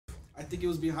I think it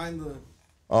was behind the...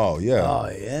 Oh, yeah. Oh,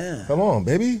 yeah. Come on,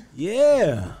 baby.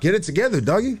 Yeah. Get it together,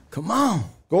 doggy. Come on.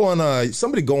 Go on,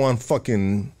 somebody go on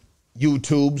fucking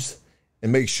YouTubes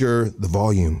and make sure the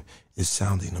volume is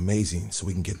sounding amazing so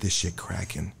we can get this shit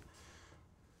cracking.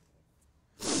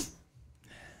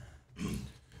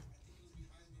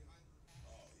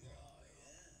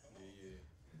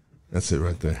 That's it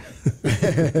right there.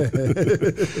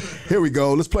 Here we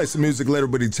go. Let's play some music. Let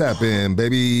everybody tap in,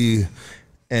 baby.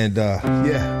 And,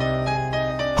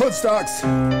 yeah. Hoodstocks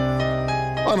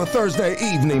on a Thursday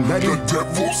evening, baby.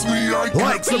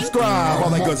 Like, subscribe, all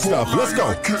that good stuff. Let's go.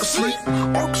 I can't sleep.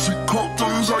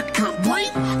 Oxycontins, I can't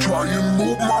breathe. Try and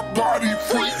move my body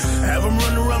free. Have them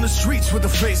run around the streets with a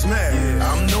face mad.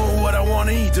 I'm knowing what I want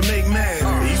to eat to make mad.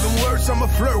 Even worse, I'm a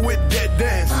flirt with dead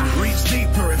dance. Reach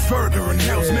deeper and further in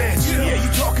Hell's Mansion. Yeah, you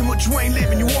talking what you ain't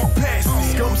living, you walk past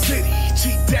it. Scum City,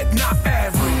 cheap debt, not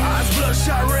average. Eyes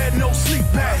bloodshot red, no sleep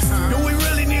past. Do we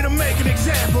really need to make an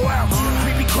example out?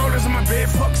 Creepy crawlers in my bed,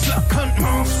 fuck suck, cunt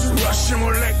monsters. Russian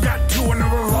roulette, got two in a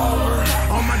revolver.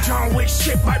 On my John Wick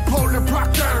shit, bipolar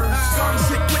proctors. Gun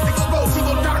sick with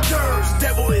explosive doctors.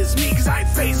 Devil is me, cause I ain't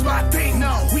phased by a thing.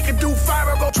 No, we can do 5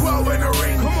 or go 12 in a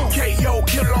ring. Come on. KO,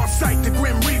 kill on sight, the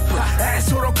Grim Reaper.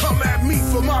 Asshole don't come at me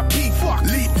for my beef. Fuck.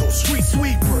 Lethal, street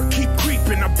sweeper. Keep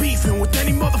creeping, I'm beefing with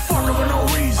any motherfucker for no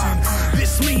reason.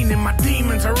 This meaning my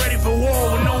demons are ready for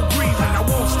war with no grieving. I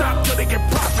won't stop till they get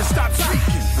popped and stop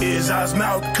speaking. Ears, eyes,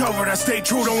 mouth covered, I stay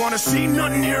true. Don't wanna see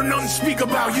nothing, hear nothing, speak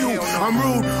about you. I'm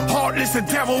rude, heartless, the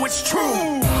devil, it's true.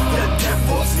 The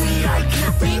devil's me, I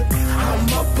can't think. I'm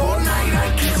up all night,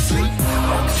 I can't sleep.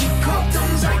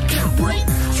 Oxycontins, I can't breathe.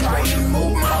 Try and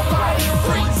move my body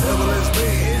free. Devil is me,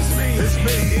 it's me, it's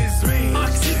me, it's me.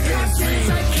 Oxycontins,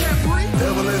 I can't breathe.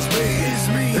 Devil is me, it's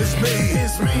me, it's me,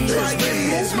 it's me, it's me,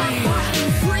 it's me.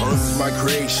 Earth is my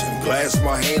creation. Glass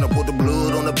my hand, I put the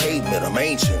blood on the pavement. I'm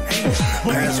ancient.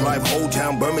 Past life, whole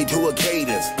town, burn me to a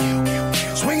cadence.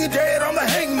 Swing it dead, I'm the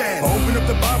hangman. Open up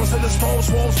the Bible so the storm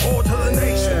swallows forward to the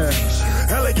nation.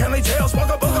 Hell, can they tell? Smoke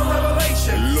a book of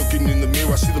Revelation. Looking in the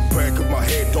mirror, I see the back of my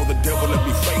head. Told the devil, let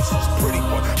me face this pretty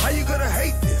one. How you gonna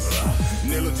hate this?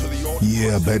 Kneeling to the altar.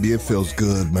 Yeah, baby, it feels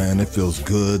good, man. It feels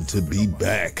good to be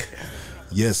back.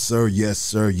 Yes, sir, yes,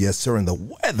 sir, yes, sir. And the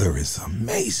weather is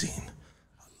amazing.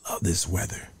 I love this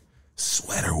weather.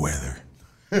 Sweater weather.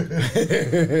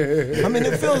 I mean,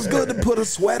 it feels good to put a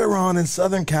sweater on in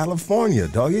Southern California,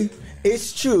 doggy.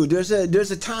 It's true. There's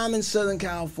a time in Southern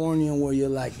California where you're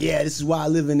like, yeah, this is why I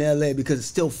live in LA, because it's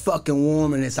still fucking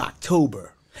warm and it's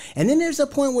October. And then there's a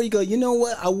point where you go, you know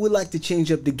what? I would like to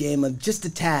change up the game of just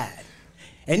a tad.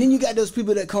 And then you got those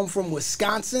people that come from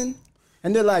Wisconsin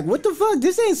and they're like, what the fuck?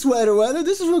 This ain't sweater weather.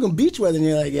 This is fucking beach weather. And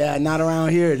you're like, yeah, not around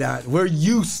here. We're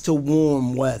used to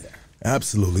warm weather.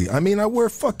 Absolutely. I mean, I wear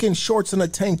fucking shorts and a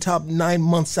tank top 9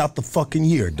 months out the fucking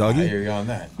year, doggy. I hear you on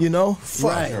that. You know,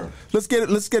 fuck. Right. Sure. Let's get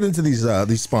into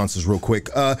these sponsors real quick.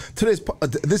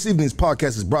 This evening's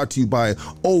podcast is brought to you by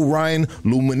Orion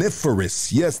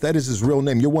Luminiferous. Yes, that is his real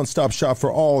name. Your one-stop shop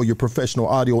for all your professional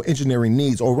audio engineering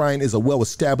needs. Orion is a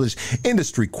well-established,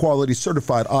 industry-quality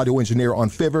certified audio engineer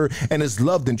on Fiverr and is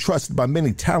loved and trusted by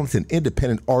many talented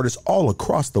independent artists all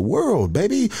across the world,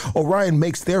 baby. Orion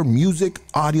makes their music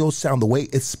audio sound the way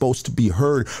it's supposed to be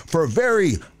heard for a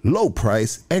very low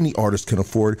price any artist can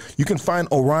afford. You can find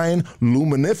Orion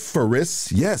Luminiferous.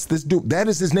 Yes, this dude, that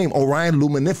is his name, Orion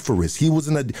Luminiferous. He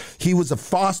was a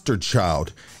foster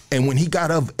child, and when he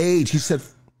got of age, he said,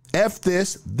 F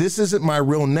this isn't my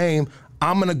real name.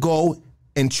 I'm gonna go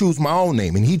and choose my own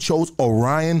name. And he chose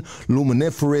Orion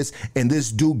Luminiferous, and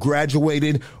this dude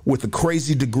graduated with a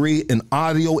crazy degree in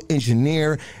audio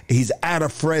engineer. He's out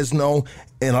of Fresno,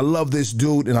 and I love this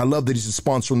dude, and I love that he's a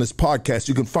sponsor on this podcast.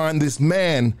 You can find this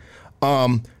man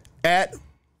at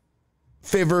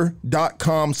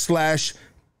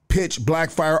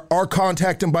fiverr.com/pitchblackfire or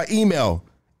contact him by email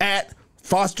at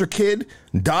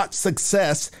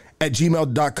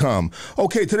fosterkid.success@gmail.com.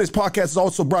 Okay, today's podcast is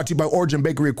also brought to you by Origin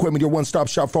Bakery Equipment, your one-stop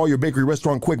shop for all your bakery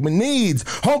restaurant equipment needs.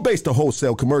 Home-based to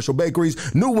wholesale commercial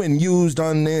bakeries, new and used.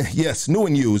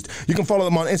 You can follow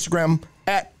them on Instagram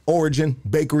at Origin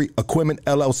Bakery Equipment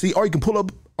LLC, or you can pull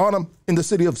up on them in the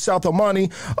city of South El Monte,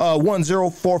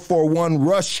 10441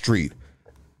 Rush Street.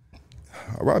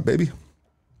 All right, baby.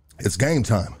 It's game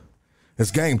time.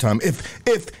 It's game time. If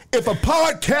a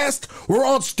podcast were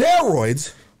on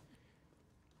steroids...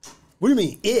 What do you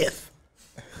mean, if?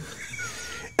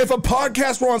 If a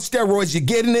podcast were on steroids, you're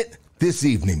getting it this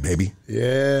evening, baby.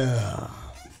 Yeah.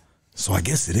 So I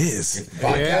guess it is.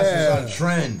 Podcast is on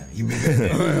trend. You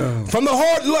mean From the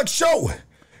Hard Luck Show,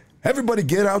 Everybody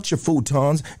get out your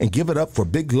futons and give it up for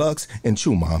Big Lux and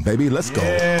Chuman, baby. Let's go.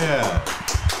 Yeah.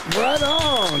 Right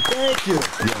on. Thank you.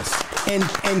 Yes. And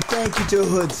thank you to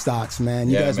Hoodstocks, man.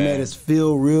 You Yeah, guys man. made us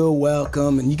feel real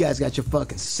welcome, and you guys got your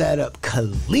fucking setup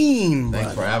clean, Thanks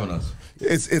brother. for having us.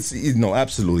 It's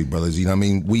absolutely, brothers. You know what I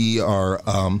mean? We are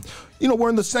we're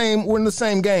in the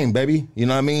same game, baby. You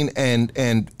know what I mean? And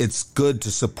it's good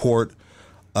to support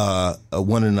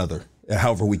one another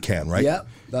however we can, right? Yep,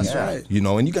 that's right. You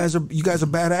know, and you guys are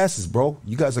badasses, bro.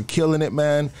 You guys are killing it,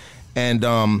 man. And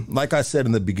like I said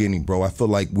in the beginning, bro, I feel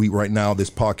like right now this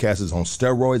podcast is on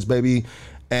steroids, baby.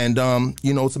 And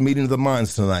it's a meeting of the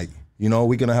minds tonight. You know,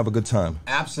 we're gonna have a good time.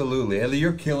 Absolutely. Ellie,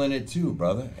 you're killing it too,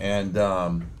 brother. And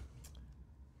I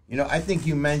think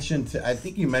you mentioned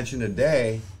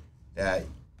today that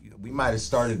we might have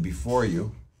started before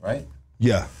you, right?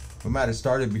 Yeah. We might have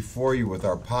started before you with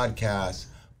our podcast,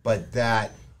 but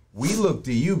that we looked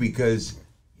to you because,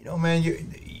 man,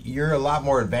 you're a lot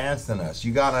more advanced than us.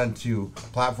 You got onto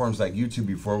platforms like YouTube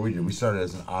before we did. We started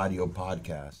as an audio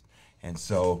podcast. And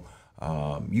so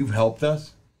you've helped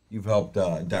us. You've helped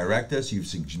direct us.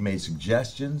 You've made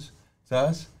suggestions to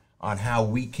us on how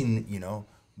we can,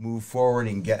 move forward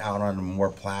and get out on more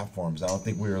platforms. I don't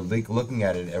think we were looking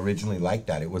at it originally like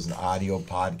that. It was an audio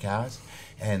podcast.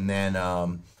 And then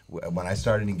when I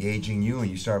started engaging you and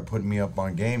you started putting me up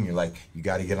on game, you're like, you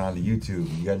got to get onto YouTube.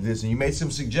 You got to do this. And you made some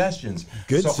suggestions.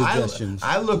 Good suggestions.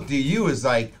 I looked at you as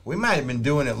like, we might have been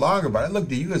doing it longer, but I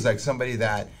looked at you as like somebody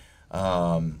that,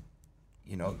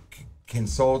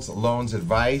 consults, loans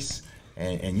advice,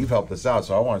 and you've helped us out.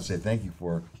 So I want to say thank you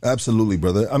for it. Absolutely,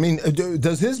 brother. I mean,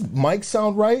 does his mic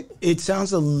sound right? It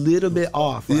sounds a little bit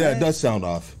off, right? Yeah, it does sound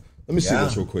off. Let me see Yeah.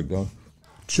 this real quick, dog.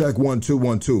 Check 1 2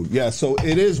 1 2. Yeah, so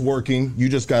it is working. You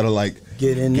just gotta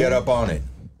Get in there. Get up on it.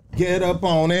 get up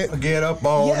on it. Get up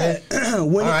on it.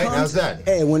 When All right, how's that?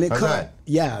 Hey, when it How's comes, that?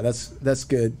 yeah, that's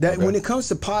good. That Okay. when it comes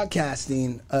to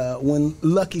podcasting, when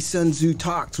Lucky Sun Tzu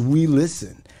talks, we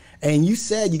listen. And you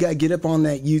said you got to get up on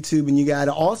that YouTube, and you got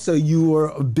to also, you were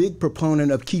a big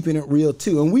proponent of keeping it real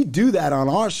too, and we do that on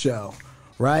our show,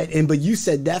 right? But you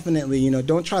said definitely,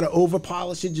 don't try to over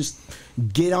polish it, just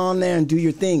get on there and do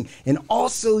your thing. And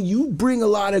also, you bring a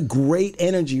lot of great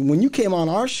energy when you came on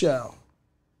our show.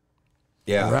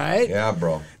 Yeah. Right? Yeah,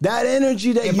 bro. That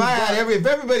energy that If you I got, had if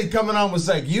everybody coming on was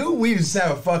like you, we just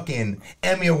have a fucking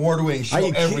Emmy award-winning show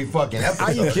you every kid- fucking episode.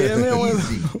 Are you kidding me?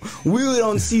 Easy. We were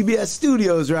on CBS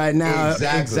Studios right now.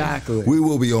 Exactly. We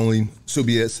will be only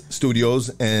CBS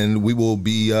Studios, and we will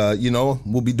be,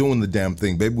 we'll be doing the damn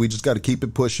thing, baby. We just got to keep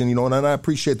it pushing, and I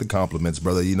appreciate the compliments,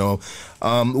 brother.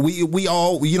 We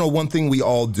all, one thing we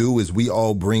all do is we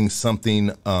all bring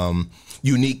something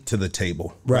unique to the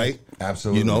table, right?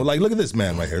 Absolutely. Like look at this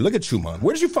man right here. Look at Chuman.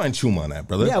 Where did you find Chuman at,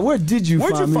 brother? Yeah, where did you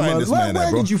Where'd find you me, find mother- this man Where at,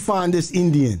 bro? did you find this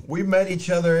Indian? We met each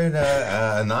other in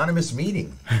an anonymous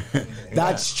meeting.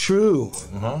 That's true.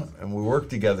 And we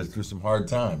worked together through some hard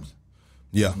times.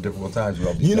 Yeah. Difficult times. We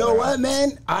helped each You know other what, out.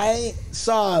 man? I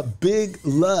saw Big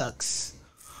Lux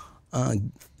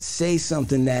say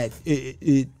something that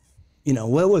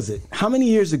what was it? How many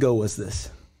years ago was this?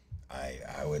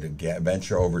 I would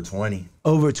venture over 20.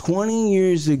 Over 20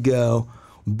 years ago,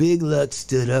 Big Lux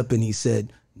stood up and he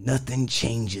said, "Nothing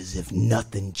changes if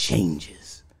nothing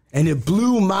changes." And it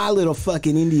blew my little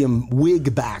fucking Indian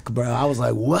wig back, bro. I was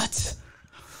like, what?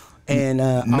 And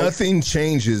Nothing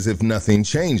changes if nothing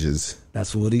changes.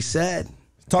 that's what he said.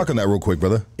 Talk on that real quick,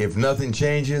 brother. If nothing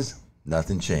changes,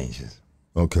 nothing changes.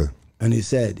 Okay. And he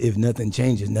said, if nothing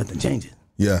changes, nothing changes.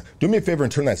 Yeah. Do me a favor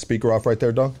and turn that speaker off right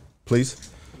there, dog, please.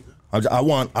 I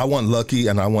want Lucky,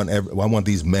 and I want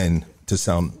these men to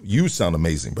sound. You sound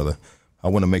amazing, brother. I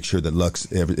want to make sure that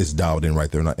Lux is dialed in right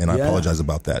there, and I Yeah. apologize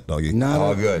about that, doggy.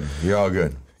 All good. You're all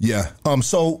good. Yeah.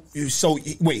 So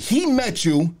wait, he met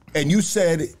you, and you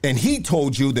said, and he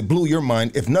told you that blew your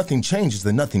mind. If nothing changes,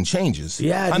 then nothing changes.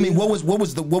 Yeah, I mean, dude. what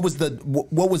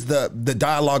was the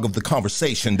dialogue of the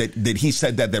conversation that he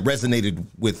said that resonated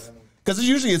with? Because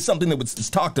usually it's something that was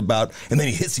talked about, and then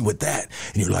he hits you with that,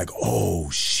 and you're like, oh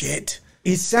shit.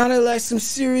 It sounded like some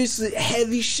seriously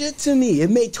heavy shit to me.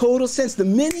 It made total sense. The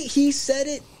minute he said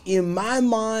it, in my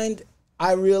mind,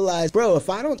 I realized, bro, if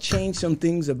I don't change some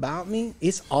things about me,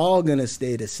 it's all gonna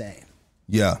stay the same.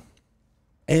 Yeah.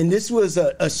 And this was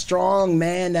a strong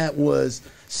man that was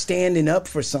standing up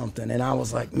for something. And I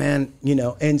was like, man,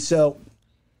 and so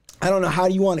I don't know, how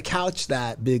do you want to couch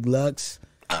that, Big Lux?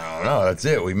 I don't know. That's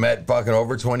it. We met fucking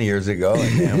over 20 years ago,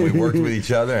 and we worked with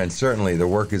each other. And certainly, the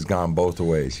work has gone both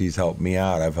ways. He's helped me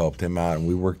out. I've helped him out, and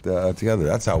we worked together.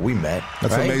 That's how we met.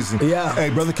 That's right? amazing. Yeah. Hey,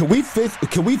 brother, can we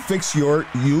fix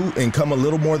you and come a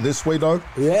little more this way, dog?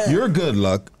 Yeah. You're good,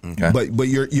 Luck. Okay. But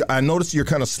I noticed you're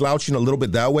kind of slouching a little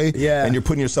bit that way. Yeah. And you're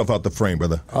putting yourself out the frame,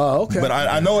 brother. Oh, okay. But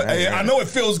I know it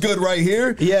feels good right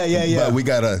here. Yeah. But we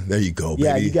gotta. There you go, baby.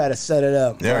 Yeah, you got to set it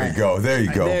up. There you go. There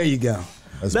you go. There you go.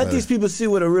 That's Let better. these people see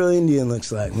what a real Indian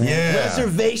looks like, man. Yeah.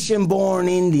 Reservation-born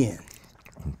Indian.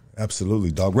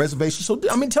 Absolutely, dog. Reservation. So,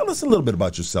 I mean, tell us a little bit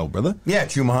about yourself, brother. Yeah,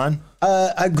 Chumahan.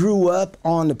 I grew up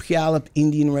on the Puyallup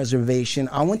Indian Reservation.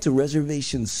 I went to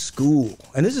reservation school,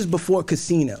 and this is before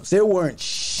casinos. There weren't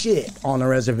shit on the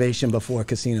reservation before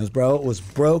casinos, bro. It was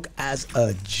broke as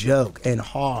a joke and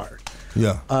hard.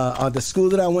 Yeah. The school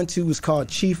that I went to was called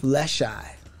Chief Leshai.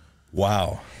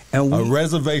 Wow. And A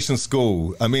reservation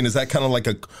school. I mean, is that kind of like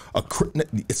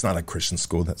it's not a Christian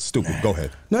school. That's stupid. Go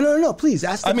ahead. No. Please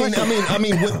ask the question.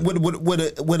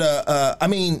 I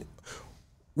mean,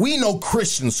 we know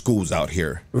Christian schools out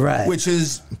here, Right. Which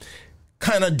is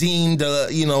kind of deemed, a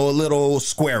little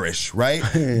squarish, right?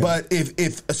 Yeah. But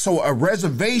if a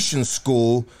reservation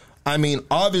school. I mean,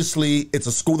 obviously, it's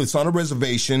a school that's on a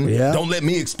reservation. Yeah. Don't let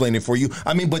me explain it for you.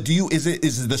 I mean, but is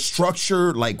it the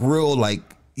structure like real, like,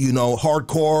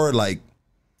 hardcore, like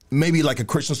maybe like a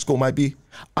Christian school might be?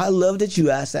 I love that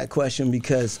you asked that question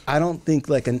because I don't think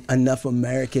like enough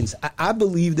Americans. I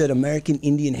believe that American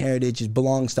Indian heritage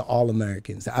belongs to all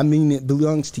Americans. I mean, it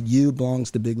belongs to you, belongs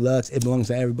to Big Lux, it belongs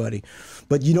to everybody.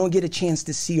 But you don't get a chance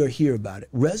to see or hear about it.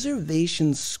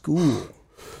 Reservation school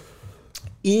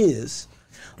is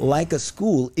like a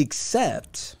school,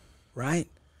 except, right,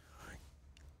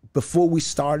 before we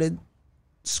started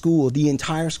school, the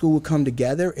entire school would come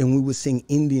together and we would sing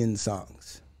Indian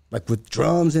songs, like with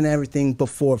drums and everything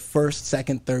before first,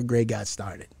 second, third grade got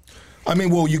started. I mean,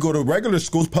 well, you go to regular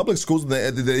schools, public schools,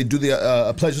 they do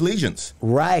the Pledge of Allegiance.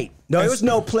 Right. No, there was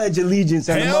no Pledge of Allegiance.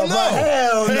 Hell no.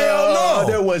 Hell no. Hell no.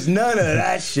 There was none of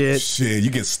that shit. Shit, you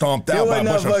get stomped out by a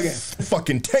bunch of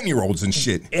fucking 10-year-olds and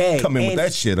shit. Hey, Come in with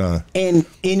that shit, And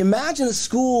imagine a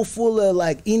school full of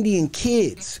like Indian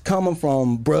kids coming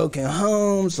from broken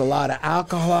homes, a lot of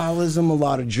alcoholism, a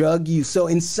lot of drug use. So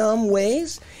in some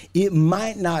ways, it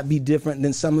might not be different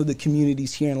than some of the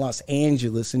communities here in Los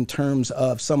Angeles in terms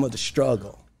of some of the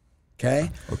struggle.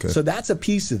 Okay? So that's a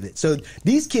piece of it. So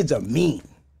these kids are mean.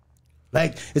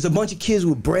 Like, it's a bunch of kids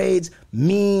with braids,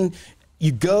 mean.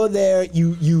 You go there,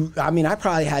 I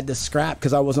probably had to scrap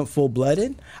because I wasn't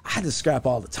full-blooded. I had to scrap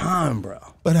all the time, bro.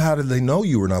 But how did they know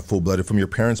you were not full-blooded? From your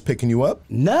parents picking you up?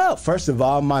 No, first of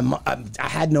all, I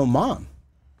had no mom.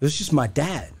 It was just my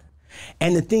dad.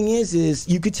 And the thing is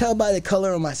you could tell by the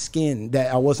color of my skin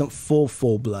that I wasn't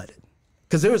full-blooded.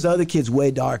 Because there was other kids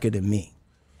way darker than me.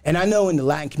 And I know in the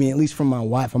Latin community, at least from my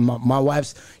wife, my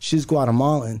wife's, she's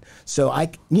Guatemalan. So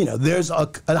there's a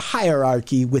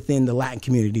hierarchy within the Latin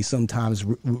community sometimes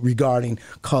regarding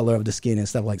color of the skin and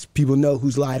stuff like that. People know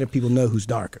who's lighter, people know who's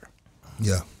darker.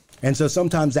 Yeah. And so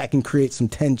sometimes that can create some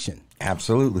tension.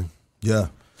 Absolutely. Yeah.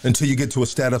 Until you get to a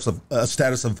status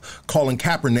of Colin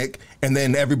Kaepernick, and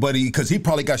then everybody, because he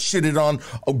probably got shitted on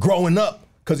growing up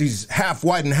because he's half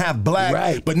white and half black.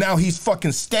 Right. But now he's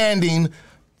fucking standing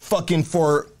fucking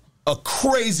for a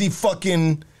crazy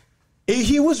fucking...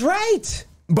 He was right.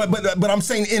 But I'm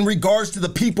saying in regards to the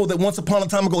people that once upon a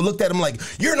time ago looked at him like,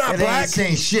 you're not They black. ain't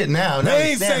saying shit now.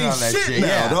 They ain't saying shit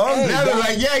now, dog. Now they're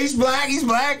Hey, like, yeah, he's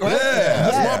black. Right?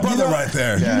 Yeah, that's my brother right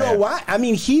there. You know why? I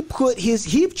mean, he put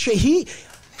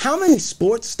how many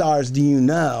sports stars do you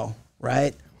know,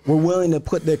 right, were willing to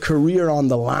put their career on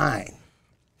the line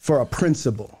for a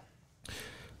principle?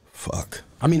 Fuck.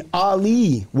 I mean,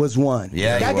 Ali was one.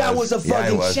 Yeah, that guy was a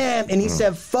fucking champ, and he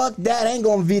said, fuck that, I ain't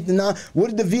going to Vietnam.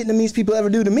 What did the Vietnamese people ever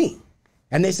do to me?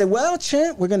 And they said, well,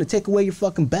 champ, we're going to take away your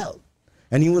fucking belt.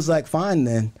 And he was like, fine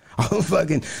then.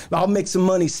 I'll make some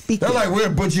money speaking. They're like, we're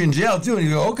going to put you in jail too. And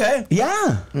you go, okay.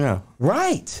 Yeah. Yeah.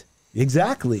 Right.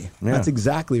 Exactly. Yeah. That's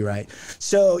exactly right.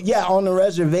 So, yeah, on the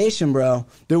reservation, bro,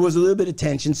 there was a little bit of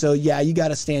tension. So, yeah, you got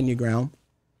to stand your ground.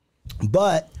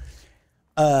 But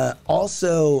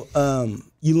also,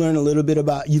 you learn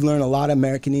a lot of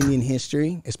American Indian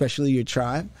history, especially your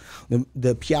tribe.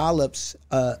 The Puyallups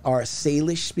are a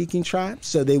Salish speaking tribe,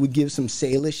 so they would give some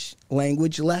Salish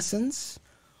language lessons,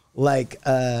 like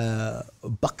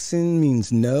Buxton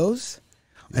means nose,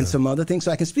 and some other things.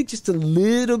 So I can speak just a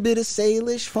little bit of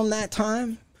Salish from that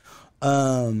time,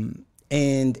 and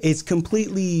it's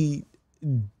completely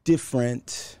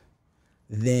different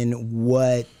than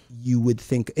what you would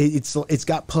think. It's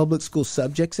got public school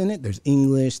subjects in it. There's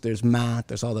English, there's math,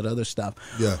 there's all that other stuff.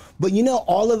 Yeah. But you know,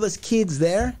 all of us kids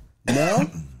there know,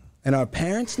 and our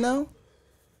parents know,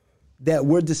 that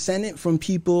we're descendant from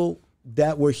people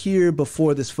that were here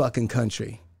before this fucking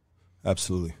country.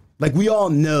 Absolutely. Like, we all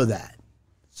know that.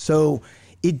 So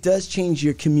it does change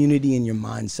your community and your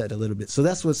mindset a little bit. So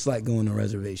that's what it's like going to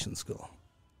reservation school.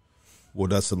 Well,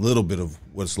 that's a little bit of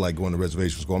what it's like going to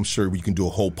reservation school. I'm sure we can do a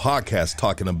whole podcast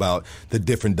talking about the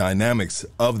different dynamics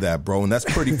of that, bro. And that's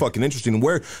pretty fucking interesting.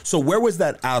 Where was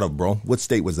that out of, bro? What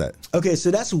state was that? Okay,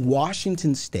 so that's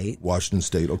Washington State. Washington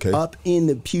State, okay. Up in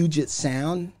the Puget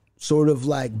Sound, sort of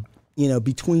like, you know,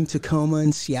 between Tacoma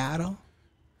and Seattle.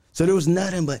 So there was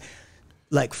nothing but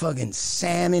like fucking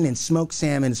salmon and smoked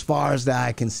salmon as far as the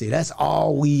eye can see. That's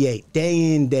all we ate,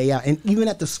 day in, day out. And even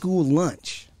at the school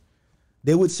lunch,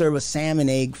 they would serve a salmon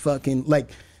egg fucking like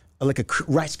a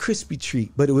Rice Krispie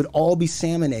treat, but it would all be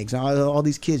salmon eggs. All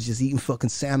these kids just eating fucking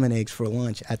salmon eggs for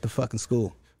lunch at the fucking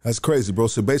school. That's crazy, bro.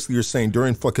 So basically you're saying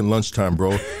during fucking lunchtime,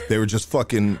 bro, they were just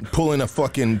fucking throwing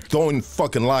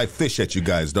fucking live fish at you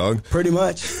guys, dog. Pretty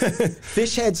much.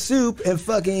 Fish head soup and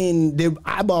fucking their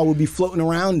eyeball would be floating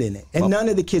around in it. And none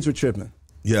of the kids were tripping.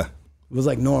 Yeah. It was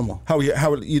like normal. How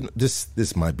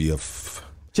this might be a...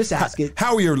 Just ask it.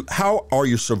 How are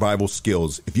your survival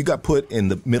skills? If you got put in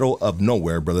the middle of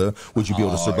nowhere, brother, would you be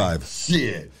able to survive?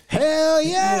 Shit. Hell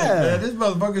yeah. Man, this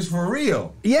motherfucker's for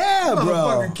real. Yeah, This bro.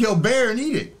 motherfucker kill bear and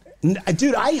eat it.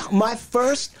 Dude, I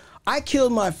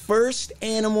killed my first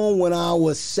animal when I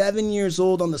was 7 years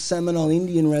old on the Seminole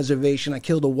Indian Reservation. I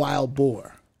killed a wild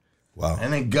boar. Wow.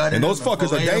 And then gutted And those him and fuckers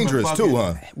are filleted him and dangerous too,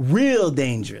 huh? Real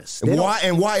dangerous. They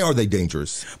And why are they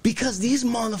dangerous? Because these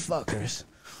motherfuckers,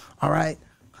 all right,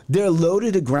 they're low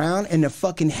to the ground and they're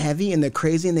fucking heavy and they're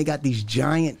crazy and they got these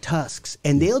giant tusks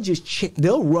and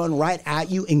they'll run right at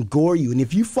you and gore you. And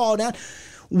if you fall down,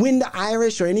 when the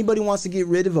Irish or anybody wants to get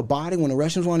rid of a body, when the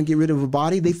Russians want to get rid of a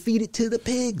body, they feed it to the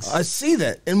pigs. I see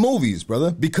that in movies,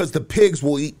 brother, because the pigs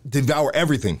will devour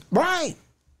everything. Right.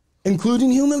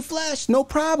 Including human flesh. No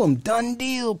problem. Done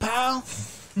deal, pal.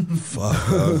 Fuck.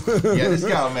 Yeah, this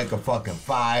guy will make a fucking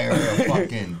fire, a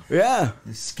fucking Yeah.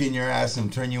 skin your ass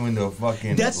and turn you into a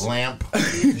fucking That's- lamp,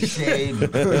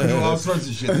 shade, do all sorts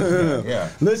of shit. Yeah.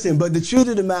 Listen, but the truth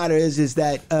of the matter is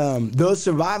that those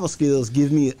survival skills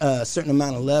give me a certain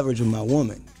amount of leverage with my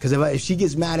woman. Because if she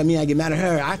gets mad at me, I get mad at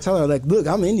her. I tell her, like, look,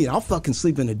 I'm Indian. I'll fucking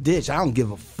sleep in a ditch. I don't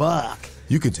give a fuck.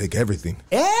 You can take everything.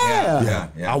 Yeah.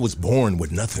 Yeah. I was born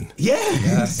with nothing. Yeah.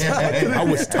 I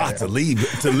was taught to live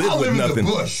I with live in the nothing.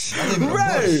 bush. I live in the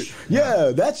Right. bush.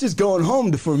 Yeah, that's just going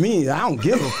home for me. I don't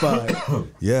give a fuck.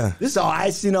 Yeah. This is all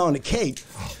icing on the cake.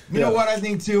 You know what I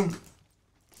think too?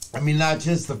 I mean, not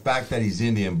just the fact that he's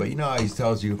Indian, but you know how he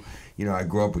tells you, you know, I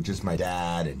grew up with just my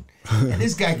dad, and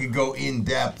this guy could go in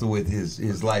depth with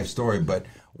his life story. But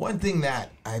one thing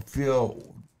that I feel,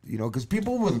 you know, because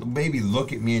people would maybe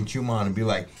look at me and Chuman and be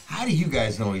like, how do you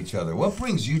guys know each other? What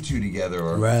brings you two together?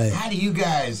 Or Right. how do you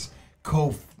guys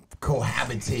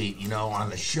cohabitate, you know, on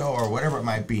the show or whatever it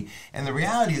might be? And the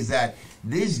reality is that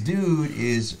this dude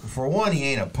is, for one, he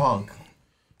ain't a punk,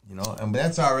 you know, and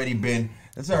that's already been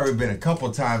a couple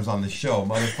times on the show.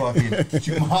 Motherfucking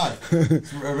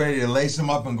Chuman ready to lace him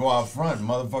up and go out front.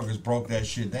 Motherfuckers broke that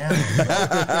shit down.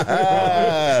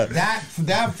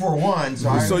 That for one.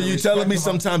 So you telling me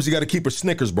respect him. sometimes you got to keep a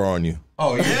Snickers bar on you?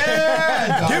 Oh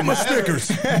yeah, Give him a Snickers.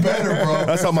 better, bro.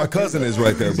 That's how my cousin is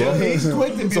right there, bro. He's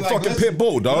quick to be It's a like, fucking let's- pit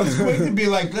bull, dog. He's quick to be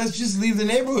like, let's just leave the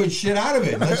neighborhood shit out of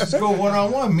it. Let's just go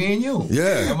one-on-one, me and you.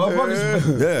 Yeah. A couple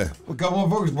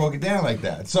motherfuckers broke it down like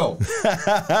that. So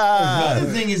the other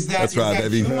thing is that, That's right,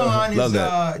 baby. Chuman Love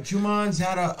that. Chuman's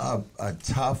had a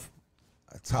tough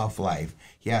life.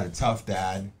 He had a tough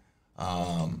dad.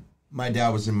 My dad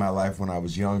was in my life when I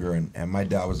was younger, and my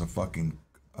dad was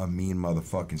a mean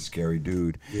motherfucking scary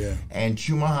dude. Yeah. And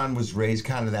Chuman was raised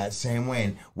kind of that same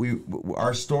way, and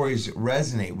our stories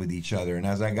resonate with each other. And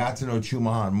as I got to know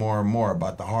Chuman more and more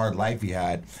about the hard life he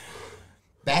had,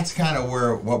 that's kind of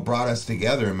what brought us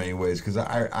together in many ways. Because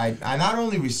I not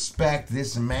only respect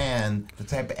this man, the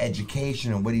type of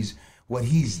education and what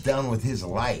he's done with his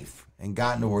life and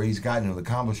gotten to where he's gotten to, the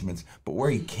accomplishments, but where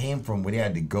he came from, what he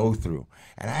had to go through.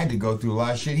 And I had to go through a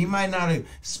lot of shit. He might not have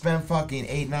spent fucking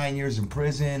 8-9 years in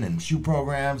prison and shoe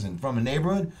programs and from a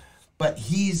neighborhood, but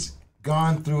he's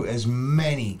gone through as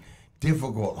many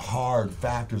difficult, hard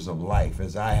factors of life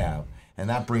as I have. And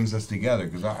that brings us together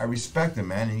because I respect him,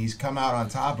 man, and he's come out on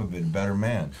top of it, a better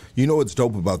man. You know what's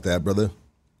dope about that, brother?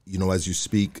 You know, as you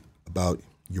speak about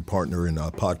your partner in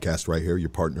a podcast right here, your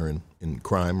partner in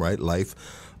crime, right, life,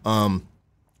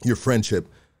 your friendship,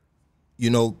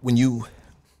 when you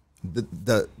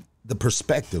the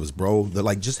perspectives, bro,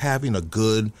 like just having a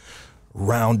good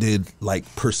rounded like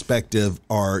perspective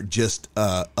or just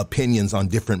opinions on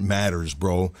different matters,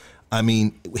 bro. I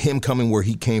mean, him coming where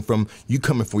he came from, you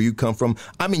coming where you come from.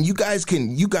 I mean, you guys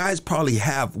probably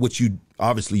have what you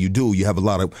obviously you do. You have a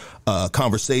lot of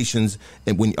conversations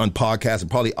and when on podcasts and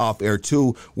probably off air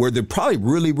too, where they're probably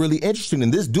really, really interesting.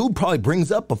 And this dude probably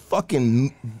brings up a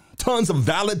fucking tons of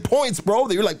valid points, bro.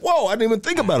 That you're like, whoa, I didn't even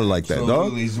think about it like that,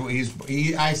 dog.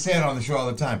 I say it on the show all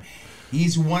the time.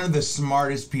 He's one of the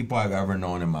smartest people I've ever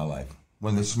known in my life.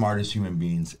 One of the smartest human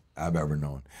beings I've ever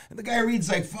known. And the guy reads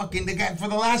like for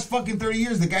the last fucking 30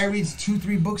 years, the guy reads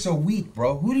 2-3 books a week,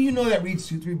 bro. Who do you know that reads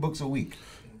 2-3 books a week?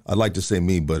 I'd like to say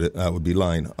me, but I would be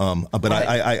lying. But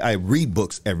I read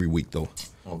books every week though,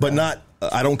 but not.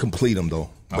 I don't complete them though,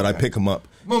 but I pick them up.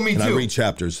 Well, me too. I read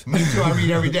chapters. Me too. I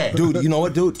read every day. Dude, you know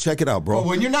what, dude? Check it out, bro. Well,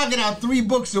 when you're knocking out 3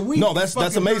 books a week, no, that's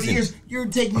amazing. Years, you're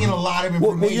taking in a lot of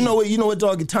information. Well, you know what,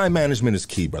 dog? Time management is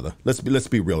key, brother. Let's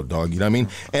be real, dog. You know what I mean?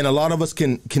 And a lot of us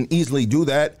can easily do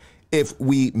that if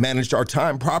we managed our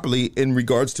time properly in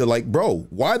regards to like, bro,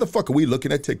 why the fuck are we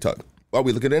looking at TikTok? Why are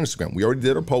we looking at Instagram? We already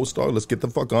did our post, dog. Let's get the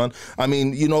fuck on. I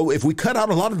mean, if we cut out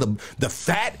a lot of the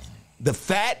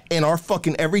fat in our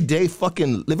fucking everyday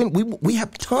fucking living, we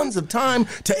have tons of time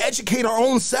to educate our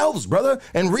own selves, brother,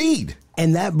 and read.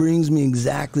 And that brings me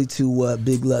exactly to what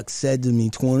Big Lux said to me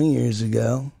 20 years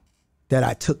ago that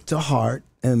I took to heart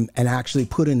and actually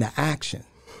put into action.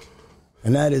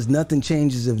 And that is nothing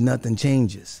changes if nothing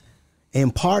changes.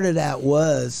 And part of that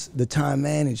was the time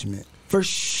management. For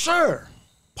sure.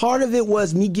 Part of it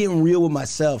was me getting real with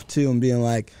myself, too, and being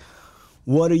like,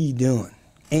 what are you doing?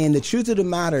 And the truth of the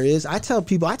matter is, I tell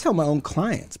my own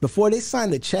clients, before they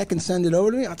sign the check and send it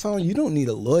over to me, I tell them, you don't need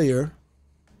a lawyer.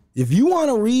 If you want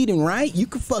to read and write, you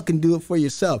can fucking do it for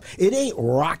yourself. It ain't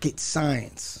rocket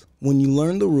science when you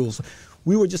learn the rules.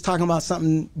 We were just talking about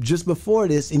something just before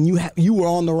this, and you were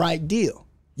on the right deal.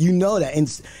 You know that.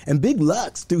 And Big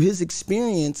Lux, through his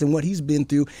experience and what he's been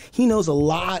through, he knows a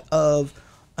lot of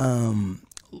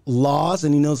laws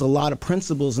and he knows a lot of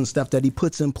principles and stuff that he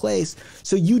puts in place.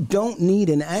 So you don't need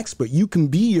an expert. You can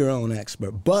be your own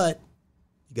expert, but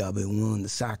you gotta be willing to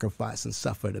sacrifice and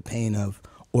suffer the pain of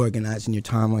organizing your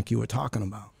time like you were talking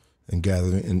about. And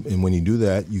gathering, and when you do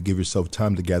that, you give yourself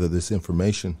time to gather this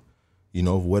information,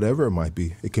 whatever it might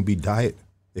be. It can be diet,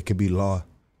 it can be law,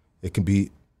 it can be,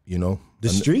 the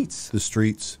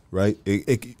streets, right?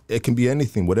 It can be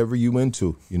anything, whatever you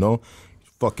into,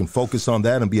 Fucking focus on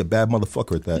that and be a bad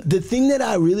motherfucker at that. The thing that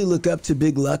I really look up to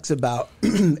Big Lux about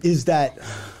is that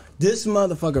this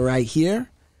motherfucker right here,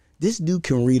 this dude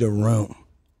can read a room.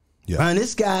 Yeah. And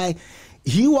this guy,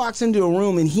 he walks into a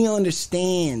room and he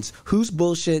understands who's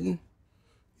bullshitting.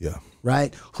 Yeah.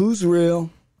 Right? Who's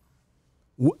real.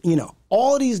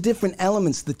 All these different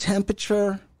elements, the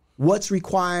temperature, what's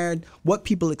required, what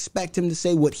people expect him to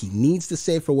say, what he needs to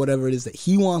say for whatever it is that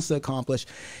he wants to accomplish.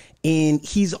 And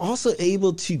he's also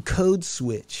able to code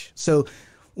switch. So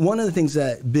one of the things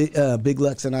that Big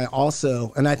Lux and I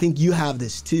also, and I think you have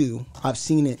this too, I've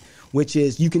seen it, which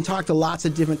is you can talk to lots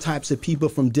of different types of people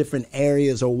from different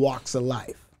areas or walks of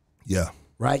life. Yeah.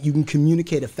 Right? You can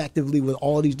communicate effectively with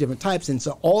all these different types. And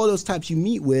so all those types you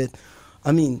meet with,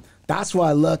 I mean, that's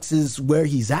why Lux is where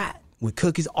he's at. With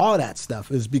cookies, all that stuff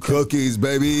is because... Cookies,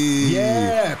 baby.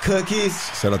 Yeah, cookies.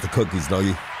 Shout out to Cookies,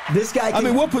 doggy. This guy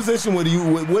can... what position what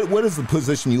is the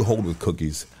position you hold with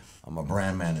Cookies? I'm a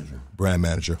brand manager. Brand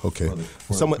manager, okay.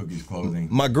 For Cookies clothing.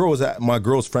 My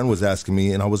girl's friend was asking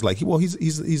me, and I was like, well, he's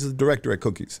the director at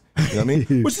Cookies. You know what I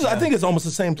mean? Which is, I think it's almost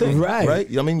the same thing, right?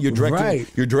 You know what I mean?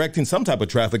 You're directing some type of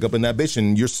traffic up in that bitch,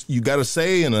 and you got a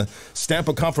say and a stamp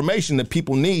of confirmation that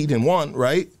people need and want,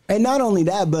 right? And not only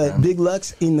that, but Big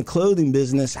Lux in the clothing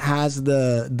business has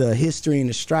the history and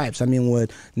the stripes. I mean,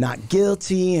 with Not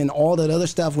Guilty and all that other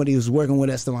stuff when he was working with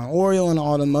Esteban Oriol and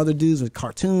all them other dudes with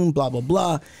Cartoon, blah, blah,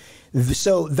 blah.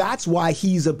 So that's why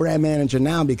he's a brand manager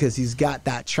now, because he's got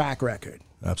that track record.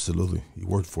 Absolutely. He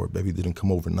worked for it, baby. It didn't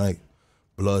come overnight.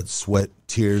 Blood, sweat,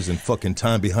 tears, and fucking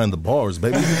time behind the bars,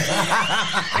 baby. You know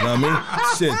what I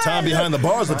mean? Shit, time behind the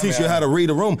bars will teach you how to read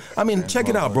a room. I mean, check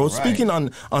it out, bro. Right. Speaking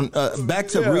on back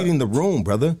to reading the room,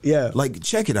 brother. Yeah. Like,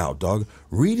 check it out, dog.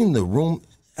 Reading the room.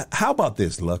 How about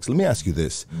this, Lux? Let me ask you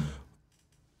this.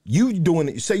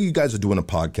 Say you guys are doing a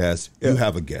podcast. Yeah. You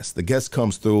have a guest. The guest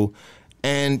comes through.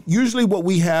 And usually what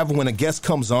we have when a guest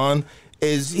comes on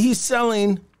is he's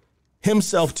selling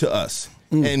himself to us.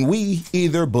 And we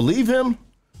either believe him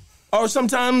or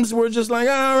sometimes we're just like,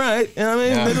 all right, you know what I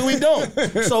mean? Yeah. Maybe we don't.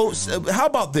 So how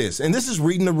about this? And this is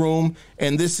reading the room,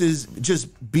 and this is just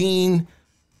being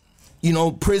you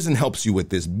know, prison helps you with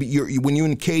this. When you're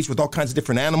in a cage with all kinds of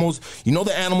different animals, you know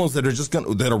the animals that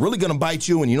are really gonna bite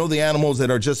you, and you know the animals that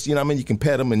are just, you know what I mean, you can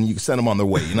pet them and you can send them on their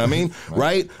way, you know what I mean?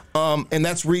 Right? And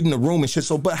that's reading the room and shit.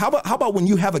 So, but how about when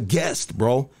you have a guest,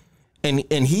 bro, and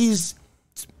he's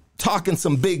talking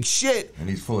some big shit, and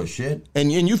he's full of shit,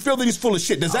 and you feel that he's full of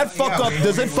shit. Does that fuck up?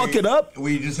 Does it fuck it up?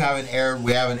 We just haven't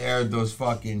aired those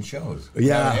fucking shows. We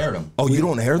Yeah. haven't aired them. Oh, you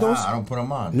don't air those? Nah, I don't put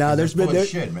them on. No, there's They're been full of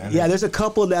shit, man. Yeah, there's a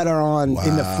couple that are on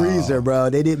in the freezer, bro.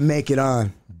 They didn't make it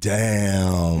on.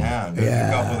 Damn. Yeah, there's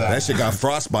a couple That shit got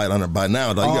frostbite on it by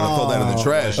now, dog. You gotta throw that in the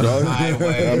trash, man. dog.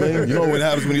 Highway. I mean, you know what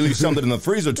happens when you leave something in the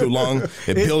freezer too long?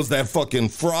 It builds that fucking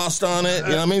frost on it. You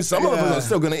know what I mean? Some of us are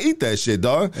still gonna eat that shit,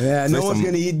 dog. Yeah, It's no like one's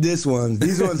gonna eat this one.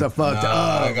 These ones are fucked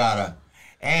up. I gotta.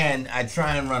 And I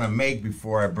try and run a make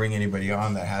before I bring anybody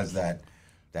on that has that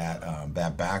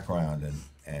background.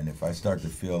 And if I start to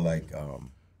feel like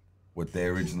what they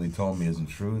originally told me isn't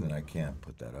true, then I can't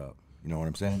put that up. You know what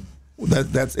I'm saying?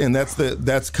 That's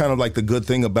kind of like the good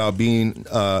thing about being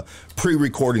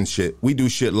pre-recording shit. We do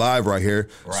shit live right here,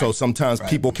 so sometimes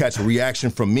people catch a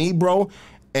reaction from me, bro.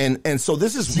 And so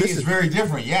this is very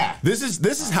different, yeah. This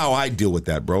is how I deal with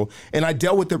that, bro. And I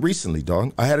dealt with it recently,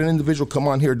 dog. I had an individual come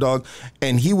on here, dog,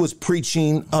 and he was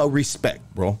preaching respect,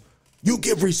 bro. You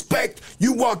give respect.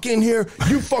 You walk in here,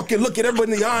 you fucking look at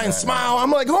everybody in the eye and smile.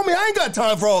 I'm like, homie, I ain't got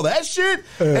time for all that shit.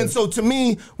 And so to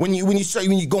me, when you're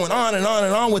going on and on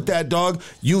and on with that, dog,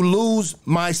 you lose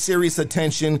my serious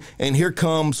attention. And here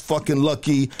comes fucking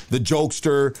Lucky, the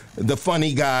jokester, the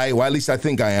funny guy. Well, at least I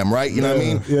think I am, right? You know what I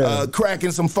mean? Yeah. Cracking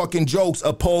some fucking jokes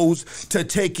opposed to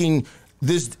taking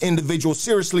this individual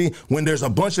seriously when there's a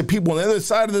bunch of people on the other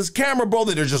side of this camera, bro,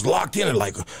 that are just locked in and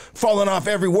like falling off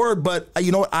every word. But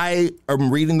you know what? I am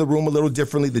reading the room a little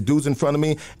differently. The dude's in front of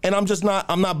me, and I'm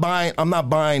not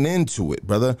buying into it,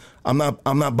 brother. I'm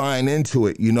not buying into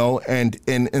it, you know, and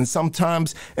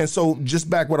sometimes, and so just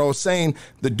back what I was saying,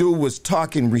 the dude was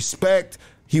talking respect.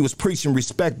 He was preaching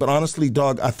respect, but honestly,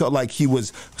 dog, I felt like he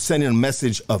was sending a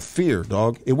message of fear,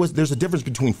 dog. There's a difference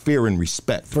between fear and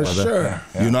respect, For brother. sure.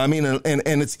 Yeah. You know what I mean?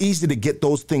 And it's easy to get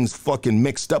those things fucking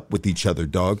mixed up with each other,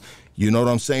 dog. You know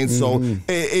what I'm saying? So,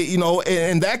 you know,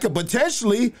 and that could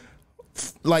potentially,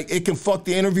 like, it can fuck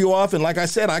the interview off. And like I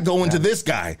said, I go into this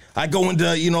guy. I go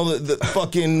into, you know, the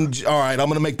fucking, all right, I'm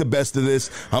going to make the best of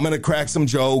this. I'm going to crack some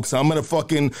jokes. I'm going to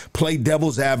fucking play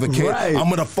devil's advocate. Right. I'm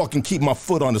going to fucking keep my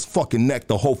foot on his fucking neck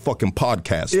the whole fucking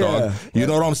podcast, dog. You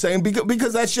know what I'm saying?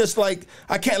 Because that's just like,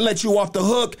 I can't let you off the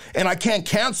hook and I can't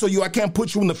cancel you. I can't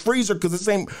put you in the freezer because this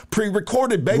ain't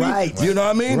pre-recorded, baby. Right. You know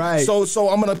what I mean? Right. So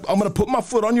I'm gonna put my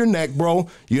foot on your neck, bro.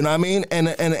 You know what I mean?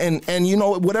 And you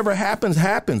know, whatever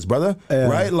happens, brother.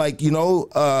 Right? Like, you know,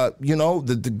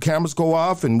 the cameras go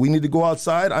off and we need to go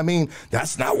outside. I mean,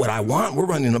 that's not what I want. We're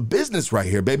running a business right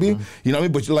here, baby. You know what I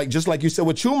mean? But like, just like you said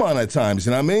with Chuman at times,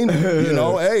 you know what I mean? You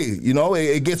know, hey, you know,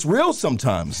 it gets real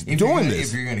sometimes If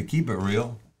you're gonna keep it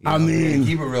real, keep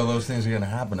it real, those things are gonna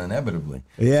happen inevitably.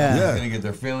 Yeah. Somebody's gonna get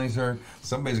their feelings hurt.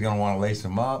 Somebody's gonna want to lace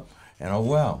them up. And oh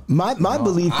well. My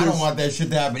belief I is, don't want that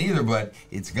shit to happen either, but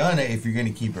it's gonna if you're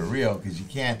gonna keep it real, because you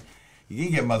can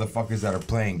get motherfuckers that are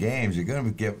playing games. You're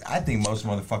gonna get. I think most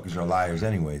motherfuckers are liars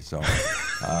anyway. So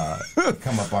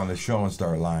come up on the show and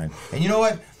start lying. And you know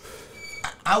what?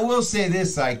 I will say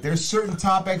this: like, there's certain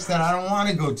topics that I don't want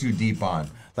to go too deep on.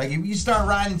 Like, if you start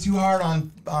riding too hard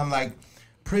on like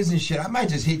prison shit, I might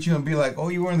just hit you and be like, "Oh,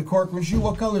 you were in the courtroom shoe.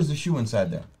 What color is the shoe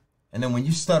inside there?" And then when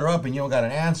you stutter up and you don't got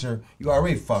an answer, you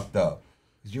already fucked up.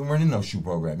 Because you weren't in no shoe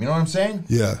program. You know what I'm saying?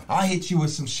 Yeah. I'll hit you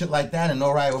with some shit like that and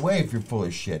know right away if you're full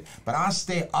of shit. But I'll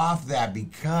stay off that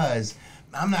because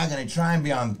I'm not going to try and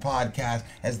be on the podcast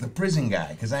as the prison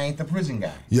guy, because I ain't the prison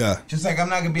guy. Yeah. Just like I'm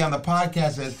not going to be on the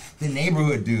podcast as the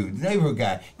neighborhood dude, the neighborhood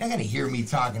guy. You're not going to hear me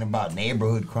talking about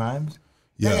neighborhood crimes.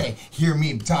 You're not going to hear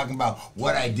me talking about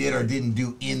what I did or didn't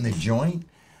do in the joint.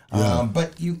 Yeah.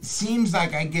 But it seems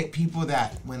like I get people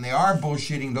that when they are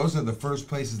bullshitting, those are the first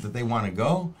places that they want to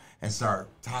go and start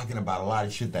talking about a lot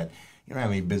of shit that you don't have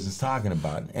any business talking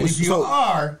about. And if you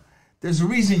are, there's a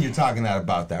reason you're talking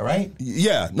about that, right?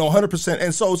 Yeah, no, 100%.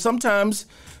 And so sometimes,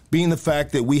 being the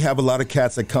fact that we have a lot of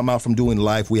cats that come out from doing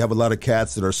life, we have a lot of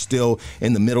cats that are still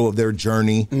in the middle of their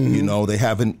journey. You know, they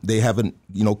haven't,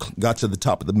 you know, got to the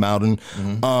top of the mountain.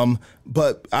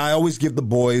 But I always give the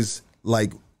boys,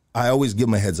 like, I always give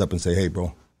them a heads up and say, hey,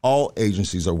 bro, all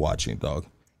agencies are watching, dog.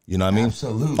 You know what I mean?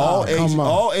 Absolutely.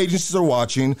 All agencies are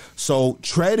watching, so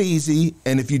tread easy.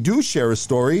 And if you do share a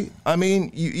story, I mean,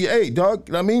 hey,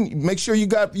 dog, I mean, make sure you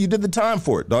did the time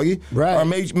for it, doggy. Right. Or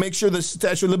make sure the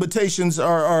statute of limitations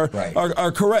are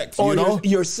correct, or you know?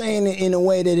 you're saying it in a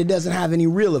way that it doesn't have any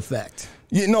real effect.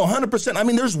 You know, 100%. I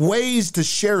mean, there's ways to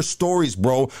share stories,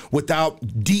 bro, without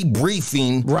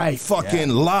debriefing fucking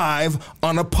live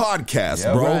on a podcast,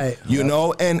 bro. Right. You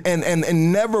know,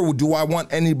 and never do I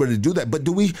want anybody to do that. But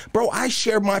do we, bro, I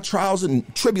share my trials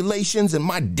and tribulations and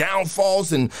my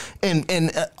downfalls and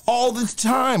all this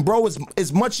time, bro,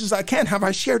 as much as I can. Have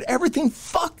I shared everything?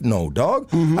 Fuck no, dog.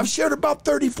 I've shared about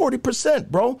 30-40%,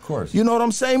 bro. Of course. You know what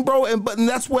I'm saying, bro? And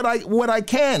that's what I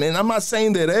can. And I'm not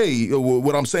saying that, hey,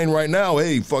 what I'm saying right now,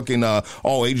 hey, fucking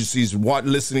all agencies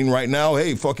listening right now,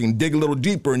 hey, fucking dig a little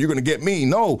deeper and you're gonna get me.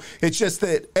 No, it's just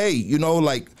that, hey, you know,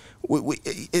 like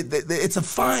it's a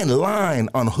fine line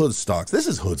on hood stocks. This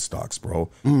is hood stocks, bro.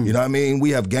 You know what I mean?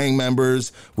 We have gang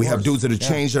members. We have dudes that have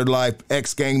changed their life,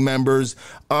 ex-gang members.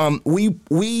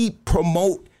 We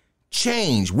promote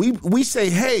change. We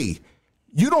say, hey,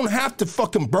 you don't have to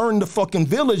fucking burn the fucking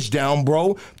village down,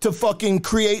 bro, to fucking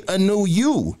create a new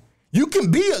you. You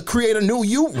can create a new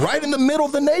you right in the middle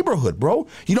of the neighborhood, bro.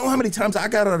 You know how many times I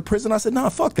got out of prison? I said, nah,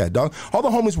 fuck that, dog. All the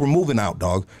homies were moving out,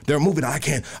 dog. They're moving out.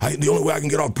 The only way I can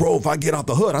get off pro if I get out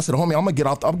the hood. I said, homie, I'm gonna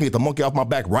get the monkey off my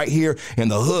back right here in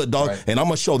the hood, dog. Right. And I'm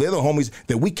gonna show the other homies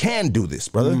that we can do this,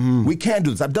 brother. We can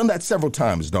do this. I've done that several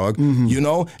times, dog. You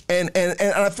know? And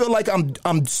I feel like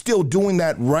I'm still doing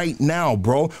that right now,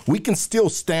 bro. We can still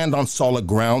stand on solid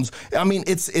grounds. I mean,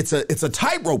 it's a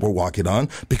tightrope we're walking on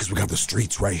because we got the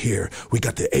streets right here. We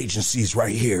got the agencies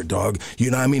right here, dog. You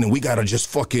know what I mean? And we got to just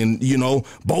fucking, you know,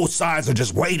 both sides are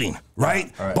just waiting,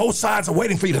 right? Right. Both sides are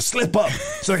waiting for you to slip up.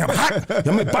 So I'm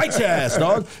gonna bite your ass,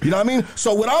 dog. You know what I mean?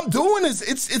 So what I'm doing is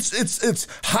it's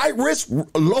high risk,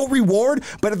 low reward,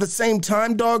 but at the same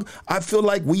time, dog, I feel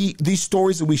like these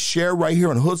stories that we share right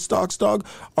here on Hood Stocks, dog,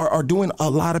 are doing a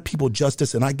lot of people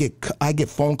justice. And I get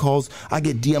phone calls, I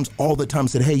get DMs all the time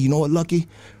saying, hey, you know what, Lucky?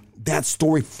 That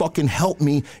story fucking helped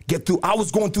me get through. I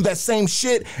was going through that same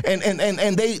shit, and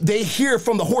they hear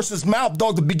from the horse's mouth,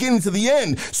 dog, the beginning to the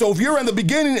end. So if you're in the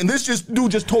beginning and this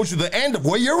dude just told you the end of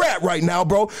where you're at right now,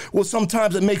 bro, well,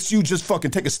 sometimes it makes you just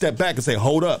fucking take a step back and say,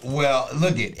 hold up. Well,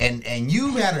 look it, and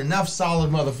you had enough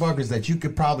solid motherfuckers that you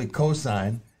could probably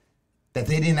co-sign that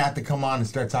they didn't have to come on and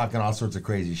start talking all sorts of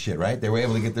crazy shit, right? They were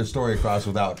able to get their story across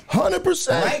without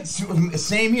 100%. Right?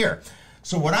 Same here.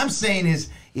 So what I'm saying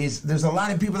is there's a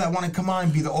lot of people that want to come on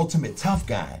and be the ultimate tough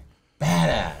guy,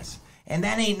 badass. And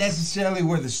that ain't necessarily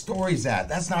where the story's at.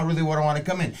 That's not really what I want to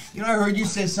come in. You know, I heard you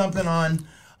say something on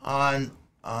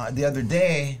the other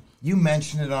day. You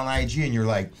mentioned it on IG, and you're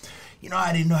like, you know,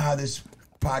 I didn't know how this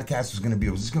podcast was going to be.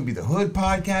 Was this going to be the hood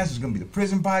podcast? Was it going to be the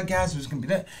prison podcast? Was it going to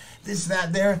be that, this,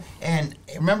 that, there? And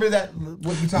remember that,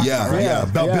 what you talked about, right? Yeah,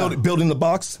 about building the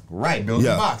box? Right, building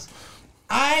the box.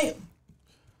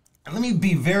 Let me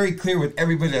be very clear with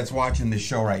everybody that's watching this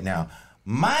show right now.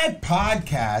 My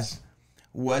podcast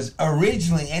was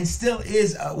originally, and still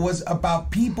is, was about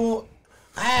people.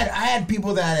 I had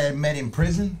people that I had met in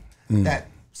prison, that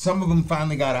some of them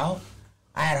finally got out.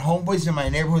 I had homeboys in my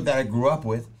neighborhood that I grew up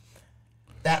with,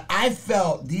 that I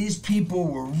felt these people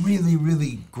were really,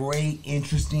 really great,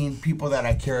 interesting people that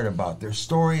I cared about. Their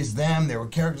stories, they were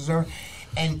characters,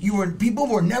 and people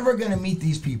were never going to meet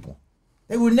these people.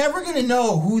 They were never going to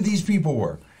know who these people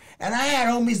were. And I had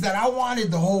homies that I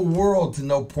wanted the whole world to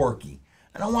know Porky.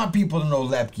 I don't want people to know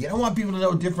Lepke. I don't want people to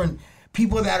know different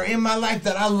people that are in my life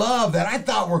that I love, that I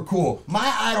thought were cool.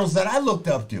 My idols that I looked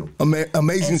up to.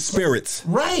 Amazing spirits.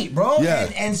 Right, bro.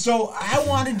 Yeah. And so I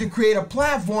wanted to create a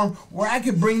platform where I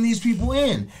could bring these people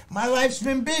in. My life's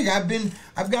been big. I've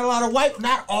got a lot of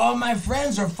not all my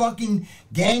friends are fucking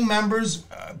gang members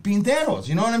being Thanos.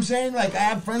 You know what I'm saying? Like, I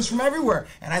have friends from everywhere.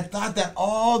 And I thought that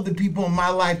all the people in my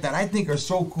life that I think are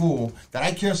so cool, that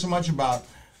I care so much about,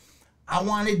 I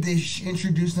wanted to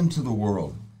introduce them to the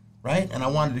world. Right? And I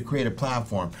wanted to create a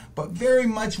platform. But very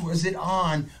much was it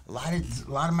on a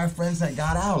lot of my friends that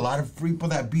got out, a lot of people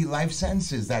that beat life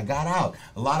sentences that got out,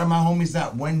 a lot of my homies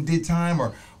that did time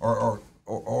or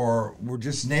were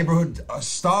just neighborhood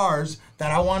stars that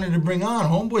I wanted to bring on,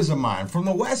 homeboys of mine from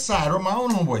the West Side or my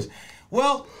own homeboys.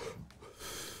 Well,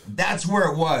 that's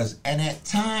where it was. And at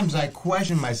times I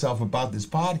question myself about this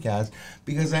podcast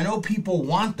because I know people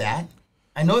want that.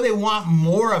 I know they want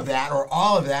more of that or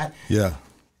all of that. Yeah.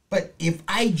 But if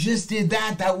I just did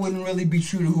that, that wouldn't really be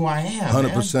true to who I am.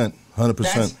 100%.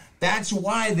 100%. That's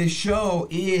why the show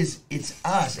it's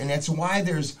us. And that's why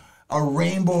there's a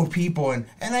rainbow of people. And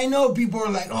I know people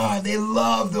are like, oh, they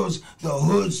love the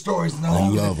hood stories. And I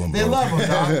love them, They bro. love them,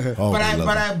 dog.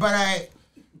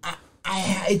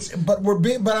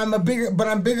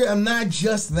 I'm bigger. I'm not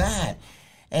just that.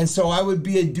 And so I would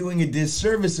be doing a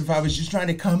disservice if I was just trying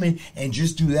to come in and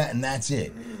just do that and that's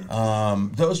it.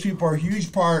 Those people are a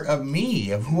huge part of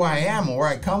me, of who I am and where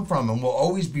I come from, and will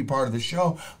always be part of the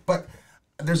show. But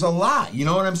there's a lot, you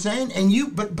know what I'm saying?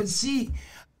 And but see,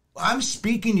 I'm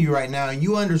speaking to you right now, and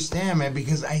you understand, man,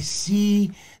 because I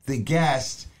see the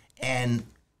guest, and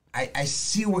I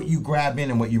see what you grab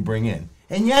in and what you bring in.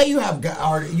 And yeah, you have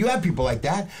people like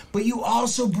that, but you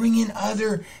also bring in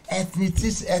other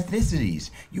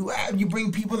ethnicities. You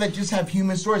bring people that just have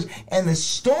human stories. And the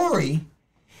story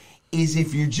is,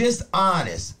 if you're just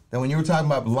honest, that when you were talking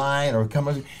about lying or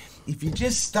coming, if you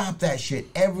just stop that shit,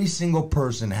 every single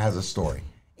person has a story.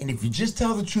 And if you just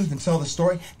tell the truth and tell the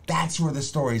story, that's where the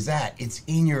story's at. It's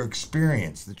in your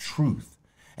experience, the truth.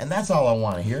 And that's all I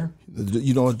want to hear.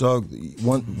 You know what, dog?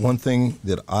 One thing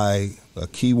a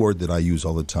keyword that I use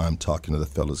all the time talking to the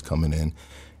fellas coming in,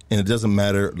 and it doesn't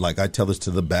matter, like I tell this to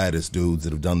the baddest dudes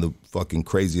that have done the fucking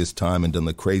craziest time and done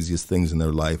the craziest things in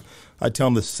their life. I tell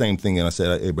them the same thing, and I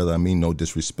say, hey, brother, I mean no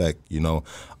disrespect, you know.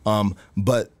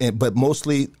 But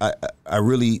mostly I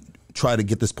really try to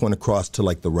get this point across to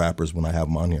like the rappers when I have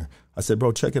them on here. I said,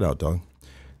 bro, check it out, dog.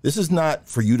 This is not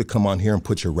for you to come on here and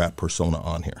put your rap persona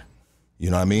on here. You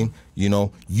know what I mean? You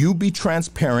know, you be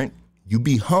transparent, you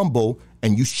be humble,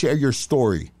 and you share your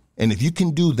story. And if you can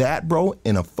do that, bro,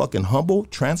 in a fucking humble,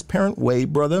 transparent way,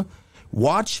 brother,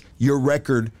 watch your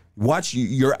record. Watch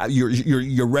your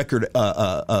record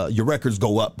your records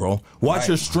go up, bro. Watch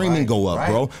your streaming go up,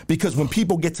 bro. Because when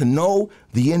people get to know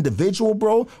the individual,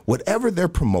 bro, whatever they're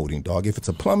promoting, dog, if it's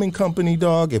a plumbing company,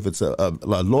 dog, if it's a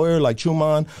lawyer like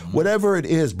Chuman, whatever it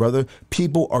is, brother,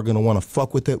 people are gonna want to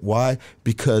fuck with it. Why?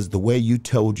 Because the way you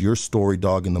told your story,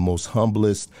 dog, in the most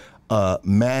humblest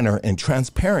manner and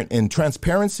transparent. And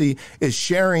transparency is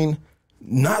sharing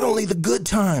not only the good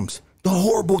times, the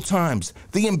horrible times,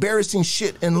 the embarrassing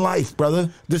shit in life, brother.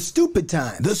 The stupid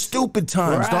times. The stupid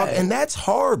times, dog. And that's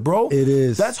hard, bro. It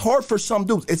is. That's hard for some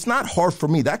dudes. It's not hard for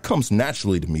me. That comes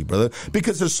naturally to me, brother,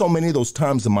 because there's so many of those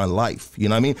times in my life. You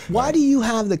know what I mean? Why do you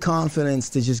have the confidence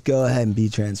to just go ahead and be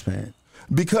transparent?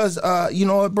 Because, you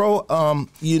know what, bro?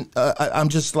 I'm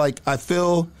just like, I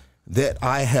feel that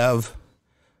I have,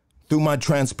 through my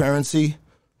transparency,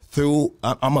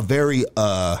 I'm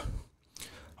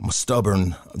a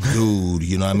stubborn dude,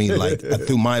 you know what I mean? Like,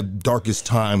 through my darkest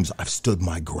times, I've stood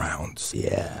my grounds.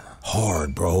 Yeah.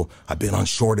 Hard, bro. I've been on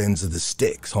short ends of the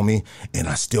sticks, homie, and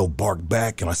I still bark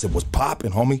back, and I said, what's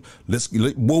popping, homie?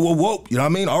 Whoa. You know what I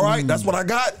mean? All right, that's what I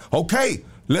got. Okay,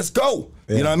 let's go.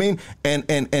 Yeah. You know what I mean?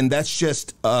 And that's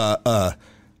just, I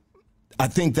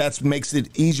think that makes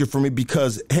it easier for me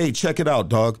because, hey, check it out,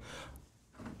 dog.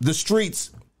 The streets,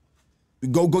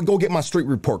 go get my street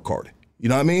report card. You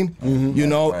know what I mean? Mm-hmm. You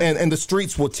know, right. and the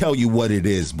streets will tell you what it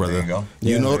is, brother. There you go.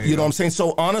 You know what I'm saying?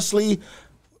 So honestly,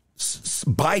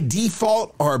 by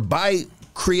default or by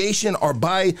creation or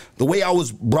by the way I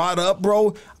was brought up,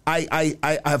 bro,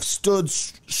 I've stood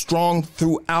strong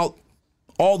throughout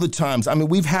all the times. I mean,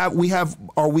 we have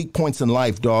our weak points in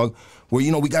life, dog, where,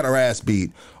 you know, we got our ass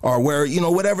beat or where, you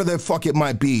know, whatever the fuck it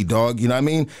might be, dog, you know what I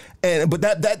mean? But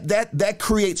that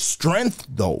creates strength,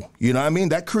 though, you know what I mean?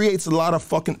 That creates a lot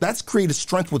of that's created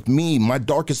strength with me. My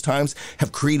darkest times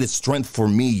have created strength for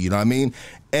me, you know what I mean?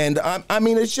 And I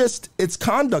mean, it's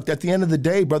conduct at the end of the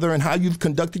day, brother, and how you've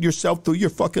conducted yourself through your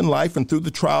fucking life and through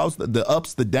the trials, the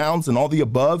ups, the downs, and all the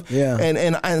above. Yeah.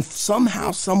 And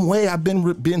somehow, some way, I've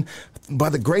been by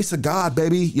the grace of God,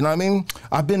 baby, you know what I mean?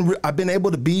 I've been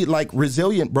able to be like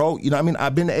resilient, bro. You know what I mean?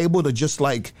 I've been able to just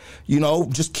like, you know,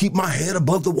 just keep my head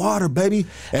above the water, baby,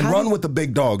 and run with the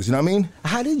big dogs. You know what I mean?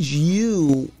 How did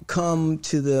you come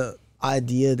to the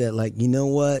idea that, like, you know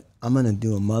what? I'm going to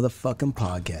do a motherfucking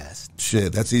podcast.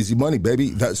 Shit, that's easy money,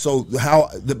 baby.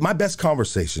 My best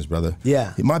conversations, brother.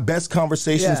 Yeah. My best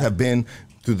conversations have been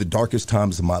through the darkest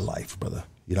times of my life, brother.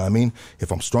 You know what I mean?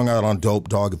 If I'm strung out on dope,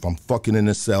 dog, if I'm fucking in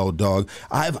a cell, dog,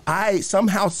 I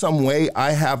somehow, some way,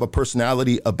 I have a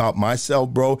personality about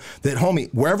myself, bro, that,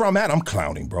 homie, wherever I'm at, I'm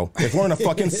clowning, bro. If we're in a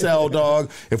fucking cell,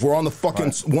 dog, if we're on the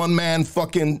fucking one-man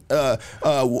fucking,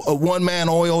 one-man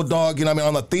oil, dog, you know what I mean,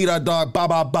 on the theater, dog,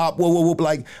 bop, bop, bop, whoop, whoop, whoop,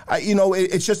 like,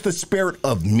 it's just the spirit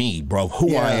of me, bro,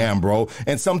 who I am, bro.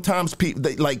 And sometimes people,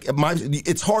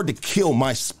 it's hard to kill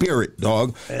my spirit,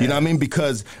 dog, you know what I mean,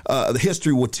 because the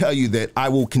history will tell you that I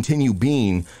will continue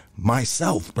being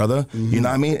myself, brother. You know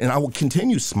what I mean? And I will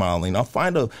continue smiling. I'll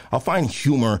find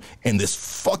humor in this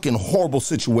fucking horrible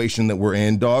situation that we're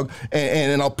in, dog.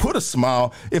 And I'll put a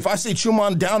smile. If I see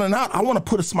Chuman down and out, I want to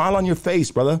put a smile on your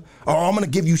face, brother. Or I'm gonna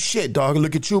give you shit, dog.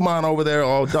 Look at Chuman over there.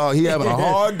 Oh, dog, he having a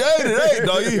hard day today,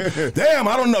 dog. Damn,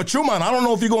 I don't know, Chuman. I don't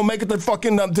know if you're gonna make it to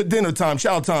fucking to dinner time,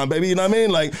 chow time, baby. You know what I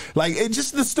mean? Like it's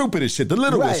just the stupidest shit, the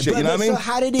littlest shit. You know what I mean? So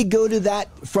how did it go to that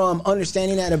from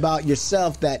understanding that about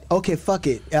yourself? That okay, fuck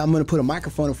it. I'm going to put a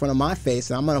microphone in front of my face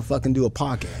and I'm going to fucking do a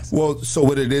podcast. Well, so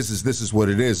what it is this is what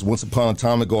it is. Once upon a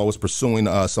time ago, I was pursuing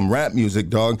some rap music,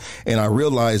 dog, and I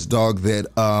realized, dog, that,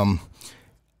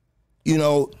 you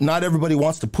know, not everybody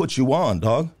wants to put you on,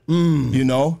 dog. You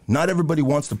know, not everybody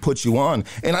wants to put you on.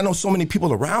 And I know so many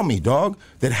people around me, dog,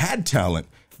 that had talent.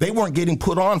 They weren't getting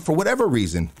put on for whatever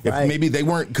reason. If maybe they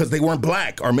weren't because they weren't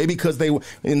black, or maybe because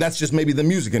and that's just maybe the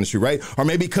music industry, right? Or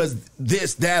maybe because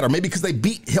this, that, or maybe because they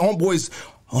beat homies,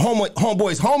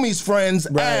 friends'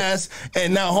 ass,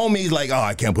 and now homie's like, oh,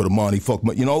 I can't put him on. He fuck,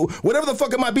 you know, whatever the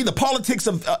fuck it might be. The politics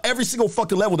of every single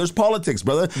fucking level. There's politics,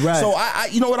 brother. Right. So I,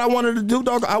 you know what I wanted to do,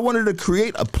 dog? I wanted to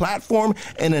create a platform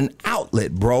and an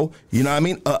outlet, bro. You know what I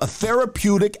mean? A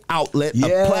therapeutic outlet,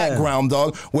 a playground,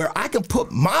 dog, where I can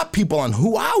put my people on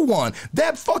who I want.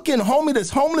 That fucking homie that's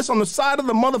homeless on the side of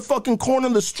the motherfucking corner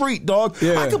of the street, dog.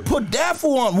 I can put that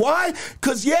fool on. Why?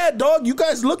 Because dog, you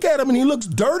guys look at him and he looks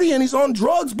dirty and he's on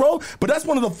drugs, bro, but that's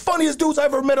one of the funniest dudes I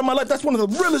ever met in my life. That's one of the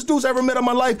realest dudes I ever met in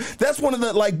my life. That's one of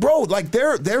the, like, bro, like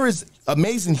there is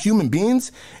amazing human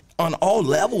beings on all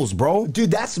levels, bro.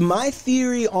 Dude, that's my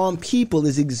theory on people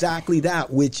is exactly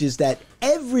that, which is that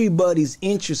everybody's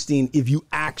interesting if you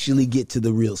actually get to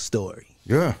the real story.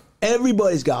 Yeah.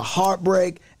 Everybody's got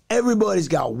heartbreak. Everybody's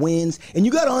got wins, and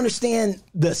you got to understand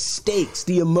the stakes,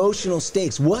 the emotional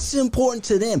stakes. What's important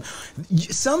to them?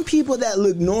 Some people that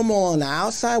look normal on the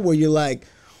outside, where you're like,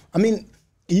 I mean,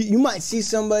 you might see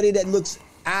somebody that looks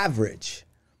average,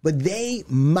 but they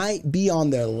might be on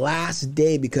their last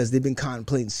day because they've been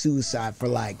contemplating suicide for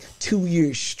like 2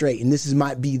 years straight, and this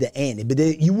might be the end. But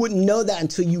you wouldn't know that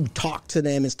until you talk to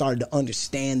them and started to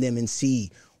understand them and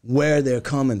see where they're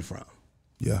coming from.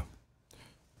 Yeah.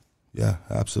 Yeah,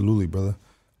 absolutely, brother.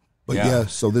 But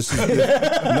so this is I'm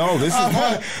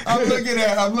looking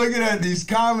at these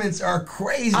comments are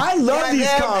crazy. I love these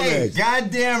comments.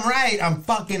 Goddamn right, I'm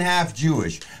fucking half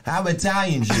Jewish. I'm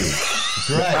Italian Jew. That's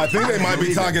right. I think they might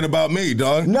be talking about me,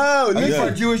 dog. No, you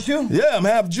are Jewish too? Yeah, I'm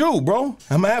half Jew, bro.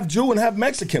 I'm half Jew and half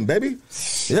Mexican, baby.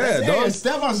 Yeah, dog.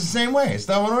 Stefan's the same way.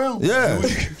 Stefan Real. Yeah.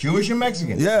 Jewish and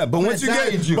Mexican. Yeah, but once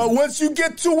you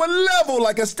get to a level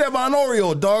like a Stefan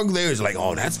Oriol, dog, there's like,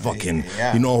 oh, that's fucking,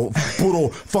 you know, puro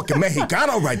fucking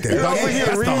Mexicano right there. Dog.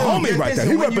 That's the homie right there.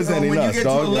 He representing us, dog. When you get to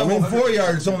a level 4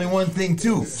 yard, it's only one thing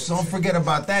too. So don't forget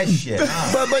about that shit.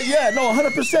 But yeah, no,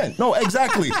 100%. No,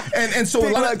 exactly. And so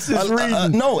a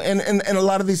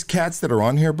lot of these cats that are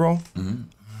on here, bro.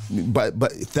 But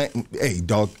hey,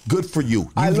 dog, good for you.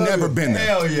 You've never been there.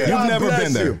 Hell yeah. You've never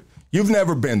been there. You've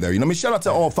never been there. You know what I mean? Shout out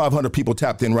to all 500 people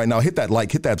tapped in right now. Hit that like,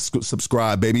 hit that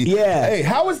subscribe, baby. Yeah. Hey,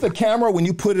 how is the camera when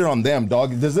you put it on them,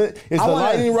 dog? Is the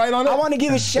lighting right on it? I want to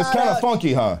give a shout out. It's kind of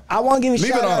funky, huh? I want to give a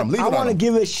shout out. I want to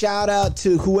give a shout out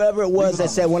to whoever it was that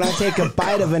said, when I take a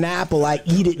bite of an apple, I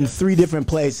eat it in 3 different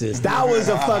places. That was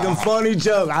a fucking funny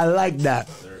joke. I like that.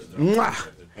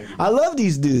 I love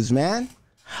these dudes, man.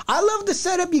 I love the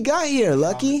setup you got here,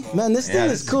 Lucky. Man, this thing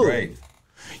is cool. Great.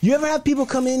 You ever have people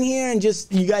come in here and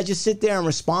you guys just sit there and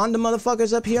respond to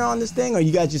motherfuckers up here on this thing, or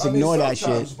you guys just ignore that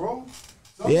shit? Bro.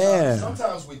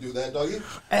 Sometimes we do that, doggy.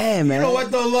 Hey, man. You know what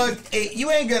though? Look,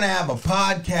 you ain't gonna have a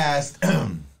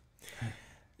podcast.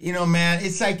 You know, man,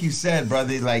 it's like you said,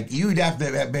 brother. Like you'd have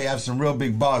to have some real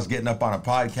big balls getting up on a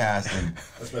podcast and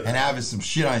having some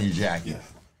shit on your jacket.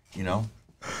 You know,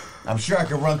 I'm sure I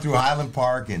could run through Highland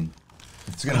Park and.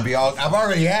 It's gonna be all. I've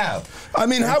already have. I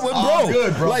mean, how would bro?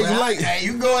 Good, bro. Like,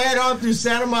 you go ahead on through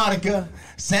Santa Monica.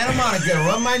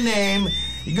 Run my name.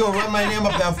 You go run my name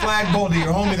up that flagpole to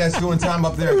your homie that's doing time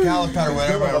up there at Calicut or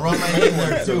whatever. And run my name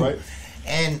there too. Right.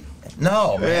 And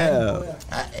no, man.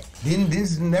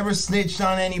 This never snitched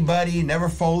on anybody. Never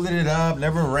folded it up.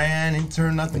 Never ran and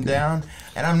turned nothing down.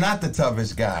 And I'm not the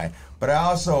toughest guy, but I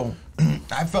also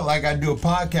I felt like I'd do a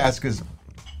podcast because.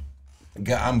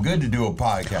 I'm good to do a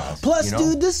podcast. Plus,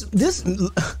 dude, this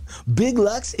Big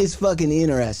Lux is fucking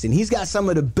interesting. He's got some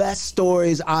of the best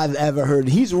stories I've ever heard.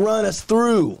 He's run us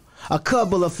through a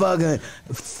couple of fucking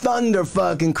thunder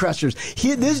fucking crushers.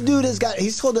 This dude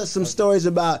he's told us some stories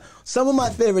about Some of my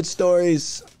favorite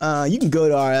stories, you can go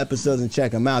to our episodes and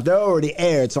check them out. They're already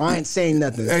aired, so I ain't saying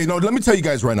nothing. Hey, no, let me tell you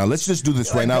guys right now. Let's just do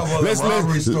this right now. Let's a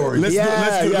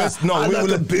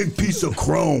big piece of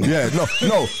chrome. Yeah,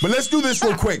 no, but let's do this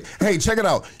real quick. Hey, check it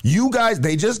out. You guys,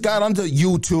 they just got onto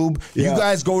YouTube. You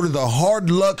guys go to the Hard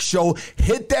Luck Show.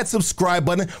 Hit that subscribe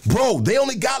button. Bro, they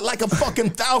only got like a fucking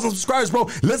 1,000 subscribers, bro.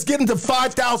 Let's get into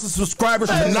 5,000 subscribers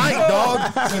tonight,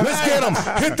 dog. Let's get them.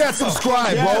 Hit that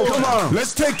subscribe, bro. Come on.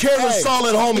 Let's take care of the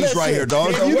solid homies right here,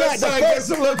 dog. The West Side get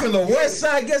some love, and the West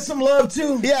Side get some love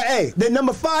too. Yeah, hey, the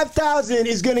number 5,000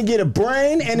 is gonna get a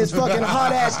brain and his fucking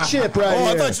hot ass chip right here.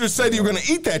 I thought you said you were gonna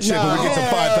eat that chip when we get to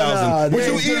 5,000. Would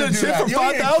you eat a chip for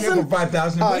 5,000?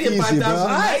 5,000. Easy,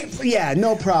 5,000 yeah,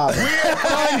 no problem.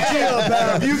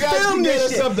 If you guys can get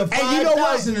us up to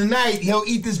 5,000 tonight, he'll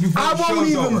eat this before the show's over. I won't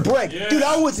even break. Yeah. Dude,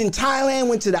 I was in Thailand,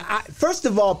 went to the... First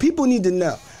of all, people need to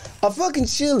know. A fucking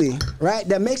chili, right,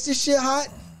 that makes this shit hot,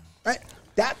 right,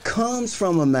 that comes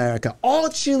from America. All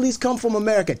chilies come from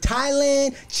America.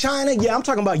 Thailand, China, yeah, I'm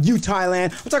talking about you,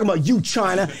 Thailand. I'm talking about you,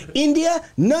 China. India,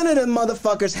 none of them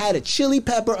motherfuckers had a chili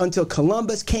pepper until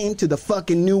Columbus came to the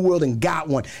fucking New World and got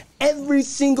one. Every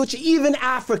single, even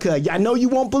Africa, I know you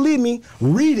won't believe me,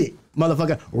 read it,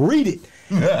 motherfucker, read it.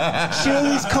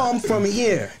 Chilies come from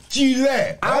here.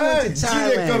 Chile. I went to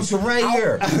Thailand. Chile comes from right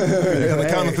here. On the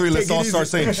count of three, let's all start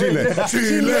saying Chile.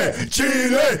 Chile,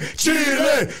 Chile,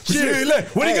 Chile, Chile.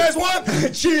 What do you guys want?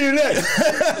 Chile.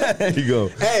 There you go.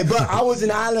 Hey, but I was in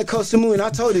the island of Koh Samui, and I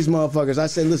told these motherfuckers, I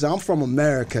said, listen, I'm from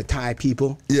America, Thai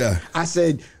people. Yeah. I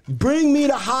said, bring me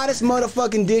the hottest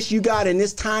motherfucking dish you got in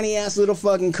this tiny ass little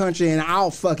fucking country, and I'll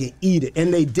fucking eat it.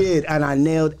 And they did, and I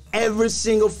nailed every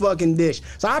single fucking dish.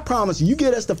 So I promise you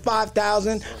get us to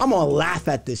 5,000, I'm gonna laugh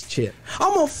at this chip.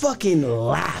 I'm gonna fucking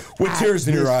laugh. With tears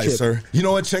in your eyes, chip. Sir. You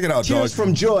know what? Check it out, dog. Tears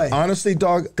from joy. Honestly,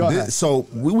 dog. Go ahead. So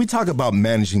we talk about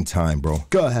managing time, bro.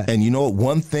 Go ahead. And you know what?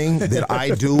 One thing that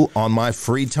I do on my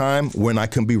free time when I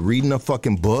can be reading a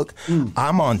fucking book,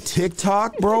 I'm on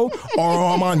TikTok, bro, or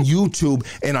I'm on YouTube,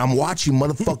 and I'm watching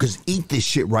motherfuckers eat this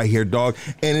shit right here, dog.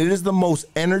 And it is the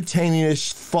most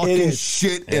entertainingest fucking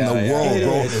shit in the world,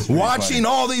 bro. Watching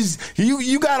all these,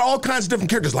 you got all kinds of different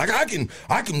characters. Like homie,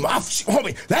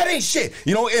 that ain't shit,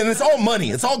 you know. And it's all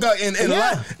money. It's all got and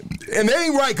they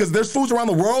ain't right because there's fools around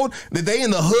the world that they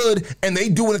in the hood and they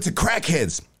doing it to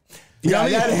crackheads. You know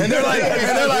what I mean? And they're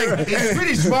like, it's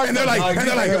pretty smart. And they're like,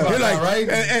 right?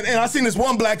 And I seen this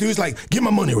one black dude who's like, get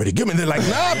my money ready, give me. They're like,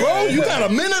 nah, bro, you got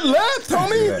a minute left,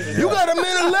 homie. You got a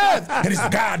minute left. And he's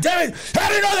like, God damn it, I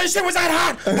didn't know this shit was that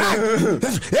hot.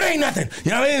 It ain't nothing.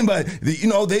 You know what I mean? But you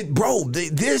know,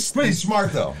 this pretty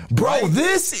smart though, bro. Right?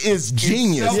 This is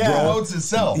genius, bro. Promotes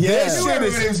itself. Yeah, this shit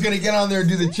everybody was gonna get on there and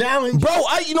do the challenge, bro.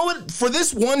 You know what? For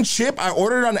this one chip, I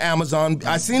ordered it on Amazon.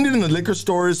 I seen it in the liquor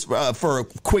stores for a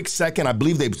quick second. I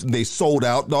believe they sold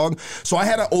out, dog. So I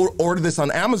had to order this on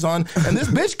Amazon, and this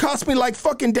bitch cost me like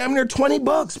fucking damn near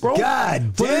 $20, bro.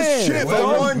 God for this chip,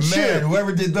 for one chip.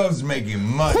 Whoever did those is making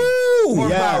money. More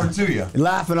power to you.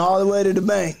 Laughing all the way to the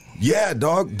bank. Yeah,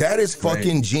 dog. That is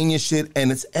fucking genius shit,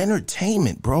 and it's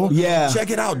entertainment, bro. Yeah. Check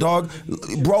it out, dog.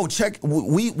 Bro, check.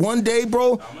 We one day,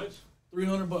 bro. How much?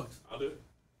 $300. I'll do it.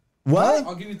 What?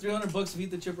 I'll give you $300 if you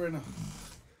eat the chip right now.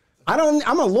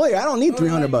 I'm a lawyer. I don't need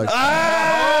 $300.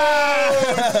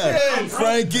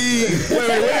 Frankie. Wait,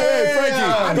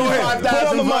 Frankie. Go ahead. Put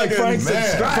on the mic, Frank.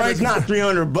 Frank's not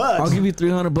 $300. I'll give you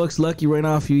 $300 lucky right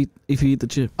now if you eat the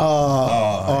chip.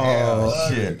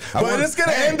 Shit. But it's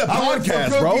gonna end the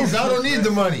podcast, bro. I don't need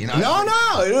the money. No.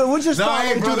 We're just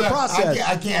following through the process.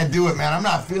 I can't do it, man. I'm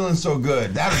not feeling so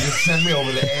good. That'll just send me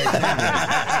over the edge.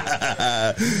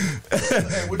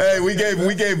 Hey,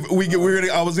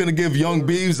 I was gonna give Young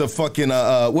Beeves a fucking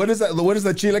what is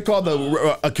that chile called,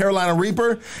 a Carolina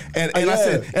Reaper, and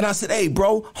I said, hey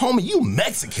bro, homie, you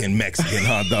Mexican,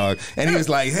 huh, dog? And he was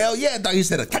like, hell yeah, dog. He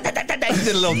said he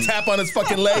did a little tap on his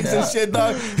fucking legs and shit,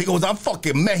 dog. He goes, I'm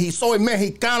fucking soy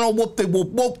mexicano,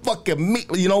 whoop fucking me,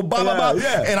 you know, blah blah blah.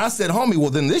 Yeah. And I said, homie, well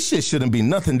then this shit shouldn't be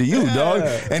nothing to you, dog.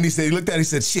 And he looked at it, he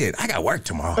said, shit, I got work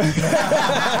tomorrow.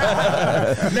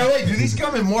 Now wait, do these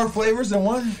come in more flavors than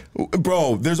one?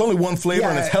 Bro, there's only one flavor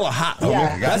and it's hella hot.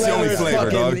 Yeah, that's the only flavor,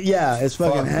 dog. Yeah, it's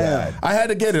fucking hell. I had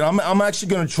to get it. I'm actually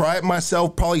gonna try it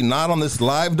myself. Probably not on this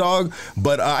live, dog.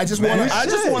 But I just want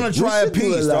to try a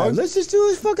piece, dog. Let's just do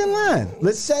his fucking line.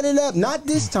 Let's set it up. Not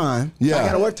this time. Yeah, I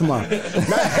gotta work tomorrow.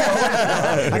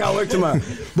 I gotta work tomorrow.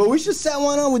 But we should set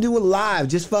one on. We do it live.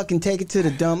 Just fucking take it to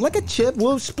the dump like a chip.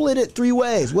 We'll split it 3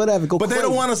 ways. Whatever. Go. But crazy. They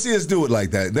don't want to see us do it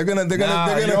like that. They're gonna.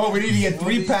 We need to get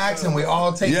 3 packs and we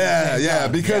all take. Yeah.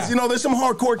 Because you know there's some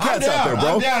hardcore cats out there,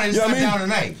 bro. I'm down. I'm down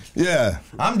tonight. Yeah.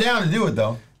 I'm down to do it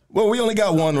though. Well, we only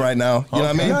got one right now. You know what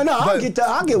I mean? No,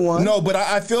 I'll get one. No, but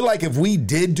I feel like if we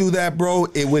did do that, bro,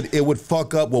 it would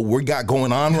fuck up what we got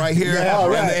going on right here. Yeah,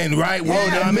 right. And right, well,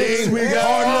 you know what I mean? we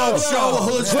got Hard Luck Show, Show,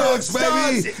 Hood Stocks,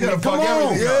 baby. It's gonna Come fuck on.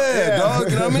 everything up. Yeah, dog.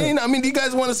 You know what I mean? I mean, do you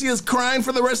guys want to see us crying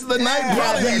for the rest of the night?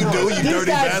 Probably you do, you These dirty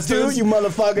guys bastards. do, you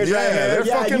motherfuckers Yeah, right here. they're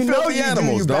fucking you know filthy you do,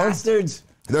 animals, you dog. bastards.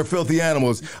 They're filthy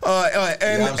animals.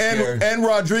 I'm scared. And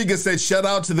Rodriguez said, shout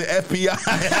out to the FBI.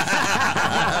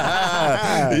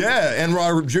 Yeah, and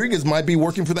Rodriguez might be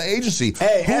working for the agency.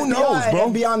 Hey, who FBI, knows, bro?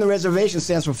 And beyond the reservation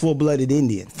stands for full-blooded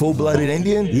Indian. Full-blooded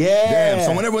Indian? Yeah. Damn, so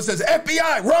when everyone says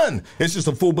FBI, run, it's just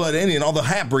a full-blooded Indian. All the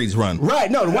half-breeds run.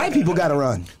 Right, no, the white people got to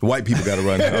run. The white people got to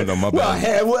run. Oh, no, my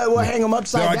bad. We'll hang them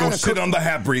upside There I down. go and shit cook- on the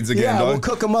half-breeds again, Yeah, dog. we'll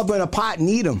cook them up in a pot and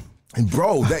eat them. And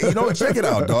bro, you know what? Check it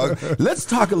out, dog. Let's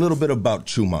talk a little bit about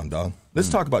Chuman, dog. Let's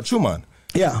talk about Chuman.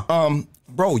 Yeah.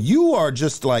 Bro, you are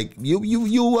just like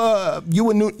you a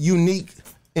unique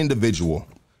individual.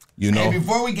 You know. Hey,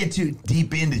 before we get too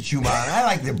deep into Chuman, I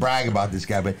like to brag about this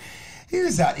guy, but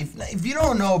here's how. If you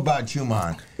don't know about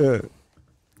Chuman,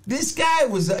 this guy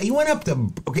he went up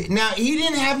to, okay, now he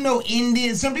didn't have no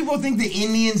Indian. Some people think the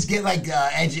Indians get like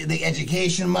the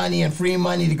education money and free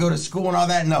money to go to school and all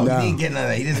that. No, he didn't get none of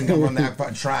that. He doesn't come from that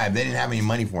tribe. They didn't have any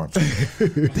money for him.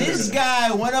 This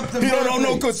guy went up to You Berkeley. don't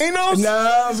know casinos?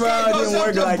 No, bro, it Goes didn't up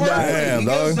work to like Berkeley. that. Damn, He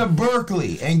dog. goes to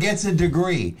Berkeley and gets a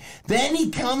degree. Then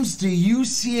he comes to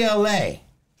UCLA,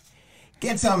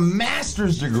 gets a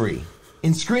master's degree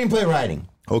in screenplay writing.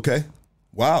 Okay.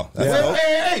 Wow. That's dope.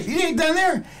 Hey, he ain't done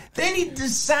there. Then he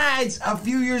decides a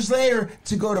few years later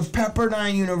to go to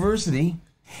Pepperdine University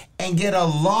and get a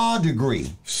law degree.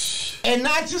 And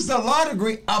not just a law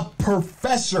degree, a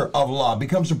professor of law.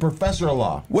 Becomes a professor of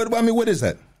law. What is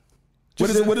that?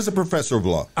 What is a professor of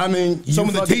law? I mean,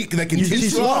 Someone that can you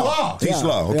teach law. Teach Yeah,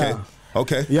 law. Okay. yeah.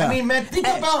 Okay. Yeah. I mean, man, think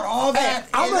about all that.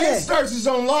 I'm and then gonna- starts his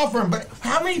own law firm. But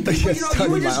how many people, you Study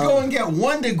would my just own. go and get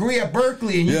one degree at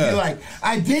Berkeley and you'd Yeah. be like,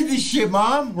 I did this shit,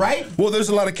 Mom, right? Well, there's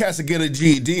a lot of cats that get a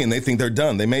GED and they think they're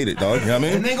done. They made it, dog. You know what I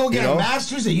mean? And then go get You a know?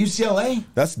 master's at UCLA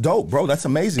That's dope, bro. That's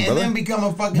amazing, and brother. then become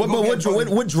a fucking.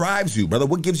 What drives you, brother?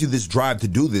 What gives you this drive to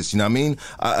do this? You know what I mean?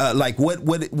 Like what?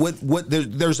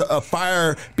 There's a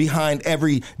fire behind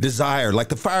every desire. Like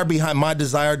the fire behind my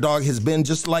desire, dog, has been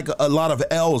just like a lot of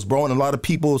L's, bro, and a lot of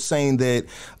people saying that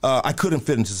I couldn't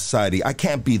fit into society. I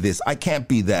can't be this. I can't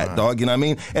be that, dog. You know what I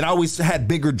mean? And I always had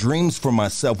bigger dreams for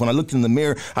myself. When I looked in the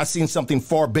mirror, I seen something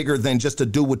far bigger than just a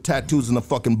dude with tattoos and a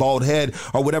fucking bald head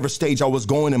or whatever stage I was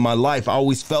going in my life. I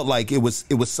always felt like it was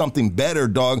something better,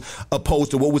 dog, opposed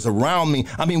to what was around me.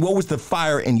 I mean, what was the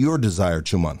fire in your desire,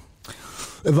 Chuman?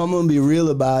 If I'm gonna be real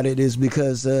about it, is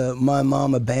because my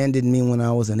mom abandoned me when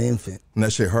I was an infant. And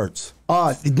that shit hurts.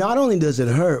 Not only does it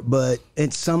hurt, but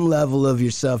at some level of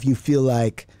yourself, you feel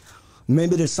like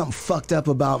maybe there's something fucked up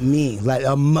about me. Like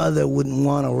a mother wouldn't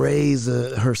want to raise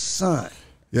her son.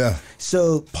 Yeah.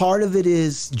 So part of it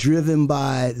is driven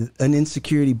by an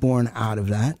insecurity born out of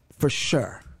that, for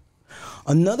sure.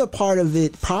 Another part of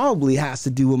it probably has to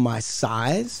do with my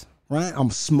size, right? I'm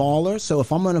smaller, so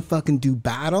if I'm gonna fucking do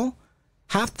battle,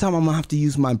 half the time I'm gonna have to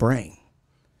use my brain.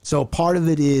 So part of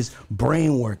it is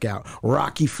brain workout,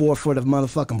 Rocky IV for the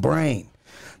motherfucking brain.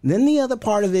 Then the other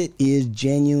part of it is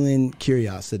genuine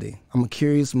curiosity. I'm a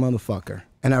curious motherfucker,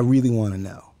 and I really want to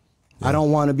know. Yeah. I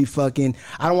don't want to be fucking,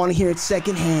 I don't want to hear it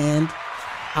secondhand.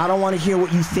 I don't want to hear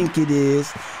what you think it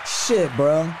is. Shit,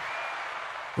 bro.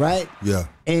 Right? Yeah.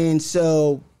 And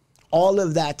so all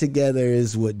of that together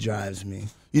is what drives me.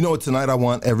 You know what, tonight I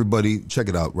want everybody, check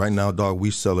it out. Right now, dog,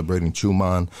 we're celebrating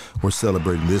Chuman. We're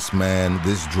celebrating this man,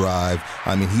 this drive.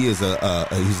 I mean, he is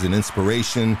he's an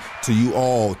inspiration to you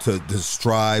all to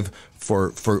strive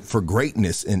for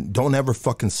greatness, and don't ever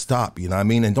fucking stop, you know what I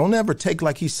mean? And don't ever take,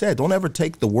 like he said, don't ever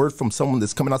take the word from someone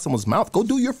that's coming out someone's mouth. Go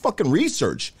do your fucking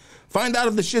research. Find out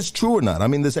if the shit's true or not. I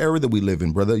mean, this era that we live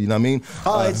in, brother, you know what I mean?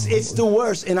 It's the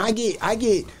worst. And I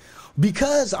get,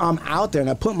 because I'm out there and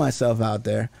I put myself out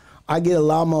there, I get a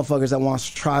lot of motherfuckers that wants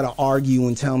to try to argue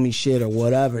and tell me shit or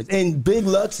whatever. And Big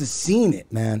Lux has seen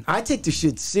it, man. I take the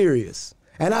shit serious.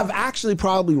 And I've actually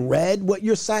probably read what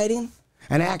you're citing,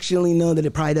 and I actually know that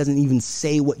it probably doesn't even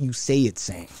say what you say it's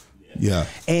saying. Yeah.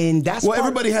 And that's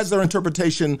everybody has their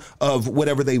interpretation of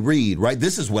whatever they read, right?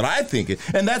 This is what I think.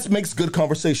 And that makes good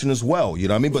conversation as well, you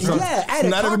know what I mean? But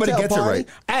not everybody gets it right.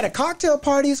 At a cocktail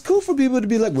party, it's cool for people to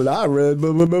be like, well, I read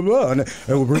blah, blah, blah, blah, and it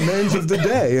remains of the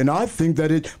day. And I think that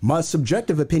it's my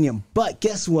subjective opinion. But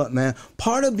guess what, man?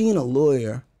 Part of being a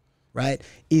lawyer, right,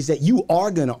 is that you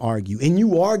are going to argue and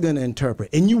you are going to interpret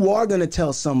and you are going to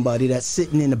tell somebody that's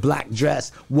sitting in a black dress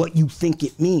what you think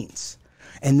it means.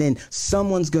 And then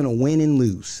someone's going to win and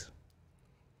lose.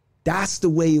 That's the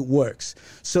way it works.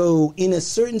 So in a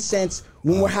certain sense,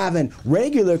 when we're having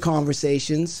regular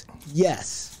conversations,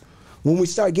 yes. When we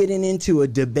start getting into a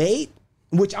debate,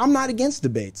 which I'm not against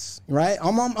debates, right?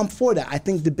 I'm for that. I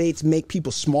think debates make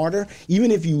people smarter. Even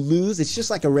if you lose, it's just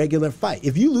like a regular fight.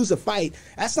 If you lose a fight,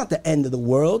 that's not the end of the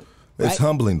world. Right? It's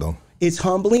humbling, though. It's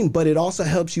humbling, but it also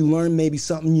helps you learn maybe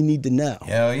something you need to know.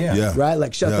 Hell yeah. Yeah. Right?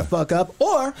 Like shut the fuck up.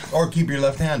 Or keep your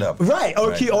left hand up. right.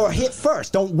 Or hit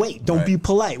first. Don't wait. Don't be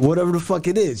polite. Whatever the fuck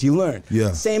it is, you learn.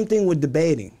 Yeah. Same thing with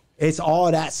debating. It's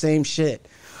all that same shit.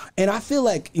 And I feel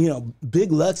like,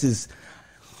 Big Lux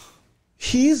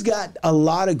he's got a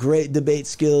lot of great debate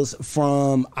skills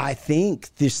from, I think,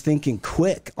 just thinking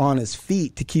quick on his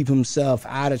feet to keep himself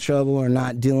out of trouble or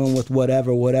not dealing with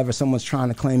whatever someone's trying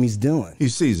to claim he's doing.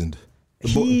 He's seasoned.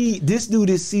 This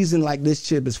dude is seasoned like this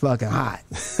chip is fucking hot.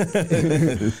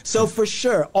 So for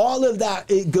sure, all of that,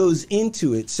 it goes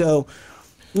into it. So,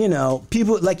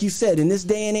 people, like you said, in this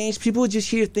day and age, people just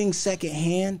hear things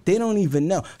secondhand. They don't even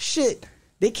know. Shit.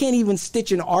 They can't even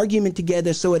stitch an argument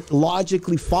together so it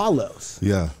logically follows.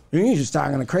 Yeah. You're just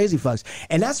talking to crazy fucks.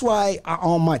 And that's why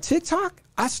on my TikTok,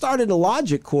 I started a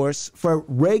logic course for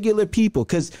regular people.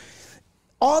 Because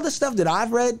all the stuff that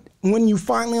I've read, when you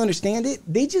finally understand it,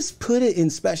 they just put it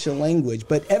in special language.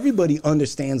 But everybody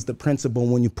understands the principle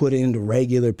when you put it into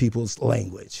regular people's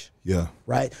language. Yeah.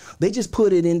 Right? They just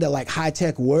put it into like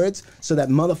high-tech words so that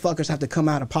motherfuckers have to come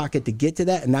out of pocket to get to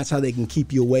that. And that's how they can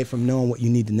keep you away from knowing what you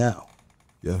need to know.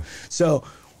 Yeah. So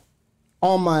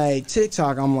on my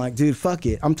TikTok, I'm like, dude, fuck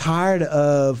it. I'm tired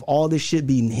of all this shit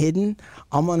being hidden.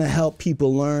 I'm going to help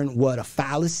people learn what a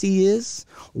fallacy is,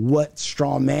 what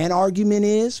straw man argument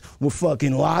is, what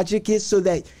fucking logic is, so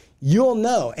that you'll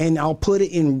know. And I'll put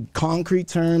it in concrete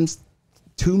terms,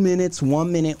 2 minutes,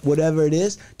 1 minute, whatever it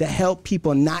is, to help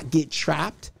people not get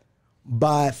trapped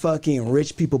by fucking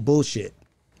rich people bullshit.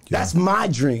 That's my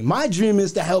dream. My dream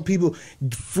is to help people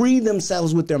free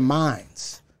themselves with their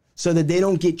minds so that they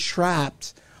don't get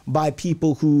trapped by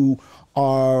people who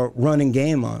are running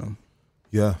game on them.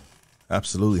 Yeah,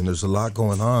 absolutely. And there's a lot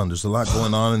going on. There's a lot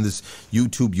going on in this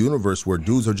YouTube universe where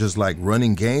dudes are just like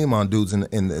running game on dudes. And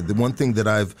the one thing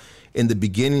that in the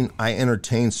beginning, I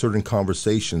entertained certain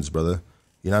conversations, brother.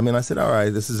 You know what I mean? I said, all right,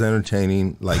 this is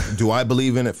entertaining. Like, do I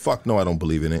believe in it? Fuck no, I don't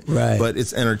believe in it. Right. But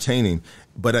it's entertaining.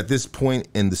 But at this point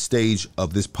in the stage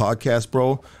of this podcast,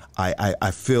 bro, I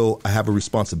feel I have a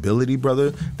responsibility, brother,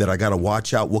 that I got to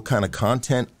watch out what kind of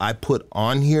content I put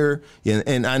on here.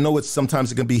 And I know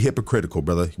sometimes it can be hypocritical,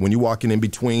 brother. When you're walking in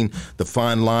between the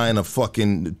fine line of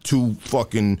fucking two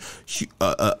fucking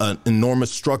enormous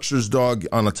structures, dog,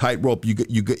 on a tightrope,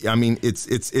 I mean,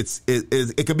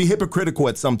 it can be hypocritical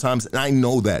at sometimes, and I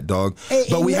know that, dog.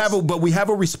 But we have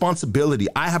a responsibility.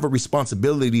 I have a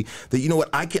responsibility that, you know what,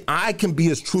 I can be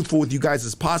as truthful with you guys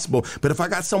as possible. But if I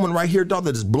got someone right here, dog,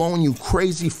 that is blowing you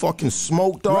crazy fucking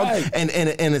smoke, dog, right, and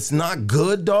it's not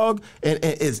good, dog, and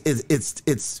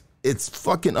it's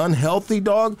fucking unhealthy,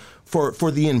 dog,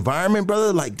 for the environment,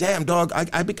 brother. Like, damn, dog,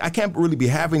 I can't really be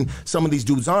having some of these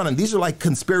dudes on, and these are like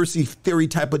conspiracy theory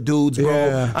type of dudes, bro.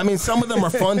 Yeah. I mean, some of them are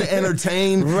fun to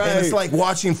entertain, right, and it's like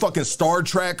watching fucking Star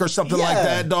Trek or something like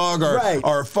that, dog,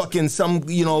 or fucking some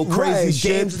crazy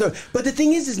shit. But the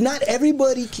thing is not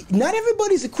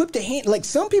everybody's equipped to handle. Like,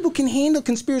 some people can handle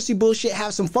conspiracy bullshit,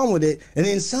 have some fun with it, and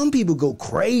then some people go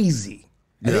crazy.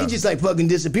 And they just like fucking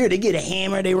disappear. They get a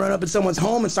hammer, they run up in someone's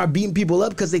home and start beating people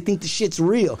up because they think the shit's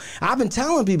real. I've been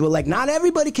telling people, like, not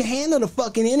everybody can handle the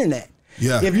fucking internet.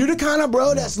 Yeah. If you're the kind of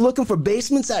bro that's looking for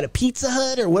basements at a Pizza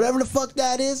Hut or whatever the fuck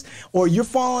that is, or you're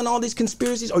following all these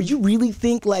conspiracies, or you really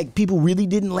think like people really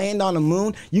didn't land on the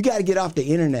moon, you got to get off the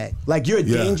internet. Like, you're a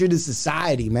danger to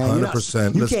society, man.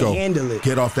 100%. You Let's can't go. handle it.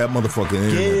 Get off that motherfucking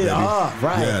internet. Get it baby. off,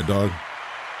 right? Yeah, dog.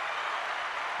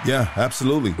 Yeah,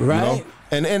 absolutely. Right.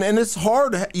 And it's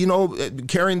hard,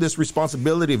 carrying this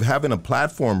responsibility of having a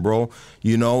platform, bro,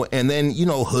 and then,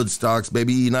 hood stocks,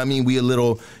 baby, you know what I mean? We a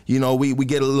little, we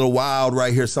get a little wild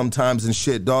right here sometimes and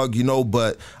shit, dog,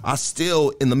 but I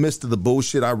still, in the midst of the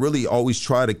bullshit, I really always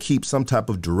try to keep some type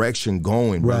of direction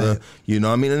going, brother. Right. You know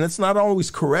what I mean? And it's not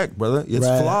always correct, brother. It's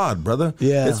flawed, brother.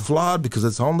 Yeah. It's flawed because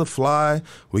it's on the fly.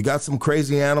 We got some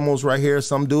crazy animals right here.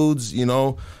 Some dudes,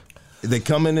 they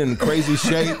come in crazy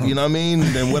shape, you know what I mean?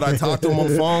 And when I talk to them on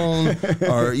the phone,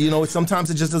 or, sometimes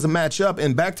it just doesn't match up.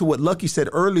 And back to what Lucky said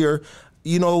earlier,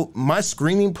 my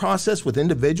screening process with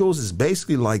individuals is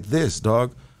basically like this,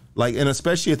 dog. Like, and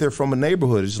especially if they're from a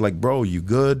neighborhood, it's like, bro, you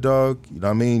good, dog? You know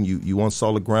what I mean? You on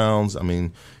solid grounds. I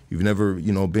mean, you've never,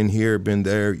 been here, been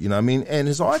there, you know what I mean? And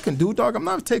it's all I can do, dog. I'm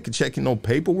not checking no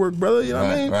paperwork, brother, you know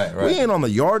what I mean? Right. We ain't on the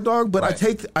yard, dog, but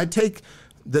I take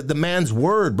the man's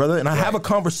word, brother. And I have a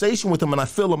conversation with him and I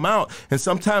fill him out. And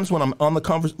sometimes when I'm on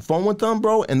the phone with them,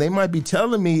 bro, and they might be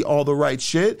telling me all the right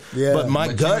shit, but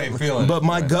my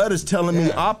gut is telling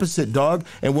me opposite, dog.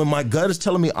 And when my gut is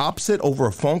telling me opposite over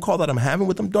a phone call that I'm having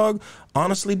with them, dog,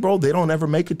 honestly, bro, they don't ever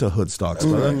make it to Hood Stocks,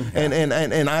 brother.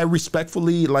 And I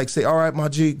respectfully like say, all right, my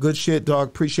G, good shit, dog.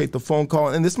 Appreciate the phone call.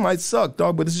 And this might suck,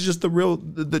 dog, but this is just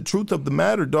the truth of the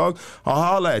matter, dog. I'll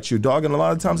holler at you, dog. And a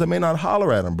lot of times I may not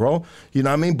holler at them, bro. You know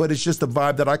what I mean? But it's just the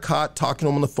vibe that I caught talking to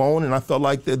them on the phone, and I felt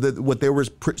like what they were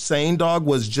saying, dog,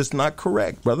 was just not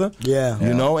correct, brother. Yeah.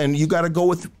 You know, and you got to go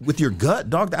with your gut,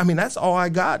 dog. I mean, that's all I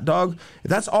got, dog.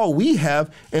 That's all we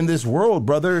have in this world,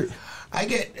 brother. I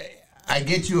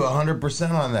get you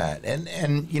 100% on that.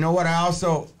 And you know what?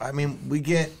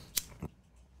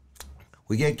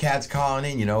 We get cats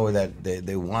calling in, you know, that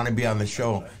they want to be on the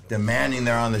show, demanding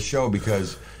they're on the show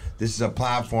because this is a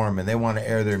platform and they want to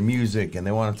air their music and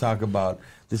they want to talk about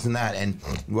this and that. And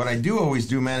what I do always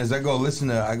do, man, is I go listen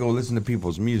to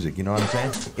people's music. You know what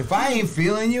I'm saying? If I ain't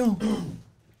feeling you,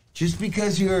 just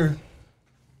because you're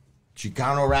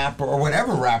Chicano rapper or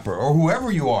whatever rapper or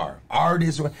whoever you are,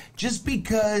 artist, just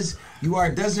because you are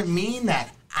doesn't mean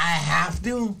that I have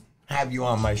to have you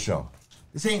on my show.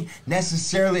 This ain't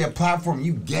necessarily a platform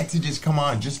you get to just come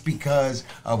on just because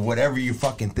of whatever you're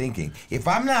fucking thinking. If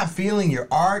I'm not feeling your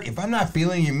art, if I'm not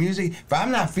feeling your music, if I'm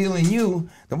not feeling you,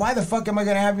 then why the fuck am I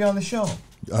going to have you on the show?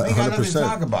 I ain't got nothing to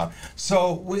talk about.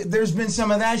 So there's been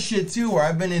some of that shit too where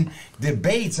I've been in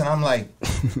debates and I'm like...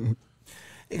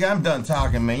 I'm done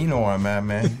talking, man. You know where I'm at,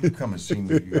 man. You come and see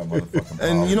me if you got motherfucking problems.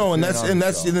 And you know, and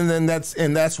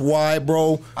that's why,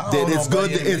 bro. That it's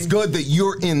good. It's good that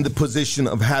you're in the position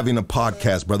of having a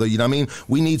podcast, brother. You know what I mean?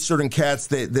 We need certain cats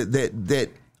that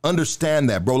understand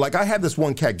that, bro. Like I had this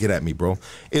one cat get at me, bro.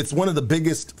 It's one of the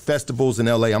biggest festivals in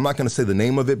LA. I'm not gonna say the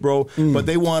name of it, bro. But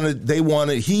they wanted.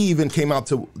 He even came out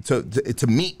to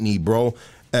meet me, bro.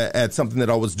 At something that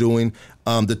I was doing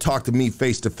to talk to me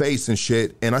face to face and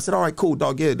shit. And I said, all right, cool,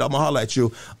 dog, yeah, I'm gonna holler at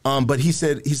you. But he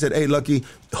said, hey, Lucky,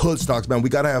 Hood Stocks, man, we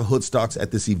gotta have Hood Stocks at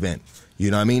this event.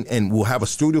 You know what I mean? And we'll have a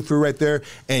studio for you right there,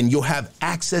 and you'll have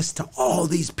access to all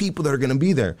these people that are gonna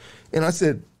be there. And I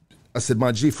said,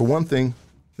 my G, for one thing,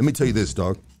 let me tell you this,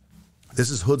 dog. This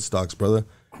is Hood Stocks, brother.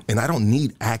 And I don't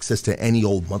need access to any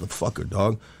old motherfucker,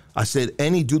 dog. I said,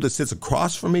 any dude that sits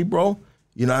across from me, bro,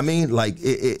 you know what I mean? Like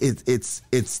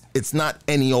it's not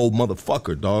any old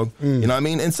motherfucker, dog. You know what I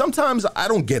mean? And sometimes I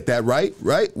don't get that right?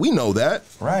 We know that.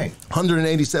 Right.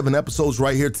 187 episodes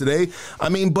right here today. I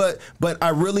mean, but I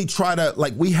really try to,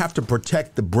 like, we have to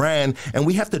protect the brand and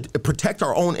we have to protect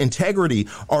our own integrity,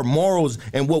 our morals,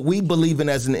 and what we believe in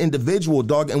as an individual,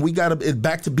 dog. And we got to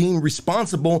back to being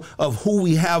responsible of who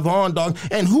we have on, dog,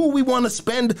 and who we want to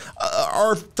spend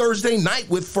our Thursday night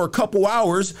with for a couple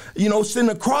hours, you know, sitting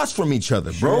across from each other.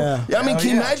 Bro, I mean, can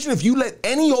you imagine if you let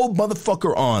any old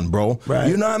motherfucker on, bro? Right.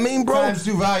 You know what I mean, bro? Time's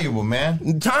too valuable,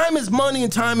 man. Time is money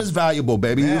and time is valuable,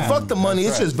 baby. Yeah, fuck the money;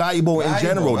 it's just valuable in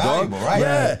general, dog. Right.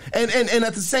 Yeah, and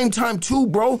at the same time too,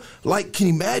 bro. Like, can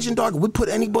you imagine, dog? We put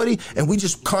anybody and we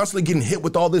just constantly getting hit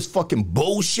with all this fucking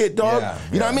bullshit, dog.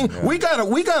 You know what I mean? Yeah.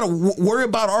 We gotta worry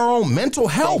about our own mental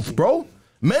health, bro.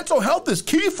 Mental health is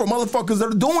key for motherfuckers that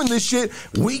are doing this shit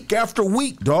week after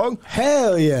week, dog.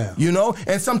 Hell yeah. You know?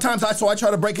 And sometimes I try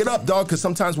to break it up, dog, because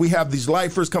sometimes we have these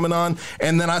lifers coming on,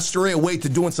 and then I stray away to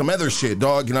doing some other shit,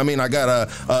 dog. You know what I mean? I got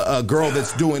a girl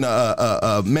that's doing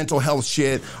a mental health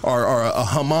shit, or a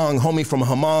homie from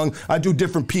Hamong. I do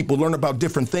different people, learn about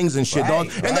different things and shit, dog.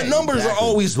 And the numbers are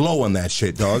always low on that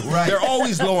shit, dog. They're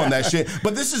always low on that shit.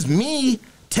 But this is me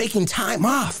taking time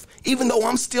off. Even though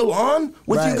I'm still on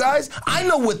with you guys, I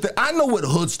know what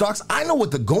Hood Stocks, I know what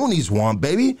the Goonies want,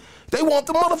 baby. They want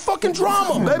the motherfucking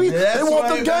drama, baby. They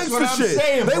want the gangster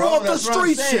shit. They want the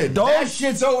street shit, dog. That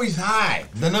shit's always high.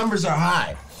 The numbers are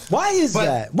high. Why is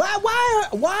that?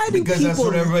 Why do because people... that's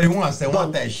what everybody wants. They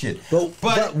want that shit. But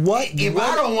if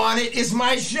I don't want it, it's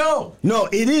my show. No,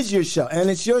 it is your show, and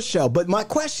it's your show. But my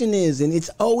question is, and it's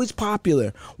always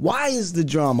popular, why is the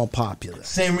drama popular?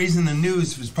 Same reason the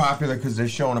news is popular, because they're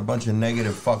showing a bunch of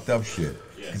negative, fucked up shit.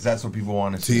 Because that's what people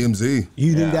want to see. TMZ.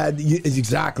 You think that...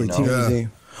 exactly, you know? TMZ.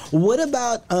 Yeah. What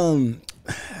about...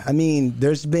 I mean,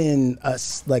 there's been it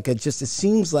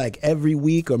seems like every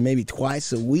week or maybe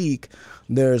twice a week,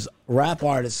 there's rap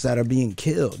artists that are being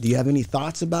killed. Do you have any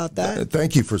thoughts about that?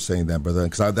 Thank you for saying that, brother,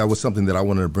 because that was something that I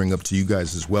wanted to bring up to you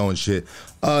guys as well and shit.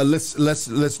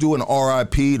 Let's do an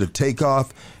RIP to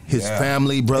Takeoff, his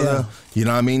family, brother. You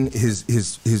know what I mean?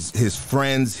 His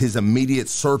friends, his immediate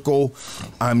circle.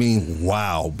 I mean,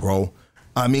 wow, bro.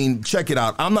 I mean, check it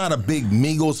out. I'm not a big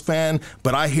Migos fan,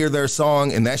 but I hear their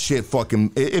song and that shit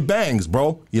fucking, it bangs,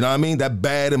 bro. You know what I mean? That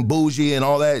Bad and Bougie and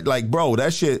all that. Like, bro,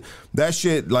 that shit,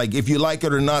 like, if you like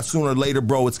it or not, sooner or later,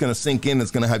 bro, it's going to sink in.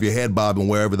 It's going to have your head bobbing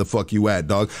wherever the fuck you at,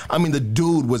 dog. I mean, the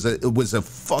dude was a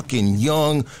fucking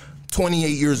young, 28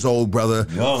 years old, brother.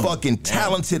 Fucking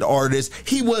talented artist.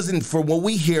 He wasn't, for what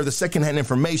we hear, the secondhand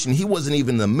information, he wasn't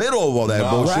even in the middle of all that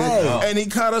bullshit. Right. And he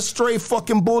caught a stray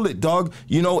fucking bullet, dog.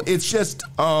 You know, it's just,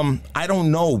 I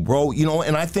don't know, bro. You know,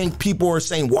 and I think people are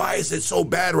saying, why is it so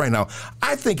bad right now?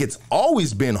 I think it's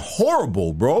always been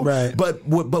horrible, bro. Right. But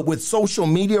with social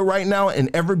media right now and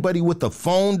everybody with the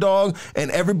phone, dog, and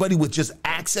everybody with just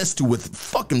access to with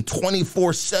fucking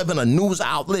 24/7 a news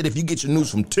outlet. If you get your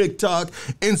news from TikTok,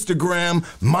 Instagram,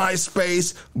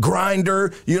 MySpace,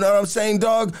 Grindr, you know what I'm saying,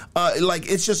 dog? Like,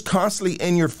 it's just constantly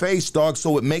in your face, dog,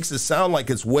 so it makes it sound like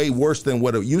it's way worse than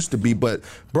what it used to be. But,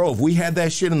 bro, if we had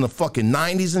that shit in the fucking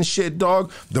 90s and shit,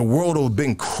 dog, the world would have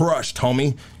been crushed,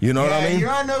 homie. You know what I mean? You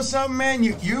wanna know something, man?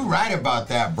 You right about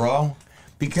that, bro.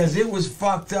 Because it was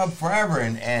fucked up forever,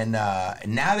 and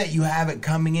now that you have it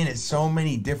coming in at so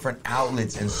many different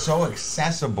outlets and so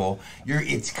accessible,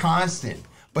 it's constant.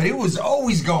 But it was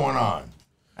always going on.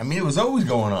 I mean, it was always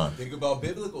going on. Think about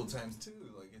biblical times too.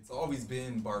 Like, it's always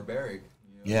been barbaric.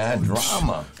 Yeah,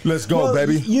 drama. Let's go,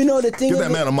 baby. You know the thing. Give that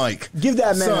man a mic. Give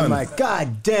that man Son. a mic.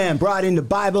 God damn, brought in the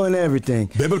Bible and everything.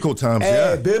 Biblical times, Hey,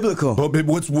 yeah. biblical. But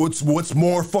what's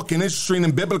more fucking interesting than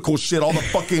biblical shit? All the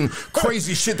fucking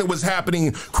crazy shit that was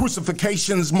happening,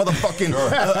 crucifixions, motherfucking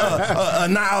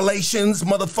annihilations,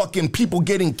 motherfucking people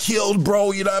getting killed,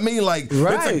 bro. You know what I mean? Like,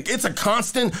 Right. it's a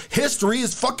constant history.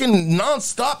 It's fucking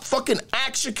nonstop fucking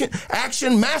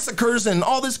action massacres and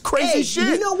all this crazy Hey, shit.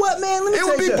 you know what, man? Let me It tell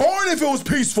would you be something. boring if it was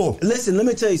peaceful. Listen, let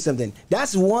me tell you something.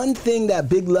 That's one thing that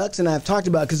Big Lux and I have talked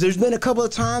about, because there's been a couple of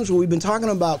times where we've been talking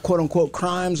about quote unquote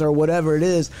crimes or whatever it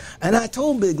is. And I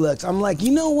told Big Lux, I'm like,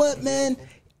 you know what, man?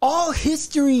 All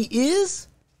history is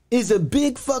a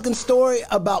big fucking story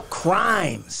about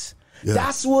crimes. Yeah.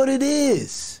 That's what it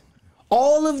is.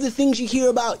 All of the things you hear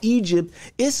about Egypt,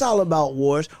 it's all about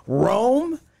wars.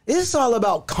 Rome, it's all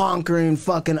about conquering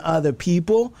fucking other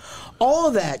people.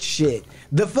 All that shit.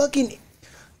 The fucking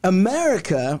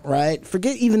America, right?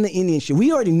 Forget even the Indian shit.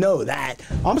 We already know that.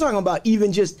 I'm talking about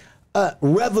even just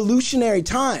revolutionary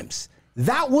times.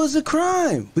 That was a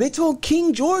crime. They told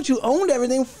King George, who owned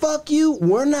everything, fuck you,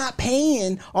 we're not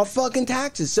paying our fucking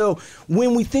taxes. So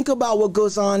when we think about what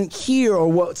goes on here, or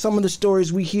what some of the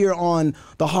stories we hear on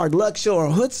the Hard Luck Show or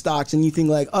Hoodstocks, and you think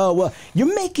like, oh, well,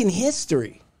 you're making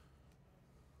history.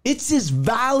 It's as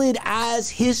valid as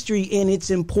history, and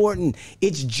it's important.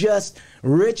 It's just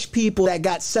rich people that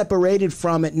got separated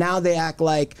from it. Now they act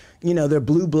like, you know, they're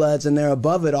blue bloods and they're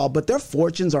above it all, but their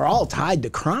fortunes are all tied to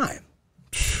crime.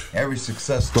 Every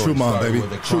success story Truman, started baby.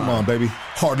 with a crime. Truman, baby.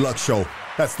 Hard Luck Show.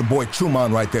 That's the boy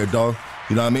Truman right there, dog.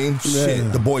 You know what I mean? Yeah.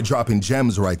 Shit, the boy dropping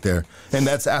gems right there. And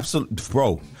that's absolutely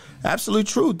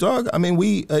true, dog. I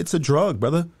mean, it's a drug,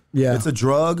 brother. Yeah. It's a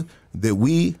drug that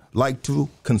we like to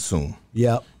consume.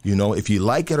 Yep. You know, if you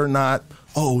like it or not,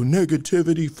 oh,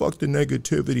 negativity, fuck the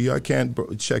negativity. I can't,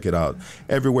 bro. Check it out.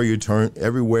 Everywhere you turn,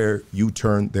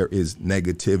 there is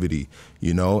negativity,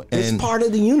 you know? And It's part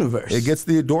of the universe. it gets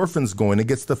the endorphins going. It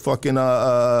gets the fucking,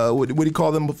 what do you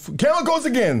call them? Chemicals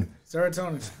again.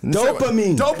 Serotonin.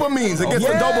 Dopamine. Dopamines. It gets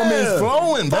Yeah. the dopamines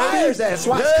flowing, baby. Fires, that's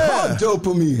why it's called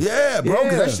dopamine. Yeah, bro,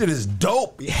 because Yeah. that shit is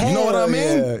dope. Hell you know what I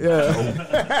mean?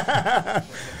 Yeah.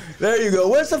 There you go.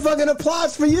 Where's the fucking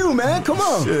applause for you, man? Come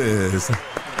on. Yes.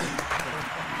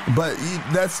 But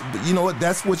you know what?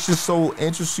 That's what's just so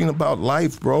interesting about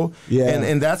life, bro. Yeah.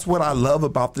 And that's what I love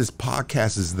about this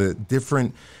podcast is the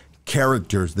different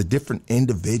characters, the different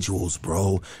individuals,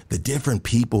 bro, the different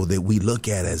people that we look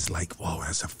at as like, whoa,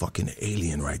 that's a fucking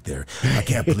alien right there. I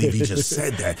can't believe he just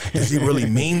said that. Does he really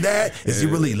mean that? Is he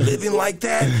really living like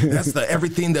that? That's the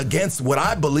everything against what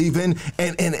I believe in.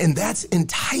 And that's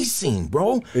enticing,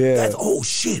 bro. Yeah. That's, oh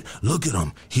shit, look at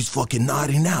him. He's fucking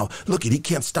nodding now. Look at, he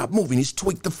can't stop moving. He's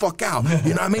tweaked the fuck out.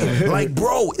 You know what I mean? Like,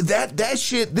 bro, that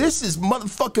shit, this is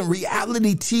motherfucking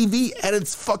reality TV at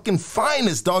its fucking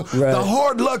finest, dog. Right. The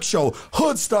Hard Luck Show,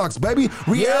 Hoodstocks, baby.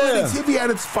 Reality TV at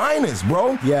its finest,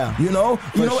 bro. Yeah. You know?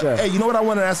 You know sure. what? Hey, you know what I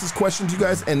want to ask this question to you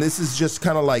guys? And this is just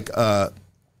kind of like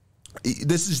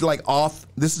this is like off.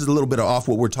 This is a little bit off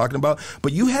what we're talking about.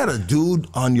 But you had a dude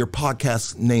on your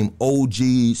podcast named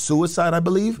OG Suicide, I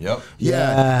believe. Yep. Yeah.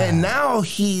 Yeah. And now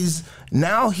he's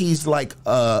Now he's like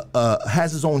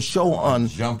has his own show on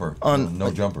Jumper. on No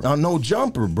Jumper. on No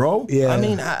Jumper, bro. Yeah.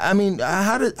 I mean,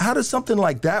 how does something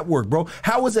like that work, bro?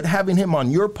 How is it having him on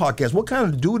your podcast? What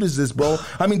kind of dude is this, bro?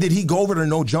 I mean, did he go over to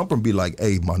No Jumper and be like,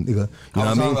 "Hey, my nigga," you know what I I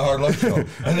was on mean? the Hard Luck Show,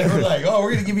 and they were like, "Oh,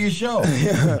 we're gonna give you a show."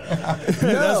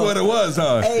 That's what it was,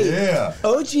 huh? Hey, Yeah.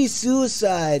 OG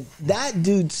Suicide, that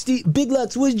dude, Big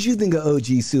Lux, what did you think of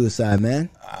OG Suicide, man?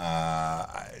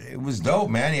 It was dope,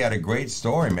 man. He had a great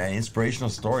story, man. Inspirational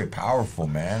story, powerful,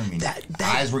 man. I mean, That-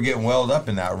 eyes were getting welled up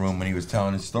in that room when he was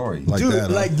telling his story. Like Dude,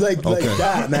 that, huh? like Okay.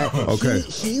 that, man. Okay.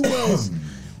 He was.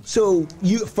 So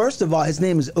you first of all, his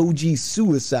name is OG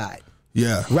Suicide.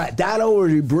 Yeah. Right, that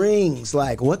already brings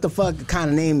like, what the fuck kind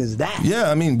of name is that? Yeah,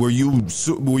 I mean, were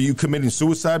you committing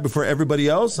suicide before everybody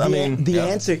else? I mean, The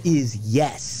answer is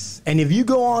yes. And if you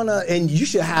go on, and you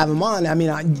should have him on. I mean,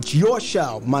 it's your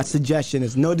show. My suggestion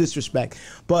is no disrespect,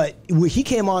 but when he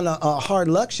came on a Hard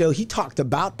Luck show, he talked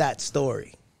about that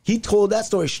story. He told that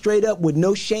story straight up with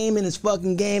no shame in his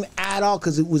fucking game at all,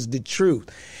 because it was the truth.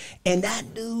 And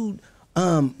that dude,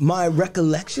 my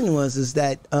recollection is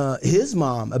that his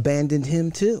mom abandoned him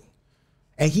too,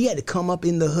 and he had to come up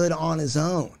in the hood on his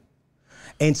own.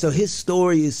 And so his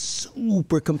story is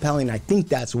super compelling. I think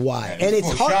that's why. And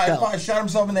it's heartfelt. Shot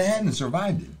himself in the head and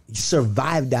survived it. He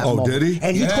survived that Oh, moment. did he?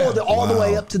 And he Yeah. told it all the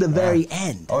way Wow. up to the very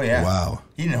end. Oh yeah. Wow.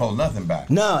 He didn't hold nothing back.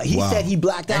 No, he Wow. said he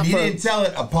blacked out And he for... didn't tell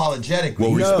it apologetically.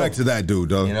 well, No. respect to that dude,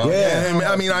 though. You know? Yeah.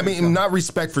 I mean, not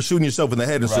respect for shooting yourself in the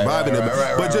head and Right, surviving right, it,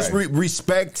 right, but right, just right.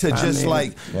 respect to just mean,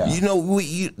 like, yeah. you know,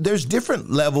 there's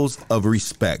different levels of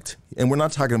respect. And we're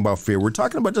not talking about fear. We're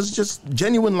talking about just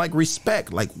genuine, like,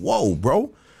 respect. Like, whoa, bro.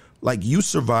 Like, you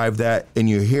survived that, and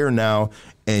you're here now,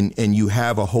 and you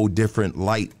have a whole different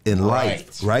light in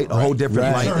life, right? A whole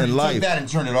different light in Took life. that and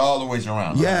turned it all the ways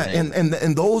around. Yeah, Right?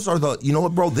 and those are the, you know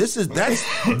what, bro,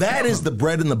 that is the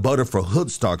bread and the butter for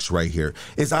hood stocks right here.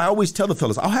 Is I always tell the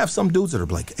fellas, I'll have some dudes that are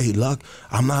like, "Hey, Luck,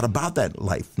 I'm not about that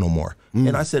life no more."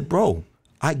 And I said, "Bro,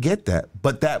 I get that,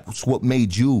 but that's what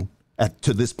made you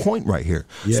to this point right here."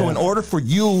 So in order for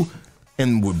you,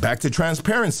 and we're back to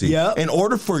transparency, Yep. in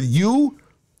order for you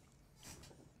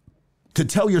to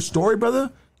tell your story,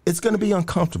 brother, it's going to be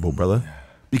uncomfortable, brother,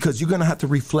 because you're going to have to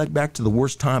reflect back to the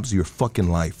worst times of your fucking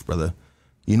life, brother.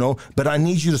 You know, but I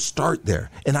need you to start there.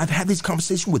 And I've had these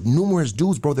conversations with numerous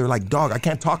dudes, bro. They're like, "Dog, I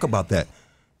can't talk about that."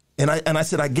 And I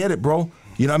said, "I get it, bro.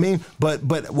 You know what I mean? But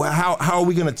how are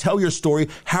we gonna tell your story?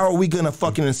 How are we gonna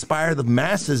fucking inspire the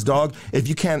masses, dog, if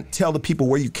you can't tell the people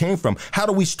where you came from? How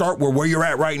do we start where you're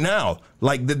at right now?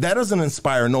 Like that doesn't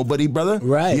inspire nobody, brother.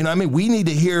 Right. You know what I mean? We need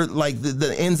to hear like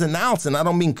the ins and outs, and I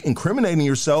don't mean incriminating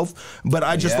yourself, but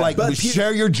I just Yeah. But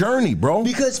share your journey, bro.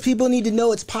 Because people need to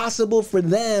know it's possible for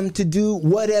them to do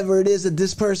whatever it is that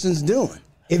this person's doing.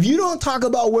 If you don't talk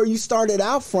about where you started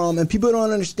out from, and people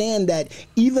don't understand that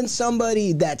even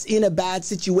somebody that's in a bad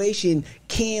situation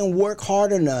can work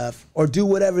hard enough or do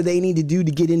whatever they need to do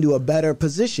to get into a better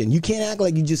position. You can't act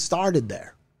like you just started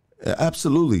there.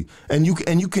 Absolutely, and you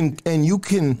can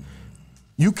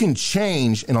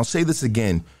change. And I'll say this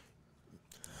again: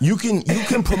 you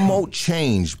can promote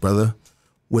change, brother,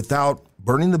 without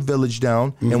burning the village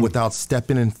down and without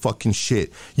stepping in fucking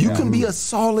shit. You can be a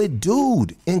solid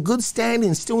dude in good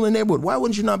standing, still in the neighborhood. Why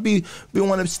wouldn't you not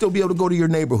want to still be able to go to your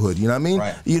neighborhood? You know what I mean?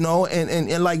 Right. You know,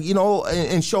 and like, you know,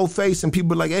 and show face, and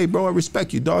people are like, "Hey, bro, I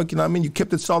respect you, dog." You know what I mean? You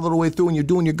kept it solid all the way through, and you're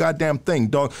doing your goddamn thing,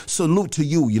 dog. Salute to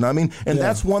you. You know what I mean? And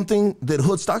that's one thing that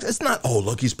hood stocks. It's not, "Oh,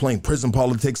 look, he's playing prison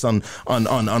politics on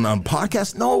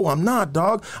podcast." No, I'm not,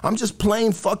 dog. I'm just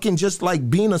playing fucking just like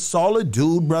being a solid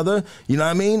dude, brother. You know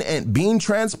what I mean? And being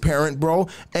transparent, bro,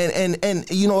 and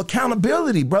you know,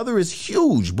 accountability, brother, is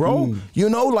huge, bro. You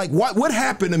know, like what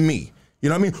happened to me? You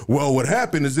know what I mean? Well, what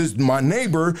happened is this: my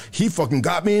neighbor, he fucking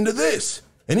got me into this,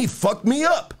 and he fucked me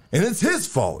up, and it's his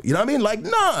fault. You know what I mean? Like,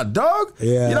 nah, dog.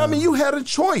 Yeah. You know what I mean? You had a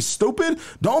choice, stupid.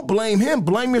 Don't blame him.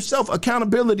 Blame yourself.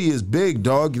 Accountability is big,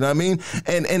 dog. You know what I mean?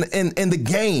 And the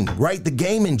game, right? The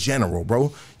game in general,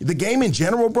 bro. The game in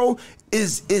general, bro,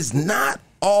 is not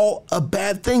all a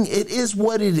bad thing. It is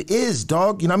what it is,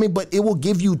 dog. You know what I mean? But it will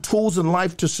give you tools in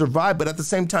life to survive. But at the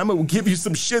same time, it will give you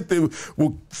some shit that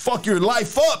will fuck your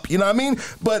life up. You know what I mean?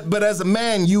 But as a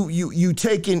man, you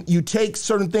take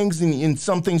certain things, and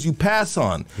some things you pass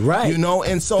on. Right. You know,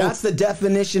 and so That's the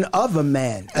definition of a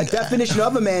man. A definition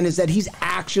of a man is that he's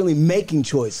actually making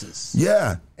choices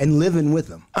yeah. and living with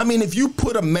them. I mean, if you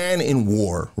put a man in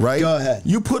war, right? Go ahead.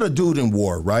 You put a dude in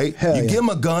war, right? Hell you yeah. give him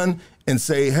a gun and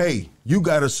say, "Hey, you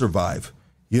got to survive."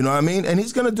 You know what I mean? And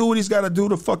he's going to do what he's got to do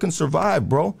to fucking survive,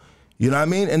 bro. You know what I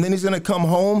mean? And then he's going to come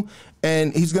home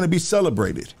and he's going to be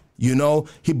celebrated. You know,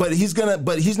 but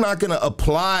he's not gonna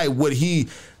apply what he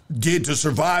did to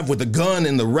survive with a gun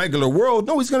in the regular world.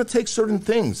 No, he's gonna take certain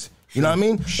things. You know what I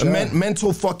mean? Sure.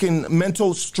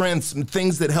 Mental strengths and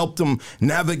things that helped him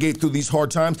navigate through these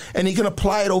hard times, and he can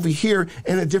apply it over here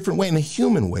in a different way, in a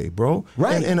human way, bro.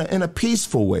 Right. In a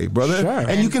peaceful way, brother. Sure.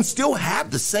 And you can still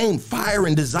have the same fire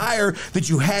and desire that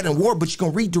you had in war, but you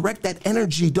can redirect that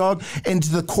energy, dog, into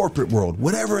the corporate world,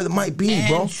 whatever it might be, And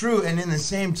bro. true, and in the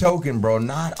same token, bro,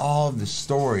 not all of the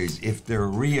stories, if they're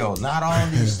real, not all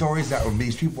of these stories that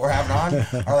these people are having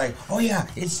on are like, oh yeah,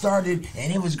 it started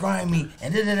and it was grimy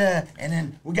and da-da-da, and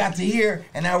then we got to here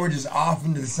and now we're just off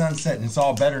into the sunset and it's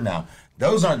all better now.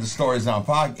 Those aren't the stories on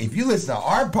podcast. If you listen to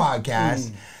our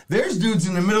podcast, there's dudes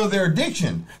in the middle of their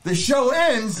addiction. The show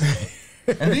ends.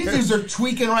 And these dudes are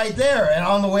tweaking right there and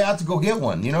on the way out to go get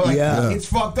one. You know, like it's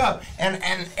fucked up. And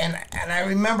I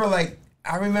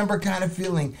remember kind of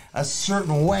feeling a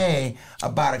certain way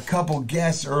about a couple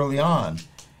guests early on.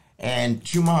 And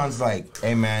Chuman's like,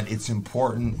 hey man, it's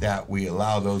important that we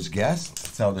allow those guests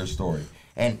to tell their story.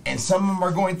 And some of them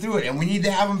are going through it, and we need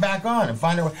to have them back on and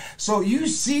find out. So you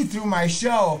see through my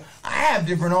show, I have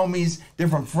different homies,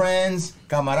 different friends,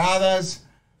 camaradas,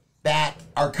 that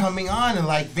are coming on, and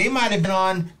like they might have been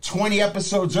on 20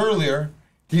 episodes earlier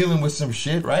dealing with some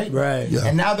shit, right? Right. Yeah.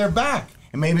 And now they're back,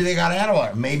 and maybe they got ahead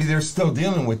of it. Maybe they're still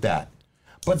dealing with that.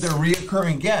 But they're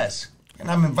reoccurring guests,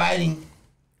 and I'm inviting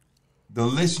the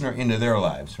listener into their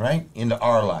lives, right? Into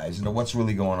our lives, into what's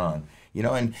really going on. You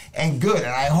know, and good.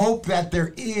 And I hope that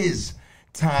there is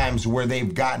times where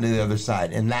they've gotten to the other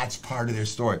side, and that's part of their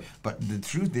story. But the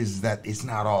truth is that it's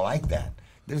not all like that.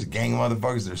 There's a gang of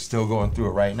motherfuckers that are still going through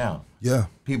it right now. Yeah.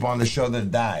 People on the show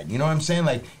that died. You know what I'm saying?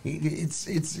 Like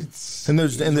it's And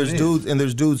there's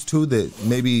dudes too that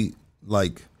maybe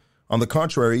like on the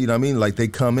contrary, you know what I mean? Like they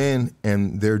come in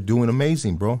and they're doing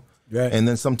amazing, bro. Right. And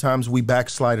then sometimes we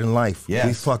backslide in life. Yes.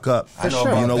 We fuck up. I know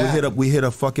about You know, that. we hit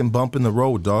a fucking bump in the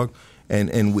road, dog.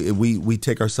 And we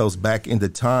take ourselves back into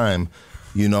time,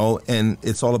 you know, and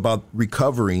it's all about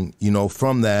recovering, you know,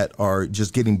 from that or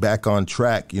just getting back on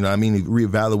track, you know what I mean,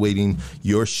 reevaluating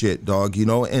your shit, dog, you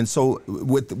know. And so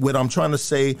with what I'm trying to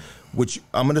say,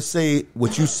 I'm going to say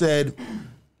what you said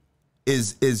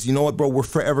is you know what, bro, we're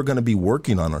forever going to be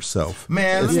working on ourselves.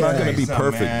 Man, it's not going to be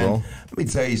perfect, man. bro. Let me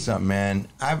tell you something, man.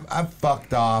 I've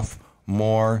fucked off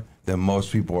more than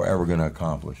most people are ever going to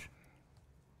accomplish.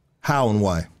 How and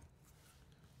why?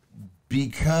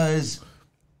 Because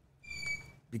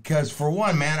for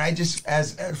one, man, I just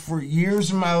as for years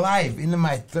of my life, into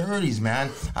my 30s,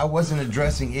 man, I wasn't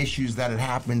addressing issues that had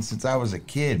happened since I was a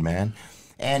kid, man.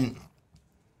 And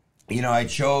you know, I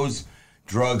chose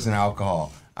drugs and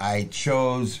alcohol. I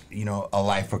chose, you know, a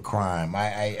life of crime.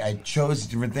 I chose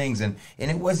different things, and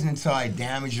it wasn't until I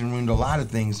damaged and ruined a lot of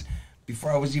things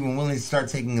before I was even willing to start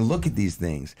taking a look at these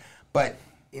things. But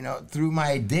you know, through my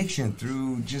addiction,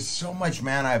 through just so much,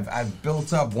 man, I've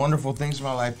built up wonderful things in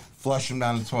my life, flush them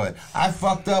down the toilet. I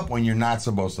fucked up when you're not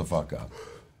supposed to fuck up.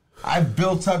 I've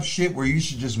built up shit where you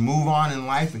should just move on in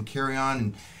life and carry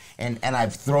on, and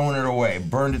I've thrown it away,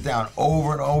 burned it down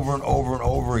over and over and over and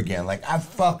over again. Like, I've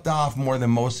fucked off more than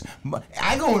most.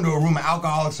 I go into a room of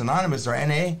Alcoholics Anonymous or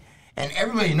NA, and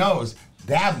everybody knows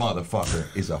that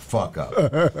motherfucker is a fuck up.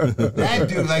 That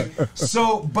dude, like,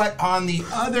 so, but on the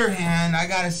other hand, I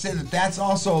gotta say that that's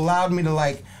also allowed me to,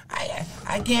 like,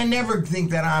 I can't never think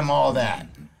that I'm all that.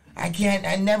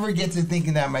 I never get to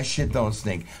thinking that my shit don't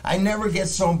stink. I never get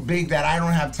so big that I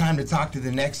don't have time to talk to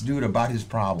the next dude about his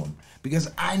problem.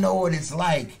 Because I know what it's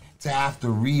like to have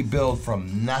to rebuild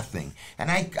from nothing.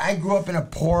 And I grew up in a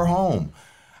poor home.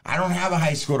 I don't have a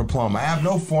high school diploma. I have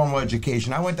no formal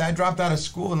education. I dropped out of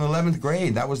school in the 11th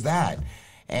grade. That was that.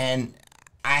 And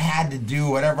I had to do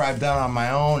whatever I've done on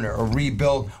my own or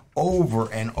rebuild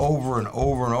over and over and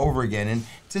over and over again. And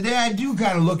today I do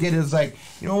kind of look at it as like,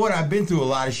 you know what, I've been through a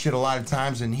lot of shit a lot of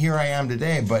times, and here I am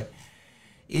today. But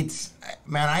it's,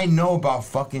 man, I know about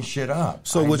fucking shit up.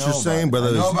 So what you're saying, brother,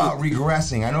 I know is about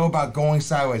regressing. I know about going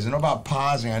sideways. I know about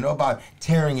pausing. I know about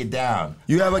tearing it down.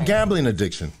 You have a gambling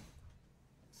addiction.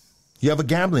 You have a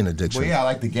gambling addiction. Well, yeah, I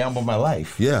like to gamble my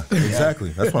life. Yeah, exactly.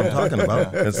 That's what I'm talking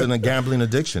about. It's a gambling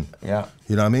addiction. Yeah.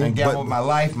 You know what I mean? I gamble with my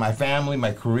life, my family,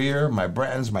 my career, my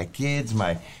friends, my kids,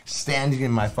 my standing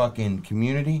in my fucking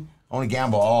community. I want to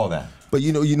gamble all of that. But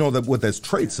you know that what that's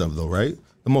traits of, though, right?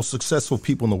 The most successful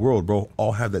people in the world, bro,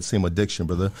 all have that same addiction,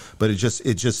 brother. But it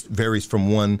just varies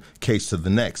from one case to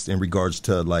the next in regards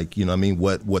to, like, you know what I mean,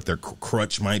 what their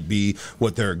crutch might be,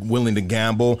 what they're willing to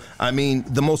gamble. I mean,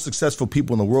 the most successful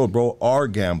people in the world, bro, are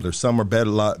gamblers. Some are a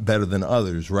lot better than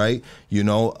others, right? You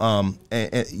know,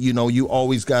 and you know, you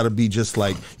always got to be just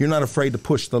like, you're not afraid to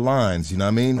push the lines, you know what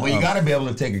I mean? Well, you got to be able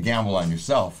to take a gamble on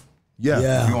yourself.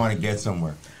 Yeah. If you want to get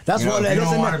somewhere. That's what you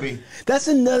don't want to be. That's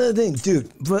another thing,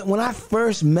 dude. But when I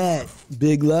first met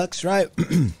Big Lux, right,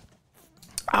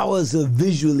 I was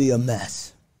visually a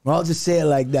mess. I'll just say it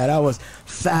like that. I was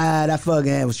fat. I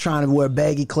fucking was trying to wear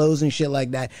baggy clothes and shit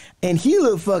like that. And he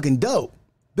looked fucking dope.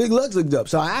 Big Lux looked dope.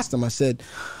 So I asked him. I said,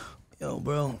 "Yo,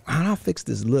 bro, how do I fix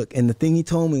this look?" And the thing he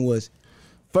told me was,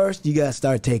 first you gotta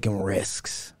start taking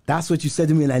risks. That's what you said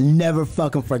to me, and I never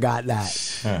fucking forgot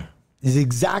that. Huh. It's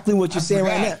exactly what you're saying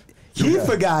right now. He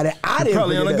forgot it. I didn't.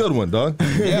 Probably on a forget it. good one, dog.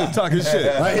 Yeah, talking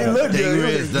shit. Like, he looked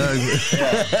good. dog.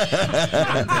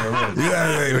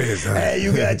 Hey,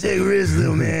 you gotta take risks,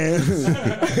 little man.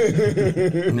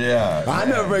 Yeah. I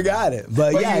never forgot it.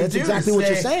 But yeah, you that's do exactly what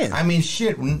you're say- saying. I mean,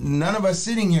 shit, none of us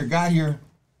sitting here got here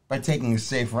by taking a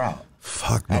safe route.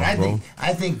 Fuck no, And bro.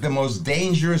 I think the most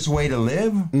dangerous way to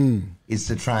live is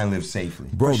to try and live safely.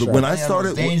 Bro, when I started,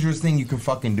 the most dangerous thing you can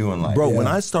fucking do in life. bro, when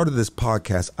I started this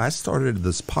podcast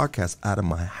out of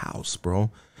my house,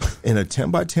 bro, in a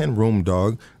 10x10 room,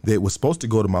 dog, that was supposed to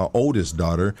go to my oldest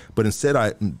daughter, but instead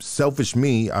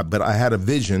but I had a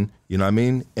vision, you know what I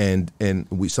mean? And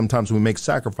we sometimes we make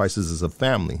sacrifices as a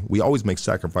family. We always make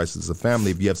sacrifices as a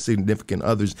family. If you have significant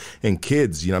others and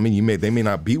kids, you know what I mean? They may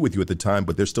not be with you at the time,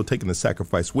 but they're still taking the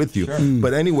sacrifice with you. Sure.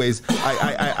 But anyways,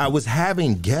 I was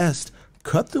having guests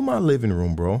cut through my living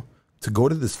room, bro, to go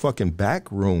to this fucking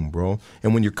back room, bro.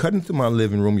 And when you're cutting through my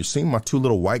living room, you're seeing my two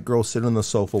little white girls sitting on the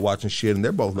sofa watching shit, and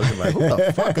they're both looking like, who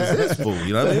the fuck is this fool?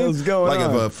 You know what I mean? What's going like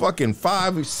on? if a fucking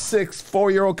 5, 6,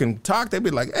 4-year-old can talk, they'd be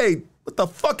like, hey, what the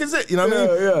fuck is it? You know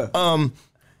what I mean?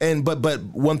 And but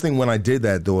one thing when I did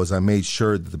that though is I made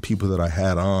sure that the people that I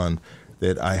had on,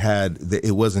 that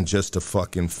it wasn't just a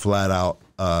fucking flat out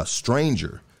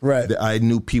stranger. Right. That I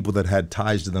knew people that had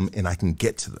ties to them, and I can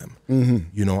get to them.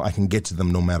 You know, I can get to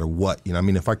them no matter what. You know, I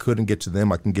mean, if I couldn't get to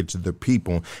them, I can get to their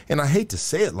people. And I hate to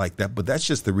say it like that, but that's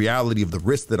just the reality of the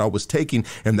risk that I was taking,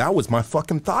 and that was my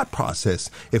fucking thought process.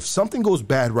 If something goes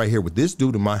bad right here with this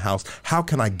dude in my house, how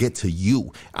can I get to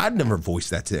you? I'd never voice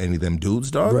that to any of them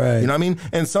dudes, dog. Right. You know what I mean?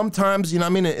 And sometimes, you know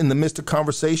what I mean, in the midst of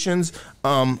conversations,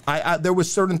 there was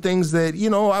certain things that, you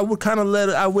know, I would kind of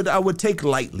I would take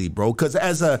lightly, bro, because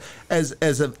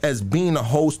as being a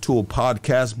host to a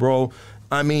podcast, bro,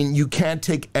 I mean, you can't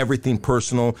take everything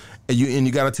personal, and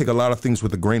you got to take a lot of things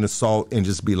with a grain of salt and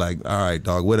just be like, all right,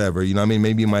 dog, whatever. You know what I mean?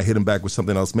 Maybe you might hit him back with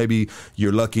something else. Maybe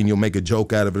you're lucky and you'll make a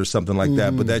joke out of it or something like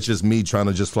that. But that's just me trying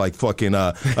to just like fucking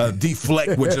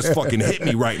deflect what just fucking hit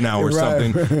me right now or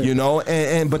something, you know?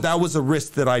 But that was a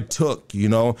risk that I took, you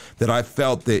know, that I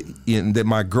felt that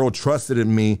my girl trusted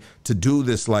in me to do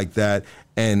this like that.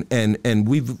 And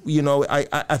we've, you know,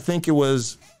 I think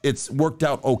it's worked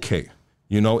out okay.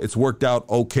 You know, it's worked out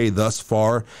okay thus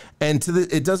far. And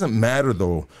it doesn't matter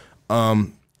though,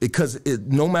 because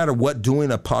no matter what,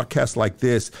 doing a podcast like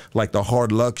this, like the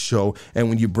Hard Luck Show, and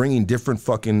when you're bringing different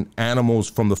fucking animals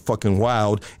from the fucking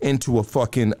wild into a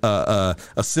fucking a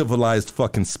civilized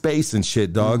fucking space and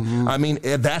shit, dog. I mean,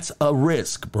 that's a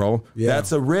risk, bro. Yeah.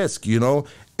 That's a risk, you know.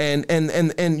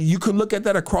 And you could look at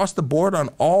that across the board on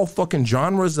all fucking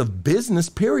genres of business,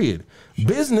 period.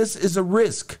 Business is a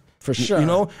risk. For sure. You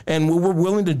know, and we're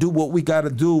willing to do what we got to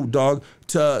do, dog,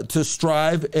 to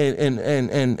strive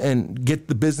and get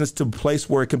the business to a place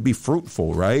where it can be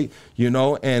fruitful, right? You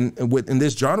know, and in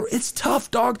this genre, it's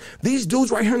tough, dog. These dudes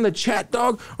right here in the chat,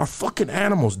 dog, are fucking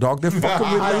animals, dog. They're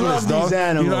fucking relentless, dog. These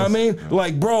animals. You know what I mean?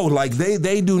 Like, bro, like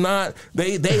they do not,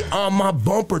 they on my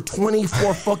bumper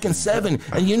 24/7.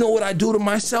 And you know what I do to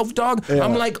myself, dog? Yeah.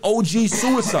 I'm like OG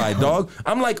suicide, dog.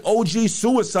 I'm like OG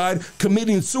suicide,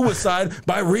 committing suicide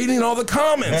by reading all the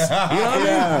comments. You know what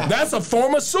I mean? That's a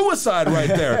form of suicide right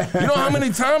there. You know how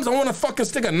many times I want to fucking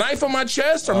stick a knife on my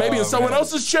chest or maybe in someone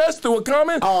else's chest through a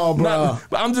comment? Oh, bro.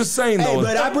 I'm just saying, though. Hey,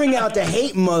 but I bring out the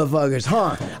hate motherfuckers,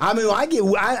 huh? I mean,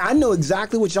 I know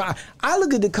exactly what y'all... I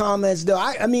look at the comments, though.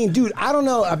 I mean, dude, I don't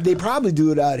know. They probably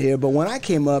do it out here, but when I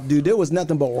came up, dude, there was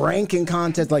nothing but ranking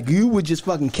contests. Like, you would just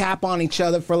fucking cap on each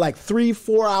other for like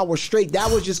 3-4 hours straight.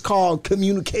 That was just called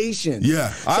communication.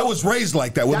 Yeah, I was raised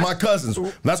like that with my cousins.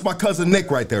 That's my cousin Nick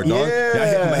right there, dog.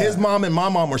 Yeah. His mom and my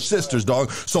mom are sisters, dog.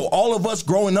 dog. So all of us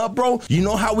growing up, bro, you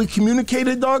know how we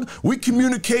communicated, dog? We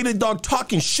communicated, dog,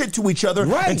 talking shit to each other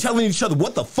and telling each other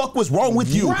what the fuck was wrong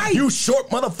with you. You short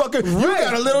motherfucker. You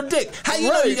got a little dick. How you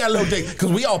know you got a little dick?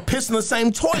 Because we all piss in the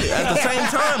same toilet at the same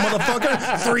time,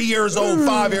 motherfucker. 3 years old,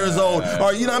 5 years old.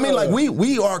 Or you know what I mean? Like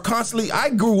we are constantly, I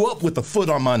grew up with a foot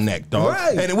on my neck, dog.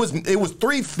 And it was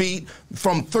 3 feet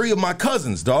from 3 of my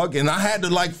cousins, dog. And I had to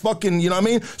like fucking, you know what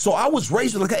I mean? So I was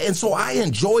raised like that. And so I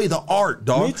enjoy the art,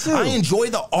 dog. Me too. I enjoy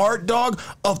the art, dog,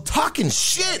 of talking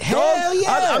shit, dog. Hell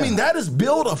yeah. I mean, that has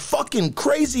built a fucking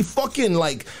crazy fucking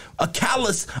like a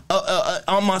callus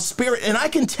on my spirit, and I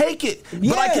can take it,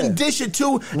 but I can dish it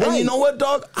too. And you know what,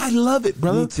 dog? I love it,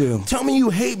 brother. Me too. Tell me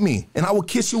you hate me, and I will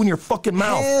kiss you in your fucking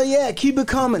mouth. Hell yeah, keep it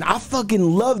coming. I fucking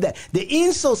love that. The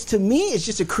insults to me is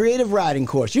just a creative writing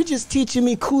course. You're just teaching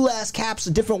me cool ass caps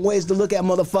of different ways to look at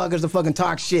motherfuckers to fucking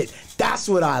talk shit. That's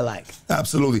what I like.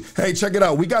 Absolutely. Hey, check it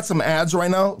out. We got some ads right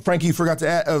now. Frankie, you forgot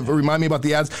to remind me about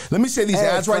the ads. Let me say these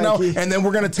ads right now, and then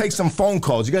we're gonna take some phone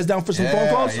calls. You guys down for some phone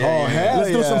calls?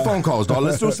 Let's do some phone calls, dog.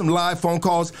 Let's do some live phone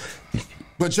calls.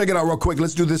 But check it out real quick.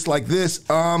 Let's do this like this.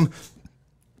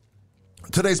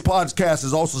 Today's podcast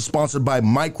is also sponsored by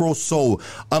MicroSoul,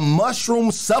 a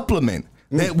mushroom supplement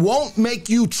that won't make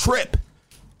you trip.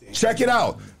 Check it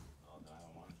out.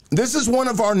 This is one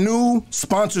of our new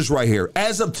sponsors right here.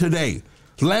 As of today,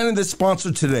 landed this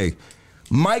sponsor today.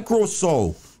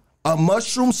 MicroSoul, a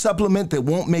mushroom supplement that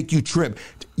won't make you trip.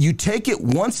 You take it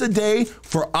once a day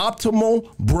for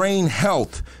optimal brain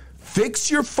health. Fix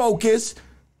your focus,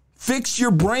 fix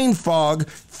your brain fog,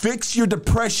 fix your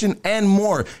depression, and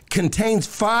more. Contains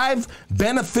 5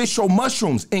 beneficial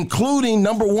mushrooms, including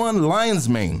 #1, lion's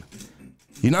mane.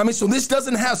 You know what I mean? So this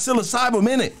doesn't have psilocybin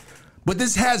in it, but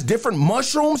this has different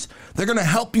mushrooms. They're gonna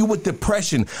help you with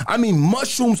depression. I mean,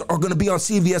 mushrooms are gonna be on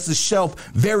CVS's shelf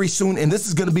very soon, and this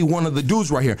is gonna be one of the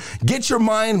dudes right here. Get your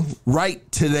mind right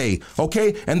today,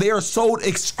 okay? And they are sold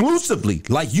exclusively.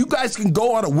 Like, you guys can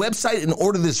go on a website and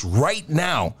order this right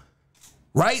now.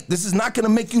 Right? This is not going to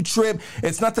make you trip.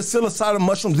 It's not the psilocybin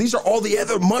mushrooms. These are all the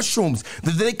other mushrooms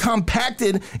that they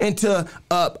compacted into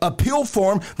a pill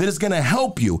form that is going to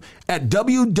help you at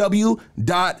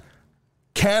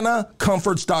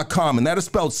www.cannacomforts.com. And that is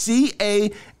spelled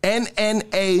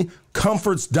CANNA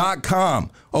comforts.com.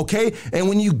 Okay? And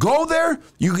when you go there,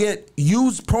 you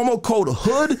use promo code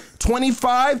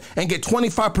HOOD25 and get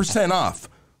 25% off.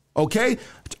 Okay?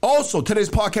 Also, today's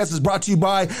podcast is brought to you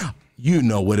by, you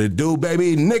know what it do,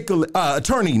 baby.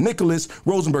 Attorney Nicholas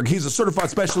Rosenberg. He's a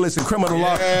certified specialist in criminal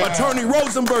law. Attorney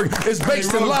Rosenberg is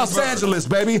based in Los Angeles,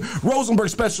 baby. Rosenberg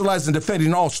specializes in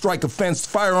defending all strike offense,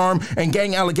 firearm, and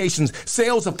gang allegations,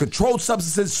 sales of controlled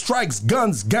substances, strikes,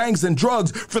 guns, gangs, and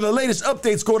drugs. For the latest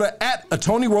updates, go to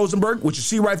 @Attorney Rosenberg, which you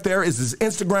see right there is his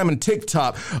Instagram and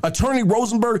TikTok. Attorney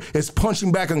Rosenberg is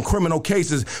punching back on criminal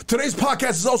cases. Today's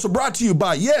podcast is also brought to you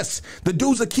by, yes, the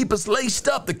dudes that keep us laced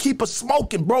up, that keep us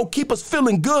smoking, bro, keep us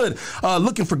feeling good.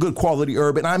 Looking for good quality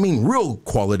herb, and I mean real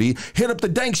quality. Hit up the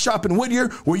Dank Shop in Whittier,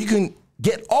 where you can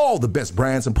get all the best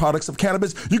brands and products of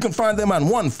cannabis. You can find them on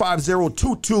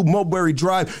 15022 Mulberry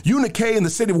Drive, Unikay in the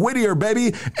city of Whittier,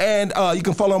 baby. And you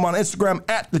can follow them on Instagram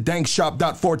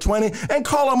 @thedankshop.420 and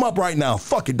call them up right now.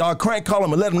 Fuck it, dog. Crank, call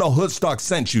them and let them know Hoodstock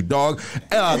sent you, dog.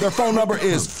 Their phone number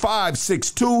is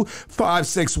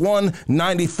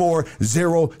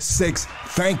 562-561-9406.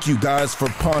 Thank you guys for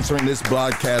sponsoring this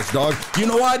broadcast, dog. You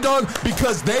know why, dog?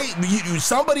 Because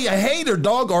somebody, a hater,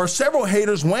 dog, or several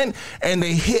haters went and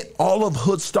they hit all of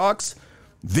Hoodstock's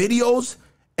videos,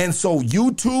 and so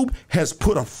YouTube has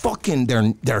put a fucking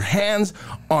their hands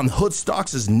on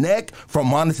Hoodstock's neck for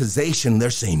monetization.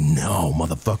 They're saying, no,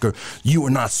 motherfucker, you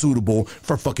are not suitable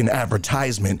for fucking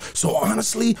advertisement. So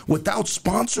honestly, without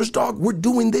sponsors, dog, we're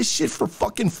doing this shit for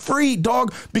fucking free,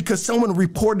 dog, because someone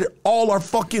reported all our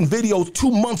fucking videos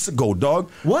 2 months ago, dog.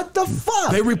 What the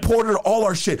fuck? They reported all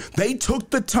our shit. They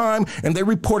took the time and they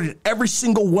reported every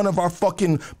single one of our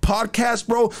fucking podcasts,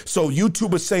 bro. So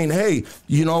YouTube is saying, hey,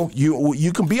 you know,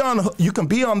 you can be on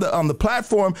the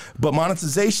platform, but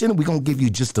monetization, we're gonna give you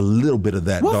just a little bit of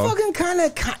that, what dog. Fucking kind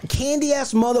of candy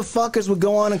ass motherfuckers would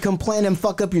go on and complain and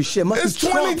fuck up your shit? It's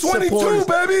 2022,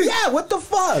 baby. Yeah, what the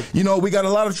fuck? You know, we got a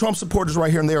lot of Trump supporters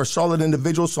right here, and they are solid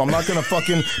individuals. So I'm not gonna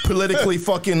fucking politically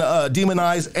fucking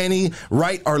demonize any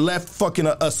right or left fucking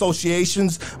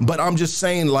associations. But I'm just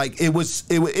saying, like, it was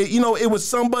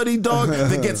somebody, dog,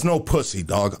 that gets no pussy,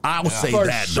 dog. I will say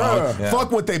that, sure. dog. Yeah.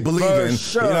 Fuck what they believe in.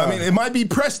 Sure. You know what I mean? It might be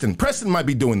Preston. Preston might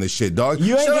be doing this shit, dog.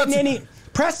 You ain't getting any.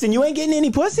 Preston, you ain't getting any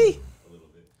pussy?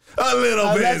 A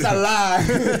little bit. That's a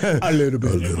lie. A little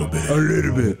bit. A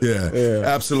little bit. Yeah,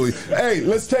 absolutely. Hey,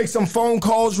 let's take some phone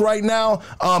calls right now.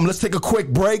 Let's take a quick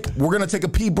break. We're going to take a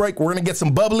pee break. We're going to get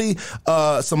some bubbly,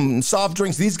 some soft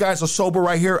drinks. These guys are sober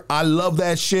right here. I love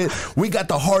that shit. We got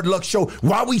the Hard Luck Show.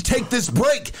 While we take this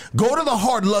break, go to the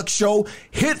Hard Luck Show.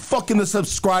 Hit fucking the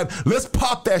subscribe. Let's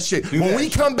pop that shit. When we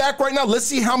come back right now, let's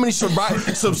see how many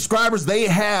subscribers they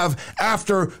have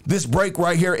after this break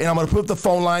right here. And I'm going to put up the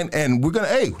phone line and we're going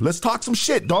to, hey, let's talk some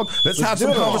shit, dog. Let's have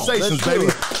some conversations, baby.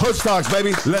 Hood Stocks,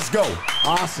 baby. Let's go.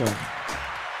 Awesome.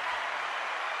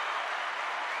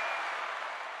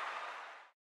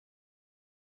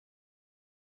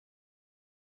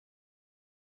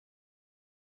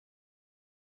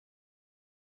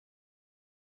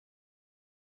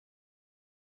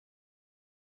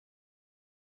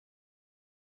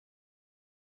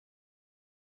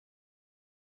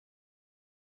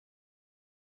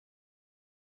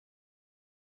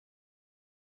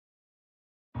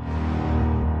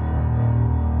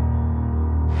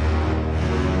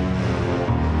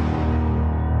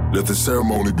 Let the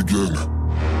ceremony begin.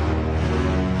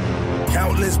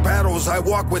 Countless battles, I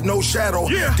walk with no shadow.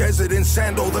 Desert in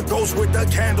sandal, the ghost with the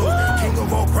candle. King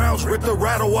of all crowns, rip the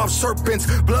rattle off serpents.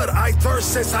 Blood I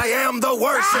thirst, since I am the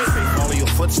worst. Follow your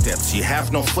footsteps, you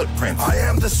have no footprint. I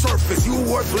am the surface, you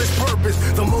worthless purpose.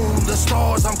 The moon, the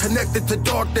stars, I'm connected to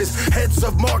darkness. Heads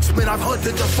of marksmen, I've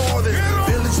hunted the farthest.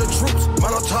 Village of troops,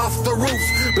 Molotov the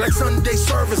roofs. Black Sunday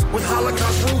service with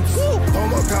Holocaust roots.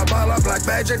 Homo Kabbalah, black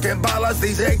magic and balas.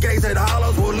 These AKs and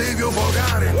hollows will leave you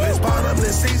forgotten. This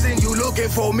bottomless season, you looking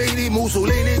for me,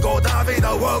 Mussolini, Gaddafi,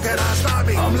 the world cannot stop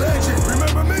me. I'm legend,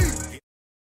 remember me?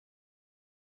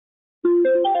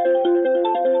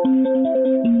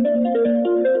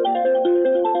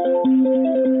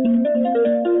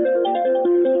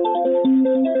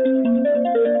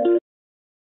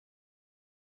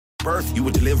 Birth, you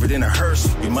were delivered in a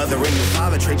hearse. Your mother and your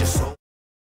father trade your soul.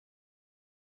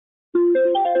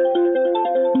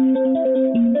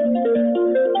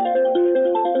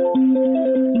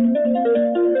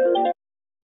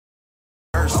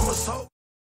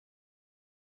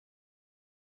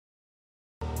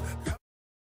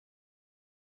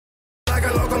 Like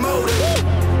a locomotive.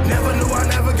 Never knew I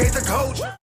navigate the coach.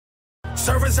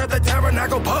 Servants at the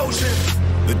tabernacle potion.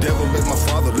 The devil made my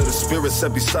father, little spirit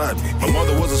set beside me. My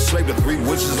mother was a slave to 3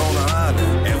 witches on the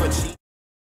island. Ever cheat?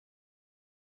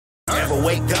 Ever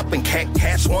wake up and can't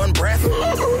catch one breath?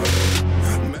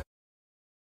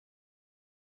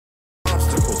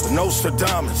 Obstacles, the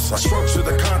Nostradamus. I structure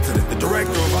the continent, the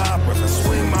director of operas. I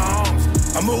swing my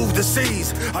arms, I move the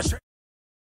seas.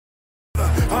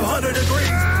 I'm 100 degrees,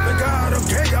 the god of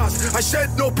chaos. I shed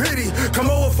no pity, come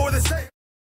over for the sake.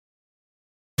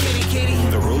 Kitty,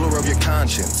 the ruler of your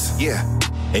conscience, yeah.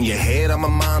 In your head, I'm a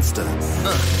monster.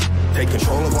 Take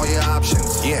control of all your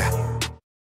options, yeah.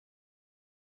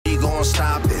 You gonna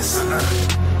stop this?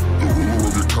 The ruler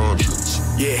of your conscience.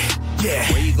 Yeah, yeah.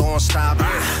 Where you gonna stop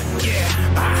it? Yeah,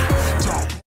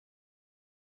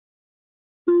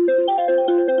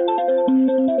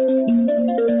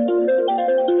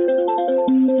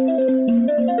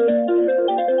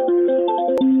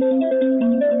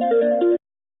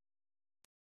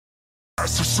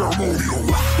 That's the ceremonial.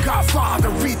 Godfather,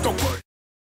 read the word.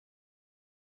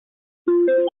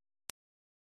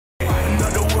 In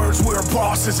other words, we're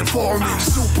bosses and foremen,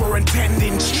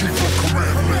 superintendents, chief of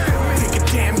command. Take a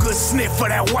damn good sniff of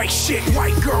that white shit.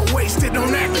 White girl wasted,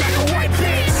 don't act like a white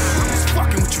bitch. I'm just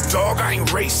fucking with you, dog. I ain't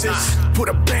racist. Put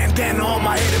a bandana on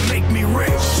my head and make me rich.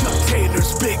 Chuck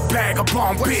Taylor's big bag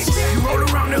upon bitch. You roll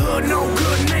around the hood, no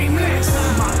good, nameless.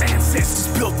 My ancestors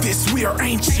built this, we are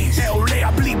ancient. LA,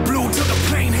 I bleed blue till the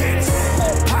plane hits.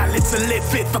 All pilots are lit,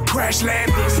 fit for crash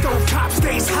landing. Stove top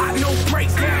stays hot, no break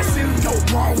dancing. No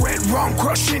wrong, red rum,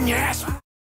 crushing your ass.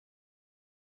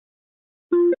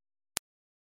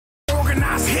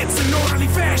 Organized hits in orderly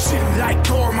fashion. Like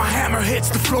Thor, my hammer hits,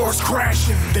 the floor's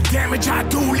crashing. The damage I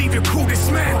do, leave your crew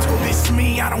dismantled. This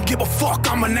me, I don't give a fuck,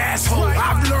 I'm an asshole.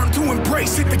 I've learned to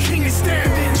embrace it, the king is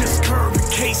standing. Just curving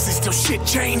cases till shit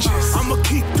changes. I'ma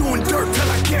keep doing dirt till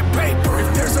I get paper.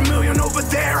 If there's a million over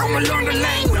there, I'ma learn the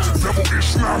language. Devil,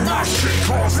 it's not my shit,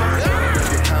 cause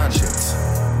Your conscience.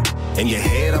 In your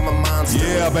head, I'm a monster.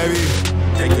 Yeah, baby.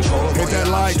 Take control of Hit all that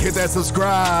your like, options. hit that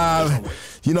subscribe.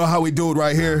 You know how we do it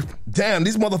right here. Damn,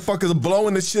 these motherfuckers are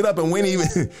blowing this shit up and we ain't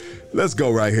even... Let's go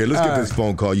right here. Let's get this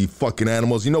phone call, you fucking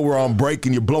animals. You know we're on break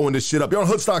and you're blowing this shit up. You're on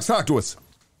Hood Stocks. Talk to us.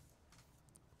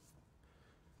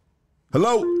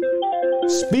 Hello?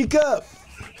 Speak up.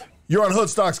 You're on Hood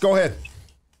Stocks. Go ahead.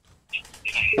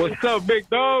 What's up, big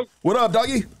dog? What up,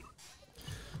 doggy?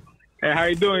 Hey, how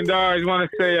you doing, dog? I just want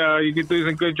to say you can do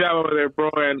some good job over there, bro,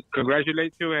 and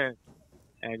congratulate you, and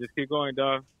just keep going,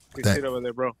 dog. Good shit over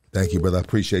there, bro. Thank you, brother. I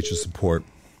appreciate your support.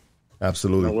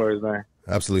 Absolutely. No worries, man.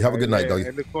 Absolutely. Have a good night, dog.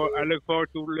 I look forward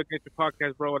to looking at your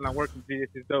podcast, bro, when I'm working with you.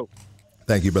 It's dope.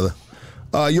 Thank you, brother.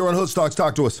 You're on Hood Stocks.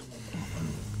 Talk to us.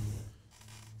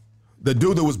 The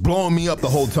dude that was blowing me up the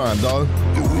whole time, dog.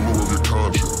 The ruler of your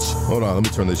conscience. Hold on, let me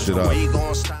turn this shit off.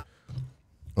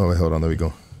 Oh, wait, hold on. There we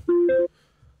go.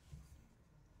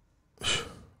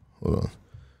 Hold on.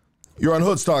 You're on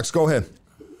Hood Stocks. Go ahead.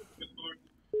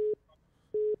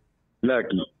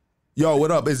 Lucky. Yo, what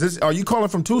up? Are you calling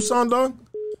from Tucson, dog?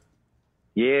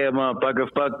 Yeah,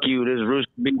 motherfucker, fuck you. This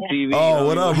Rooster Big TV. Oh,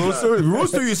 what up, Rooster?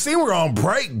 Rooster, you see we're on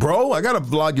break, bro. I gotta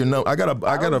vlog your note. I gotta.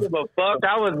 Give a fuck.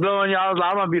 I was blowing y'all.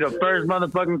 I'm gonna be the first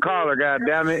motherfucking caller. God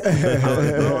damn it. I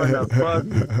was blowing the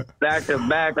fuck back to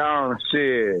back on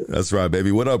shit. That's right,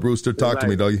 baby. What up, Rooster? Talk to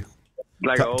me, doggy.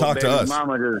 Like talk to us.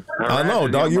 I know,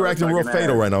 dog. You're acting real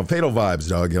fatal right now. Fatal vibes,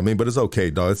 dog. I mean, but it's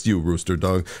okay, dog. It's you, Rooster,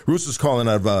 dog. Rooster's calling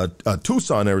out of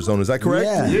Tucson, Arizona. Is that correct?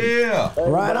 Yeah.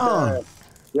 Right on.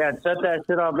 Yeah, shut that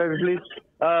shit off, baby, please.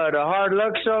 The Hard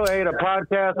Luck Show, the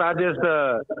podcast.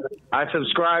 I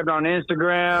subscribed on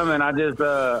Instagram, and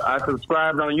I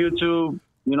subscribed on YouTube.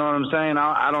 You know what I'm saying?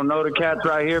 I don't know the cats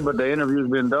right here, but the interview's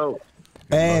been dope.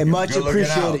 Hey, much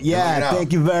appreciated. Yeah,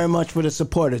 thank you very much for the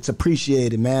support. It's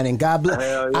appreciated, man. And God bless.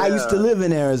 Yeah. I used to live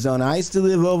in Arizona. I used to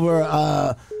live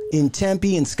over in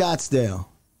Tempe and Scottsdale.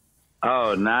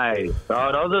 Oh, nice.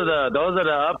 Oh, those are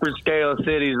the upper scale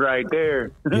cities right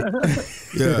there.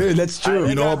 Yeah, that's true.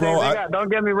 You know what, bro? Don't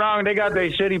get me wrong, they got their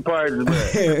shitty parts,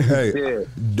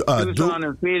 but Tucson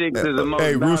and Phoenix is the most.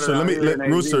 Hey,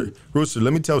 Rooster, Rooster,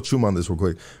 let me tell Chuman this real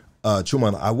quick.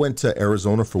 Chuman, I went to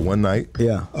Arizona for one night.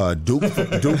 Yeah. Duke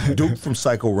from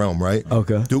Psycho Realm, right?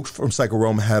 Okay. Duke from Psycho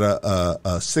Realm had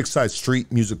a Six Side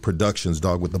Street Music Productions,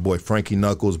 dog, with the boy Frankie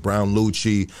Knuckles, Brown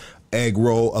Lucci, Egg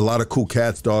Roll, a lot of cool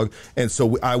cats, dog. And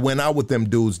so I went out with them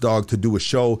dudes, dog, to do a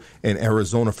show in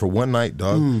Arizona for one night,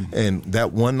 dog. And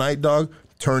that one night, dog,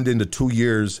 turned into 2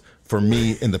 years for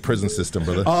me in the prison system,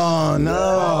 brother. Oh, no.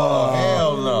 Oh,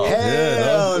 hell no.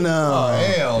 Hell no.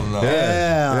 Oh, hell no.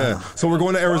 Yeah. So we're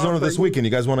going to Arizona this weekend.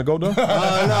 You guys want to go, dog? No,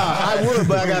 I would,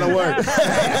 but I gotta work.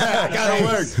 I gotta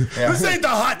work. Yeah. This ain't the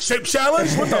hot shape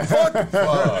challenge. What the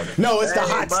fuck? No, it's the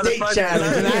hot state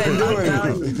challenge, and I ain't doing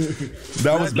it.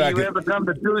 That was back. If you ever come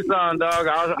to Tucson, dog,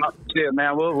 shit,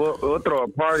 man, we'll throw a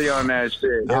party on that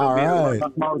shit. All right.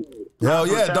 Hell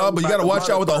yeah, dog, but you got to watch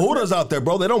out with the Hooters out there,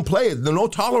 bro. They don't play it. There's no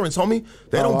tolerance, homie.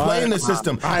 They don't play in the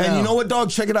system. And you know what, dog?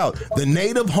 Check it out. The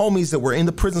native homies that were in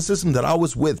the prison system that I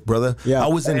was with, brother. Yeah. I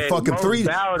was in fucking three.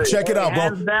 Check it out,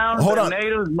 bro. Hold on.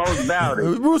 Natives most about it.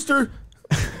 Rooster.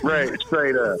 Right,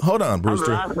 straight up. Hold on,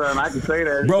 Brewster. I can say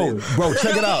that. Bro,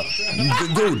 check it out.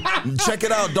 Dude, check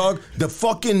it out, dog.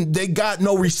 They got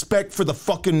no respect for the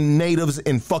fucking natives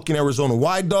in fucking Arizona.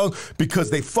 Why, dog? Because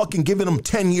they fucking giving them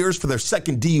 10 years for their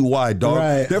second DUI, dog.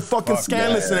 Right. They're fucking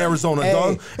scandalous in Arizona,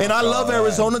 dog. And I love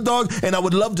Arizona, dog, and I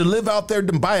would love to live out there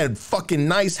and buy a fucking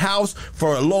nice house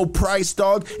for a low price,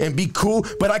 dog, and be cool.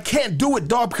 But I can't do it,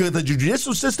 dog, because the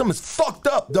judicial system is fucked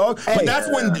up, dog. But that's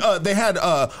when they had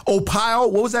Opile.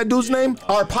 What was that dude's name?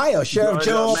 Arpaio, Sheriff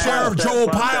Joe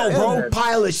Opile, bro.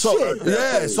 Pile of shit.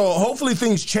 Yeah, so hopefully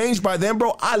things change by then,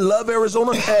 bro. I love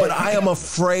Arizona, but I am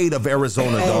afraid of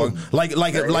Arizona, dog. Like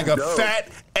a fat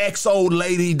ex-old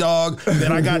lady, dog, that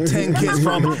I got 10 kids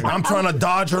from. I'm trying to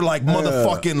dodge her like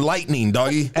motherfucking lightning,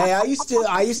 doggy. Hey, I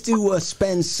used to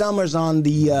spend summers on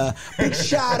the big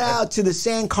shout out to the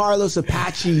San Carlos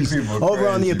Apaches over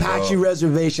on the Apache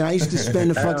reservation. I used to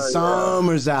spend the fucking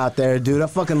summers out there, dude. I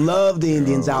fucking love the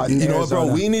Indians out in Arizona. You know what,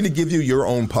 bro? We need to give you your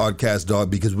own podcast,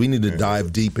 dog, because we need to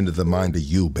dive deep into the mind of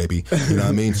you, baby. You know what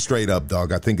I mean? Straight up,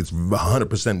 dog. I think it's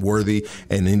 100% worthy,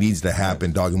 and it needs to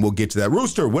happen, dog, and we'll get to that.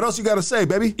 Rooster, what else you got to say,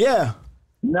 baby? Yeah.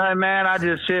 No, man, I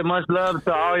just shit. Much love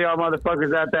to all y'all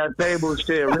motherfuckers at that table.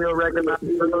 Shit, real recognize.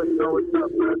 You know what's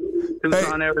up, man.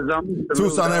 Tucson, Arizona.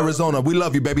 Tucson, Arizona. We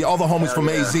love you, baby. All the homies from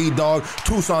AZ, dog.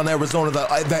 Tucson, Arizona.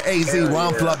 The AZ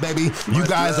Romfla, baby. You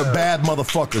guys are bad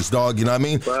motherfuckers, dog. You know what I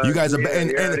mean? You guys are bad.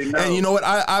 And you know what?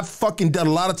 I fucking did a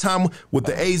lot of time with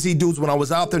the AZ dudes when I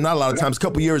was out there. Not a lot of times, a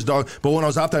couple years, dog. But when I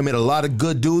was out there, I met a lot of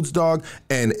good dudes, dog.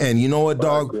 And you know what,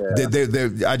 dog?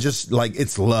 I just, like,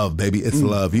 it's love, baby. It's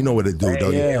love. You know what it do,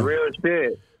 dog. Yeah, real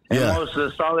shit. And most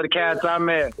of the solid cats I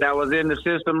met that was in the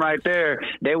system right there,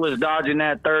 they was dodging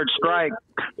that third strike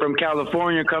from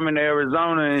California coming to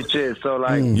Arizona and shit. So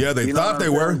like, yeah, they thought they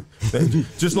were.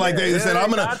 Just like they said, I'm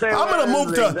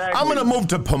gonna move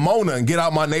to Pomona and get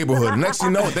out my neighborhood. Next thing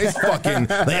you know,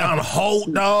 they on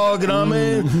Holt, dog. You know what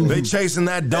I mean? They chasing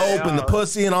that dope and the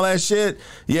pussy and all that shit.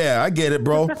 Yeah, I get it,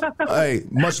 bro. Hey,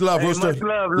 much love, Rooster. Much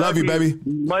love, love you, baby.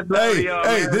 Much love to y'all,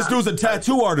 man. This dude's a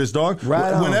tattoo artist, dog.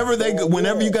 Right on.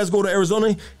 Whenever you guys go to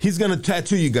Arizona, he's gonna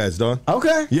tattoo you guys, dog.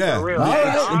 Okay. Yeah. For real.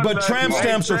 But tramp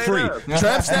stamps are free.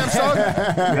 Tramp stamps,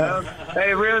 dog.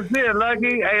 Hey, real shit,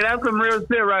 Lucky. Hey, that's some real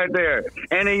shit right there.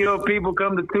 Any of your people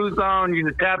come to Tucson, you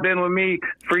just tapped in with me,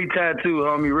 free tattoo,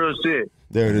 homie. Real shit.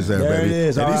 There it is, baby. There it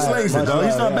is. And he All right. slings it, dog.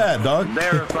 He's not bad, dog.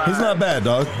 Verified. He's not bad,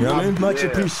 dog. You know what I mean? Much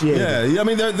appreciated. Yeah, I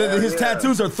mean, his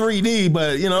tattoos are 3D,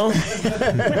 but, you know.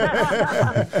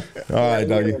 All right,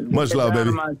 doggy. Much love,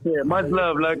 baby. Much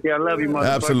love, Lucky. I love you,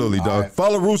 motherfucker. Absolutely, dog. Right.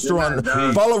 Follow Rooster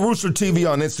follow Rooster TV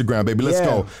on Instagram, baby. Let's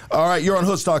go. All right, you're on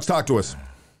Hood Stocks. Talk to us.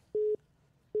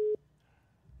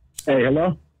 Hey,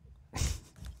 hello?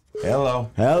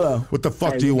 Hello. What the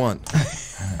fuck do you want?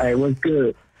 Hey, what's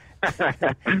good?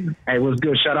 Hey, what's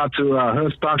good? Shout out to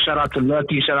Hoodstock. Shout out to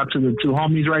Lucky. Shout out to the two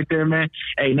homies right there, man.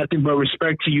 Hey, nothing but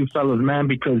respect to you fellas, man,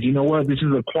 because you know what? This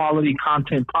is a quality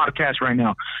content podcast right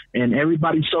now. And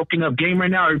everybody's soaking up game right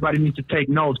now. Everybody needs to take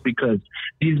notes because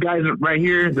these guys right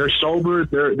here, they're sober.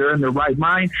 They're in their right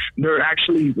mind. They're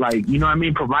actually, like, you know what I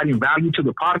mean, providing value to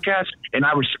the podcast. And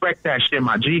I respect that shit,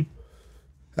 my G.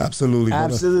 Absolutely,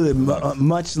 brother. Absolutely.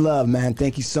 Much love, man.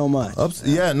 Thank you so much.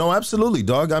 Yeah, no, absolutely,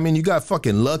 dog. I mean, you got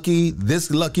fucking Lucky,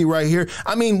 this Lucky right here.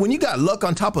 I mean, when you got luck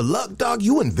on top of luck, dog,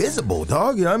 you invisible,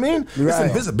 dog. You know what I mean? Right. It's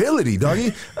invisibility,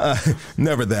 doggy.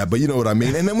 Never that, but you know what I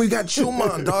mean. And then we got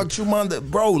Chuman, dog.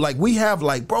 Chuman, bro, like we have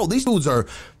like, bro, these dudes are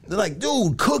like,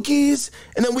 dude, cookies.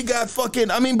 And then we got fucking,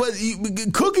 I mean, but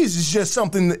cookies is just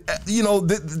something, you know,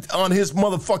 on his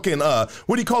motherfucking,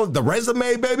 what do you call it? The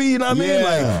resume, baby. You know what I mean?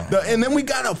 Like, and then we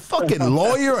got a fucking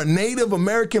lawyer, a Native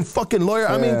American fucking lawyer.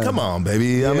 I mean, come on,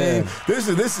 baby. I mean, this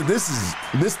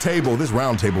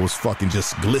round table is fucking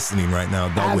just glistening right now,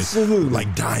 dog. Absolutely. With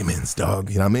like diamonds, dog.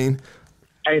 You know what I mean?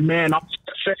 Hey, man, I'm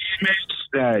saying, man,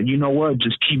 you know what?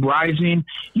 Just keep rising.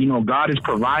 You know, God is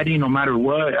providing no matter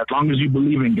what. As long as you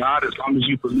believe in God, as long as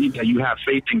you believe that you have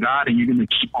faith in God and you're going to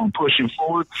keep on pushing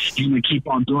forward, you're going to keep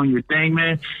on doing your thing,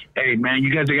 man. Hey, man,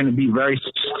 you guys are going to be very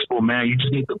successful, man. You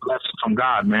just need the blessing from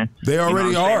God, man. They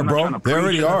already are, bro. They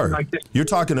already are. Like You're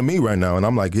talking to me right now, and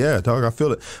I'm like, yeah, dog, I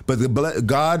feel it. But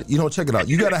God, you know, check it out.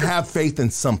 You got to have faith in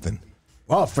something.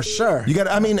 Oh, for sure. You got.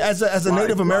 I mean, as a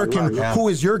Native American, who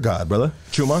is your God, brother?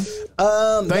 Chuman.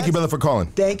 Thank you, brother, for calling.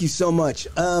 Thank you so much.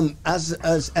 As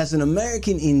an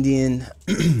American Indian,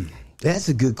 that's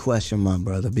a good question, my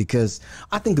brother, because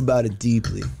I think about it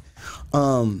deeply.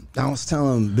 I was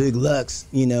telling Big Lux,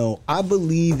 you know, I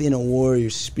believe in a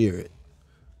warrior spirit.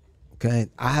 Okay,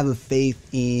 I have a faith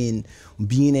in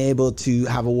being able to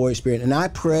have a warrior spirit, and I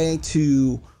pray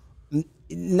to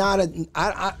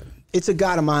it's a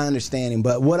God of my understanding,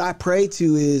 but what I pray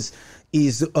to is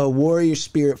a warrior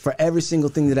spirit for every single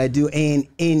thing that I do.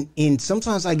 And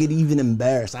sometimes I get even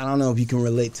embarrassed. I don't know if you can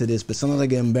relate to this, but sometimes I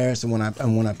get embarrassed when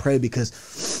I pray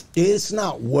because it's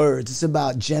not words. It's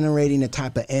about generating a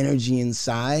type of energy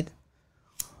inside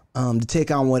to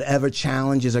take on whatever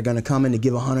challenges are going to come and to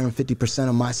give 150%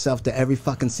 of myself to every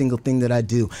fucking single thing that I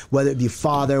do, whether it be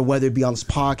father, whether it be on this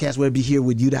podcast, whether it be here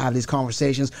with you to have these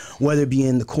conversations, whether it be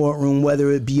in the courtroom,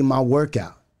 whether it be in my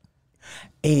workout.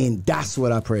 And that's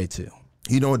what I pray to.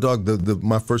 You know what, dog?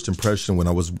 My first impression when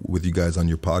I was with you guys on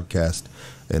your podcast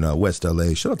in West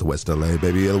LA. Shout out to West LA,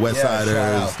 baby. The West Siders.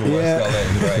 Shout out to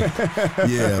West LA, right?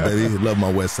 Yeah, baby. Love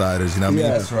my West Siders. You know what I mean?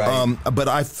 That's right. But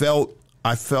I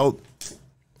felt.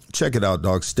 Check it out,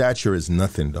 dog. Stature is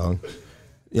nothing, dog.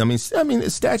 I mean,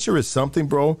 stature is something,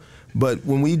 bro. But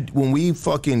when we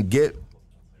fucking get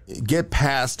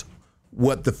past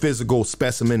what the physical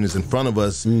specimen is in front of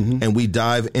us, and we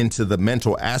dive into the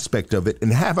mental aspect of it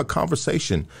and have a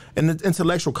conversation, an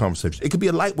intellectual conversation. It could be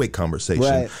a lightweight conversation,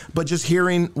 right. But just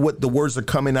hearing what the words are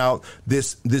coming out,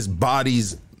 this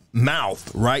body's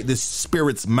mouth, right? This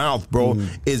spirit's mouth, bro,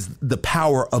 is the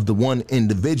power of the one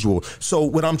individual. So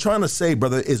what I'm trying to say,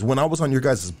 brother, is when I was on your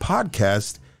guys'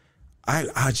 podcast,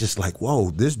 I just like,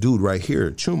 whoa, this dude right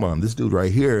here, Chuman, this dude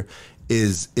right here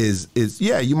is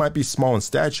yeah, you might be small in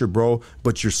stature, bro,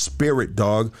 but your spirit,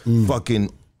 dog, fucking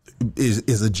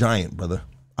is a giant, brother.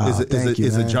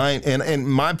 is a giant. And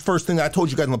my first thing I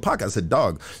told you guys on the podcast, I said,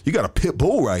 dog, you got a pit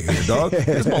bull right here, dog.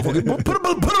 This motherfucker, put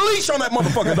a leash on that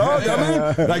motherfucker, dog. You know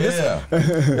what I mean?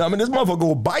 Like this motherfucker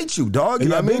will bite you, dog. You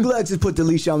know what I mean? Big Lex has put the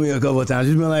leash on me a couple of times.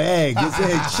 He's been like, hey,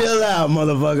 chill out,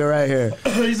 motherfucker, right here.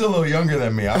 He's a little younger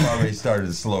than me. I've already started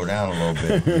to slow down a little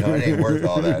bit. You know, it ain't worth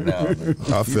all that now.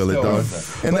 I feel it, dog.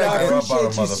 And I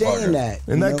appreciate you saying that.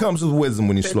 And that comes with wisdom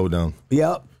when you slow down.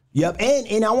 Yep.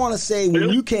 And I want to say, when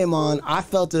you came on, I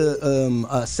felt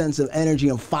a sense of energy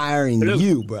and fire in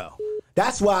you, bro.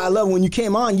 That's why I love when you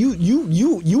came on.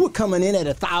 You were coming in at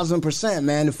 1,000%,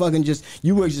 man. And fucking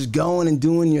you were just going and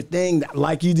doing your thing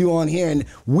like you do on here, and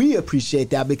we appreciate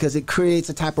that because it creates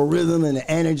a type of rhythm and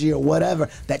energy or whatever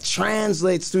that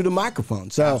translates through the microphone.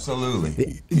 So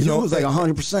absolutely, it was like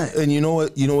 100%. And you know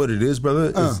what it is,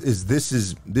 brother. This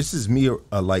is me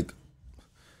like.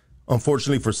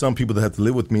 Unfortunately, for some people that have to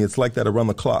live with me, it's like that around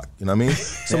the clock. You know what I mean?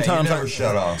 Sometimes you never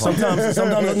shut off. Sometimes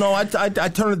no. I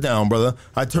turn it down, brother.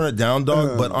 I turn it down,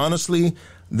 dog. But honestly,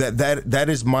 that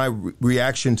is my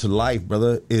reaction to life,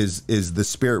 brother. Is the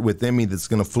spirit within me that's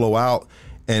gonna flow out.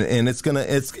 And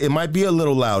it might be a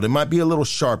little loud, it might be a little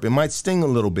sharp, it might sting a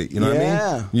little bit, you know what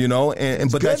I mean? You know,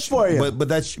 but that's for you. But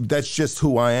that's just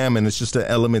who I am, and it's just an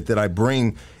element that I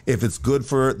bring. If it's good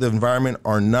for the environment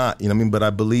or not, you know what I mean? But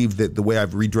I believe that the way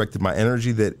I've redirected my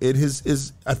energy, that it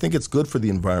is I think it's good for the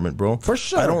environment, bro. For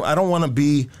sure. I don't want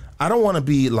to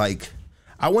be like.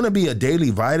 I want to be a daily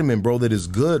vitamin, bro, that is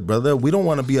good, brother. We don't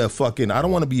want to be I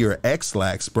don't want to be your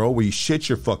X-Lax, bro, where you shit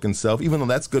your fucking self, even though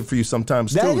that's good for you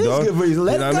sometimes, too, dog. That is good for you.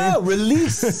 Let it go. I mean?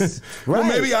 Release. Right. Well,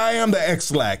 maybe I am the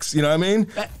X-Lax, you know what I mean?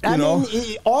 I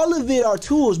mean, all of it are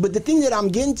tools, but the thing that I'm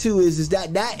getting to is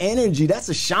that energy, that's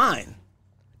a shine.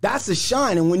 That's a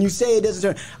shine. And when you say it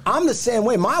doesn't turn, I'm the same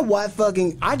way. My wife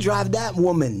I drive that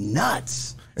woman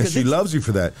nuts. And she loves you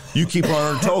for that. You keep her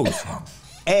on her toes.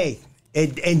 Hey.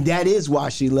 And that is why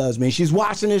she loves me. She's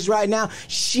watching this right now.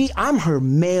 I'm her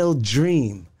male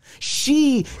dream.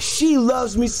 She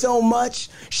loves me so much.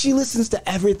 She listens to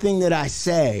everything that I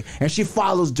say, and she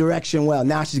follows direction well.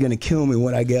 Now she's gonna kill me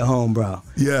when I get home, bro.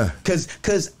 Yeah.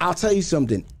 Cause I'll tell you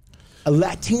something.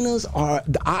 Latinas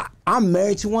I'm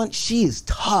married to one. She is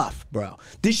tough, bro.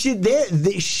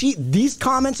 These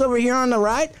comments over here on the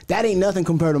right, that ain't nothing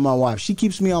compared to my wife. She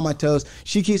keeps me on my toes.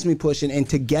 She keeps me pushing. And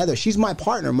together, she's my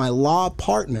partner, my law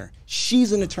partner.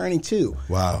 She's an attorney too.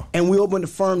 Wow. And we opened a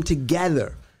firm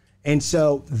together. And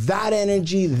so that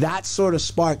energy, that sort of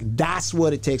spark, that's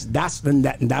what it takes. That's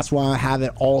why I have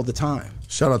it all the time.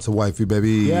 Shout out to wifey,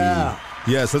 baby. Yeah.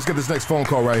 Yes. Let's get this next phone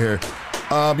call right here.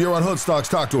 You're on Hoodstocks.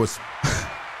 Talk to us.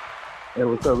 Hey,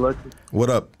 what's up, Lucky? What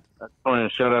up? I just want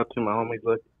to shout out to my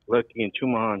homies Lucky and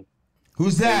Chumahan.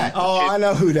 Who's that? Oh, I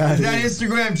know who that is. Is that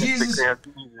Instagram Jesus?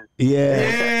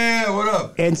 Yeah. What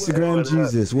up? Instagram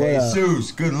Jesus. What up?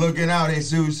 Jesus. Good looking out,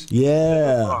 Jesus.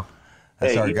 Yeah.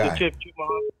 That's our eat guy. The chip,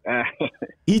 Chumahan.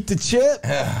 Eat the chip?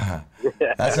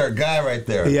 That's our guy right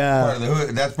there. Yeah. Part of the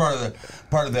hood. That's part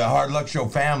of the Hard Luck Show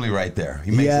family right there.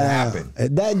 He makes it happen.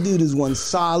 That dude is one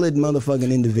solid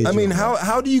motherfucking individual. I mean,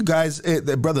 how do you guys,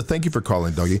 brother, thank you for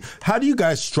calling, Dougie. How do you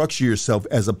guys structure yourself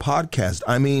as a podcast?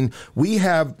 I mean, we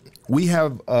have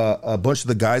a bunch of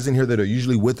the guys in here that are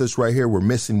usually with us right here. We're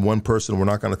missing one person. We're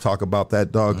not going to talk about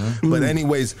that, dog. Mm-hmm. But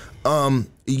anyways,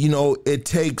 you know, it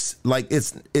takes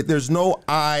there's no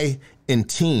I in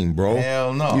team, bro.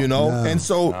 Hell no. You know, and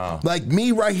so like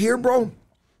me right here, bro.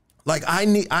 Like I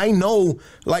know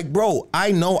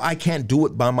I can't do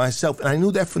it by myself, and I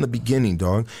knew that from the beginning,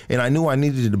 dog. And I knew I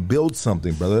needed to build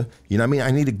something, brother. You know what I mean?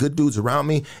 I needed good dudes around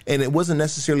me, and it wasn't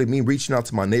necessarily me reaching out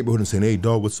to my neighborhood and saying, "Hey,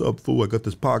 dog, what's up, fool? I got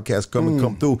this podcast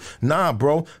come through." Nah,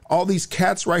 bro. All these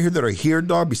cats right here that are here,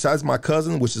 dog. Besides my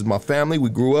cousin, which is my family, we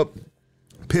grew up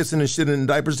pissing and shitting in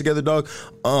diapers together, dog.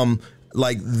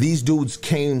 Like these dudes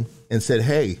came and said,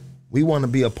 "Hey, we want to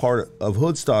be a part of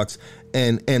Hoodstocks."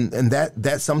 And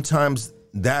that sometimes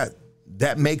that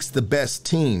makes the best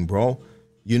team, bro.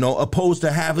 You know, opposed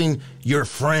to having your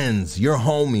friends, your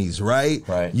homies, right?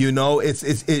 Right. You know,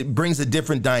 it brings a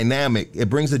different dynamic. It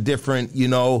brings a different, you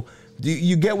know. Do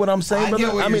you get what I'm saying,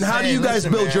 brother? I mean, how do you guys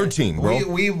build your team, bro?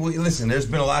 We listen. There's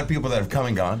been a lot of people that have come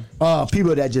and gone.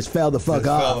 People that just fell the fuck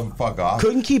off.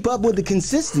 Couldn't keep up with the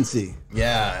consistency.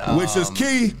 Yeah, which is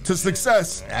key to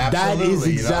success. Absolutely, that is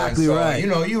exactly right. You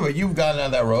know, you've gotten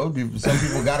down that road. Some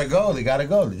people got to go. They got to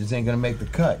go. They just ain't gonna make the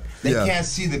cut. They can't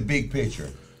see the big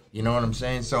picture. You know what I'm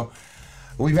saying? So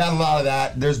we've had a lot of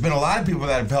that. There's been a lot of people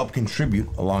that have helped contribute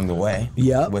along the way.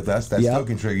 With us that still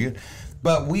contribute.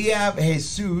 But we have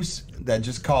Jesus that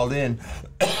just called in,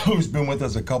 who's been with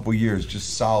us a couple years,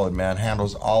 just solid, man.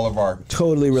 Handles all of our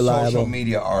totally reliable social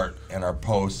media art and our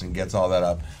posts and gets all that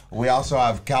up. We also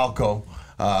have Calco.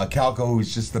 Calco,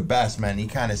 who's just the best, man. He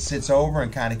kind of sits over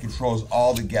and kind of controls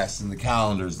all the guests and the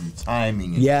calendars and the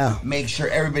timing. And make sure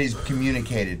everybody's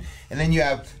communicated. And then you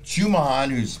have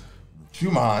Chumahan, who's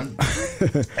Chumahan.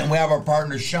 And we have our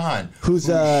partner, Sean.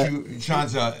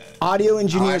 Sean's a audio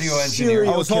engineer.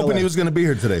 I was hoping he was going to be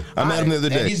here today. I met him the other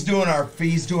day. And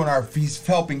he's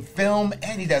helping film,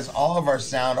 and he does all of our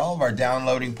sound, all of our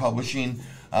downloading, publishing.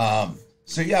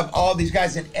 So you have all these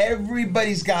guys, and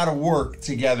everybody's got to work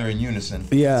together in unison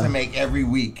to make every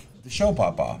week the show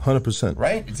pop off. 100%.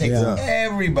 Right? It takes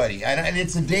everybody. And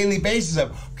it's a daily basis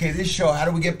of, okay, this show, how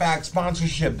do we get back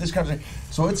sponsorship, this kind of thing.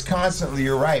 So it's constantly,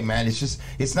 you're right, man.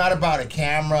 It's not about a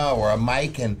camera or a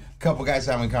mic and a couple guys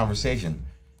having a conversation.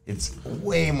 It's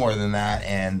way more than that.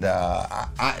 And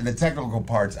the technical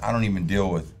parts, I don't even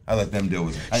deal with. I let them deal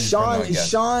with it. Sean,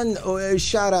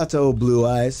 shout out to old Blue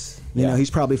Eyes. You know, he's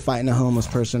probably fighting a homeless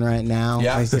person right now.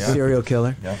 Yeah, he's a serial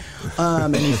killer. Yeah.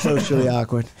 And he's socially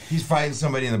awkward. He's fighting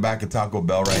somebody in the back of Taco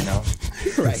Bell right now.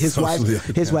 Right. His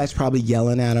wife's probably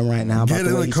yelling at him right now. Get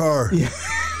in the car. Yeah.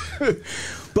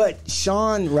 But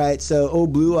Sean, right, so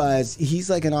old Blue Eyes, he's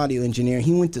like an audio engineer.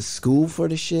 He went to school for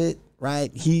the shit, right?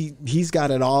 He's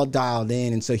got it all dialed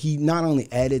in. And so he not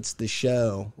only edits the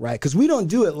show, right? Because we don't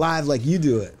do it live like you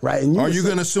do it, right? And are you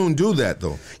going to soon do that,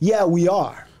 though? Yeah, we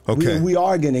are. Okay, we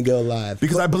are going to go live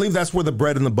because I believe that's where the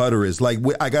bread and the butter is. Like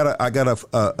I got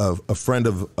a friend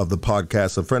of the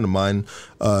podcast, a friend of mine,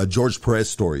 George Perez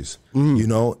Stories. You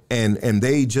know, and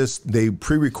they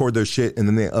pre-record their shit and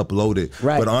then they upload it.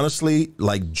 Right. But honestly,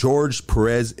 like George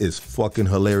Perez is fucking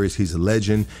hilarious. He's a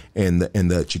legend in the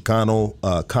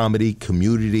Chicano comedy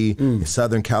community in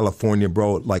Southern California,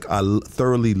 bro. Like I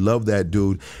thoroughly love that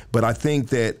dude. But I think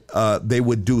that they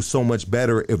would do so much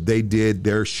better if they did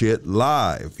their shit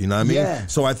live. You know what I mean? Yeah.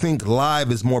 So I think live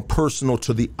is more personal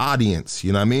to the audience.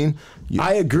 You know what I mean?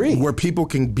 I agree. Where people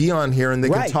can be on here and they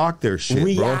can talk their shit,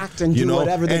 react bro. And do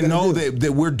whatever they're and know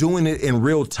that we're doing it in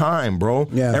real time, bro.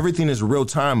 Yeah. Everything is real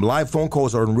time. Live phone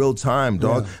calls are in real time,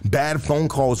 dog. Yeah. Bad phone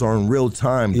calls are in real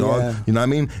time, dog. Yeah. You know what I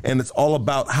mean? And it's all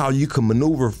about how you can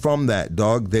maneuver from that,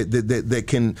 dog. That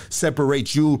can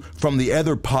separate you from the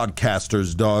other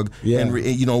podcasters, dog. Yeah. And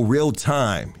real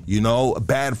time. You know,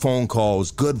 bad phone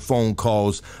calls, good phone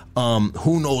calls.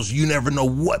 Who knows? You never know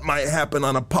what might happen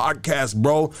on a podcast,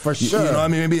 bro. For sure. You know what I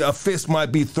mean? Maybe a fist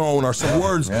might be thrown or some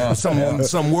words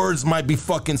some words might be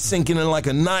fucking sinking in like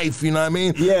a knife, you know what I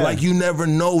mean? Yeah. Like you never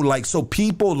know. Like so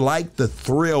people like the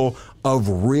thrill of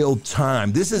real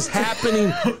time. This is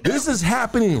happening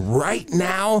right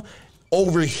now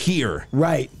over here.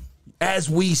 Right. As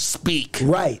we speak.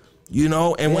 Right. You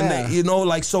know, and when they,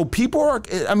 like, so people are,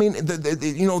 I mean,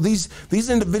 these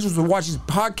individuals who watch these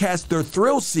podcasts, they're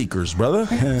thrill seekers, brother.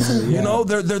 You know,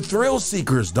 they're thrill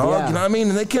seekers, dog. Yeah. You know what I mean?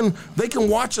 And they can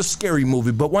watch a scary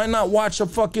movie, but why not watch a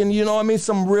fucking, you know what I mean,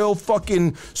 some real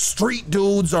fucking street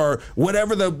dudes or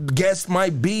whatever the guest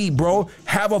might be, bro,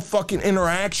 have a fucking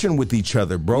interaction with each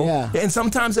other, bro. Yeah. And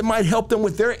sometimes it might help them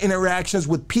with their interactions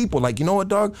with people. Like, you know what,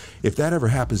 dog? If that ever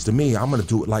happens to me, I'm going to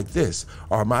do it like this.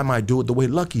 Or I might do it the way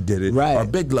Lucky did it. Right. Or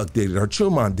Big Luck did it, or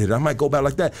Chuman did it. I might go back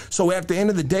like that. So at the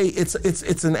end of the day,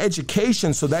 it's an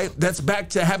education. So that's back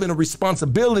to having a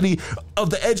responsibility of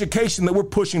the education that we're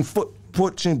pushing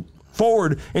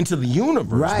forward into the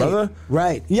universe, brother.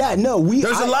 Right. Yeah, no,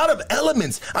 there's a lot of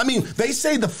elements. I mean, they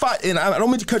say the five, and I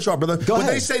don't mean to cut you off, brother. Go ahead.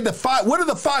 They say the five, what are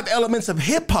the 5 elements of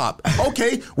hip hop?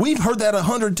 Okay, we've heard that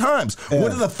 100 times. Yeah.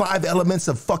 What are the 5 elements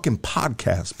of fucking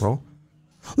podcasts, bro?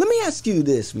 Let me ask you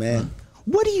this, man.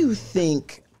 What do you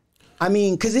think? I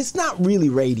mean, because it's not really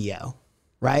radio,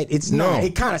 right? It's not.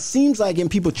 It kind of seems like,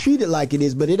 and people treat it like it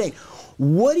is, but it ain't.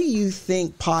 What do you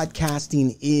think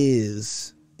podcasting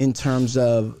is in terms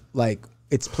of like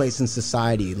its place in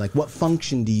society? Like, what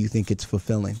function do you think it's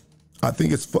fulfilling? I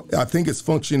think it's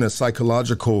functioning as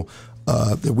psychological.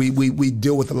 That we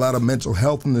deal with a lot of mental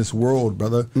health in this world,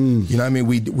 brother. You know what I mean?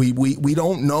 We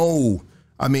don't know.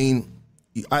 I mean,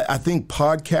 I think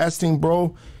podcasting,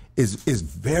 bro, is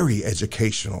very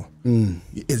educational.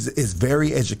 Is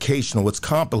very educational. It's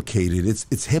complicated.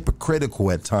 It's hypocritical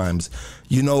at times.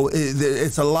 You know,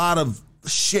 it's a lot of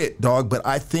shit, dog. But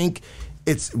I think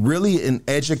it's really an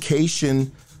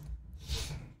education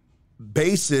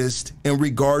basis in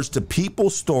regards to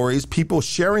people's stories, people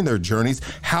sharing their journeys,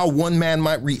 how one man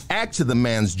might react to the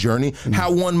man's journey,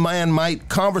 how one man might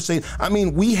conversate. I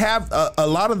mean, we have a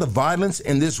lot of the violence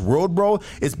in this world, bro,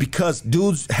 is because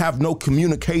dudes have no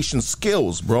communication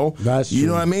skills, bro. That's you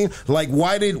know true. what I mean? Like,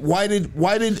 why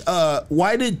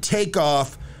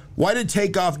did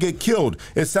Takeoff get killed?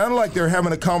 It sounded like they were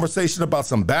having a conversation about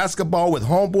some basketball with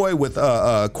homeboy, with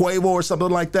Quavo or something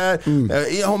like that.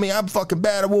 Yeah, homie, I'm fucking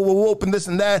bad, whoop, and this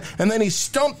and that. And then he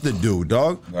stumped the dude,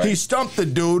 dog. Right. He stumped the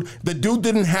dude. The dude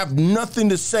didn't have nothing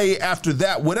to say after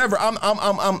that. Whatever. I'm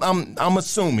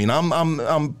assuming.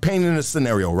 I'm painting a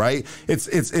scenario, right?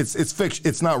 It's fiction.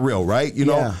 It's not real, right? You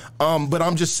know. Yeah. But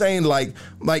I'm just saying, like,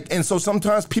 and so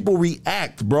sometimes people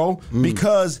react, bro,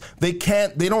 because they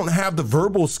don't have the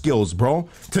verbal skills, bro,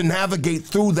 to navigate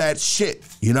through that shit.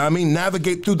 You know what I mean?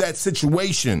 Navigate through that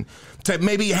situation. To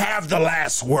maybe have the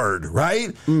last word,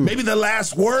 right? Maybe the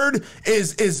last word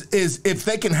is if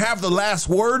they can have the last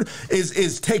word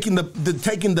is taking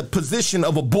the position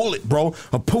of a bullet, bro,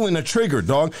 of pulling a trigger,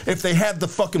 dog. If they have the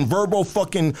fucking verbal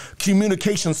fucking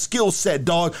communication skill set,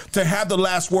 dog, to have the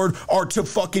last word or to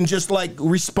fucking just like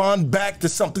respond back to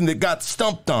something that got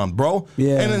stumped on, bro.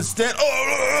 Yeah. And instead,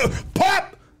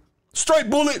 pop,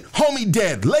 straight bullet, homie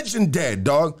dead, legend dead,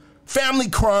 dog. Family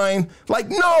crying, like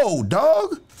no,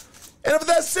 dog. And if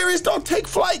that's serious, dog, take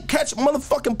flight, catch a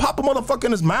motherfucking, pop a motherfucker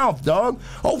in his mouth, dog.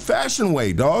 Old-fashioned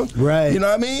way, dog. Right. You know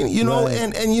what I mean? You know,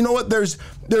 Right. and you know what? There's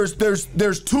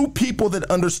two people that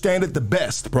understand it the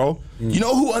best, bro. You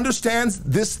know who understands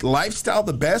this lifestyle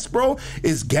the best, bro?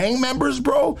 Is gang members,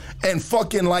 bro, and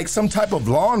fucking like some type of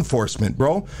law enforcement,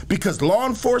 bro. Because law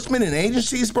enforcement and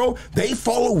agencies, bro, they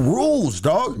follow rules,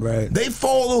 dog. Right. They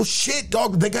follow shit,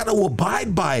 dog. They got to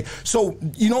abide by. So,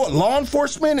 you know what? Law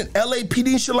enforcement and LAPD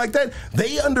and shit like that,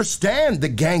 they understand the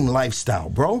gang lifestyle,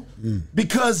 bro.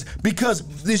 Because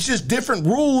it's just different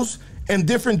rules and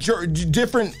different gangs.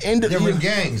 Different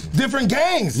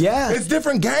gangs. Yeah. It's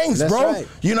different gangs, That's bro. right.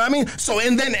 You know what I mean? So,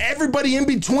 and then everybody in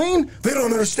between, they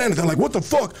don't understand it. They're like, what the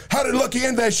fuck? How did Lucky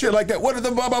end that shit like that? What did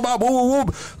the blah, blah, blah,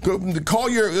 whoop, whoop, whoop. Call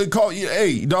your,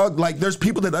 hey, dog, like, there's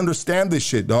people that understand this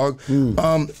shit, dog.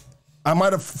 I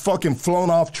might have fucking flown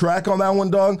off track on that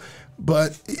one, dog.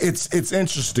 But it's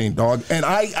interesting, dog. And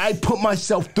I put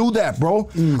myself through that,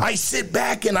 bro. I sit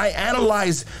back and I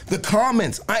analyze the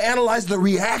comments. I analyze the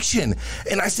reaction.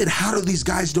 And I said, how do these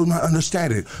guys do not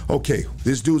understand it? Okay,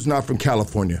 this dude's not from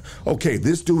California. Okay,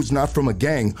 this dude's not from a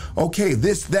gang. Okay,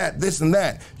 this, and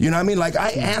that. You know what I mean? Like,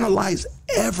 I analyze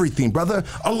everything, brother.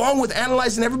 Along with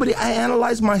analyzing everybody, I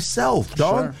analyze myself,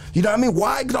 dog. Sure. You know what I mean?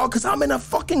 Why, dog? Because I'm in a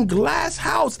fucking glass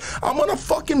house. I'm on a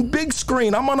fucking big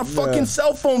screen. I'm on a fucking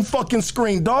cell phone fucking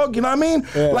screen, dog. You know what I mean?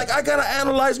 Yeah. Like, I gotta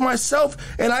analyze myself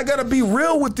and I gotta be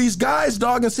real with these guys,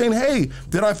 dog, and saying, hey,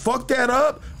 did I fuck that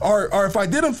up? Or if I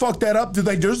didn't fuck that up, do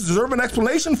they deserve an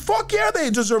explanation? Fuck yeah, they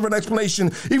deserve an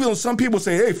explanation. Even though some people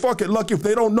say, hey, fuck it, look, if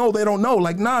they don't know, they don't know.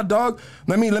 Like, nah, dog.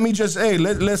 Let me just, hey,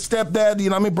 let's step that, you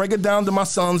know what I mean? Break it down to my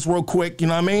sons real quick, you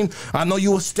know what I mean? I know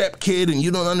you a step kid and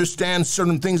you don't understand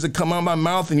certain things that come out of my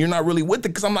mouth and you're not really with it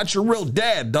because I'm not your real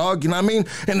dad, dog, you know what I mean?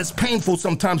 And it's painful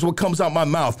sometimes what comes out my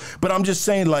mouth. But I'm just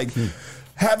saying, like,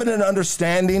 having an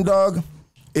understanding, dog,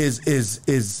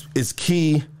 is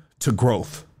key to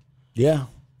growth. Yeah.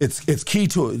 It's key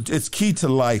to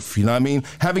life, you know what I mean?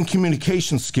 Having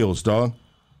communication skills, dog,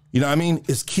 you know what I mean,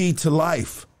 is key to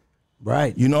life.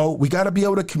 Right. You know, we got to be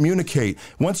able to communicate.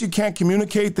 Once you can't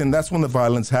communicate, then that's when the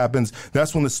violence happens.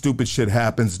 That's when the stupid shit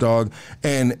happens, dog.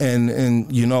 And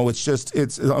you know, it's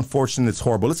unfortunate. It's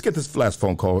horrible. Let's get this last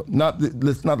phone call. Not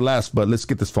last, but let's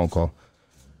get this phone call.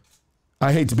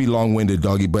 I hate to be long-winded,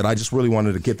 doggy, but I just really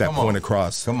wanted to get that point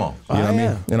across. Come on. You know what I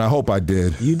mean? And I hope I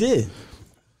did. You did.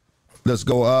 Let's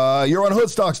go. You're on Hood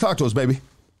Stocks. Talk to us, baby.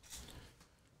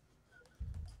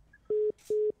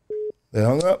 They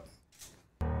hung up.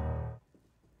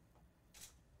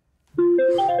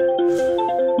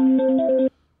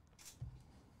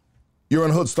 You're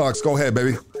on Hood Stocks. Go ahead,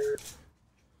 baby.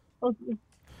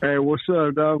 Hey, what's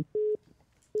up, dog?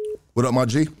 What up, my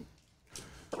G?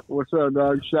 What's up,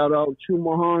 dog? Shout out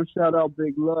Chumahan, shout out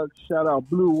Big Lux, shout out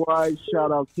Blue White,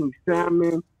 shout out King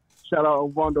Salmon, shout out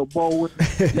Ovando Bowen.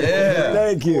 Yeah.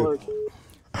 Thank you.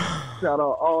 Shout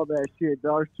out all that shit,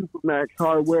 dog. Supermax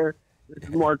Hardware. This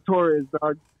is Mark Torres,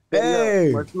 dog.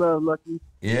 Hey. Much love, Lucky.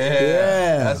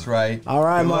 Yeah. That's right. All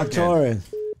right, Good Mark looking.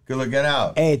 Torres. Good looking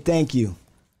out. Hey, thank you.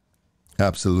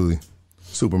 Absolutely.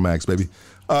 Supermax, baby.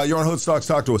 You're on Hood Stocks.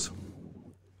 Talk to us.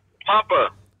 Papa,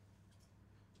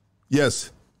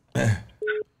 Yes.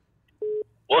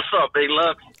 what's up, Big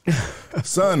Lux?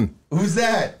 Son. Who's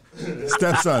that?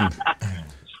 Stepson.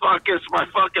 my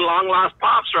fucking long lost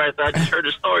pops right there. I just heard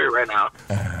the story right now.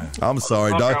 I'm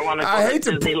sorry, dog. I want to go I hate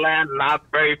to to. Disneyland, not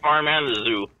very far, man. The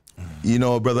zoo. You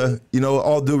know, brother. You know,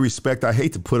 all due respect, I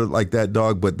hate to put it like that,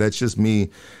 dog, but that's just me.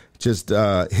 Just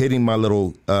hitting my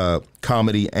little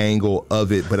comedy angle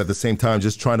of it, but at the same time,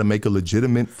 just trying to make a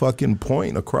legitimate fucking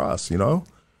point across, you know?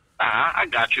 I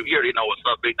got you. You already know what's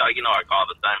up, big dog. You know I call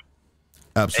this time.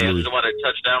 Hey, I Absolutely. just want to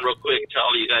touch down real quick, tell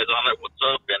all you guys on there what's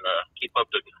up, and keep up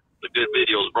the good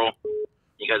videos, bro.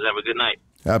 You guys have a good night.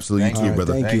 Absolutely. You too,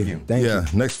 brother. Thank you. Thank yeah,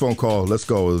 next phone call. Let's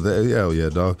go. Hell yeah,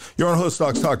 dog. You're on Hood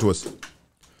Stocks. Talk to us.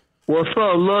 What's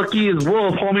up, Lucky? It's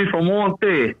Wolf, homie from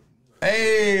Monte.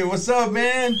 Hey, what's up,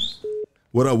 man?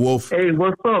 What up, Wolf? Hey,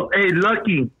 what's up? Hey,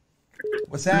 Lucky.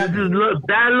 What's This happening? is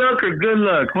bad luck or good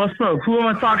luck? What's up? Who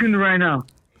am I talking to right now?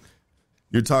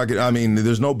 You're talking, I mean,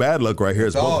 there's no bad luck right here.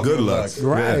 It's all both good good luck.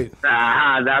 luck. Right.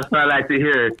 That's what I like to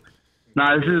hear.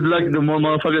 Nah, this is Lucky. The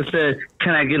motherfucker said,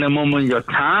 "Can I get a moment of your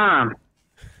time?"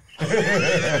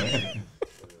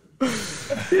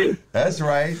 That's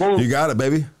right. You got it,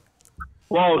 baby.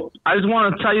 Well, I just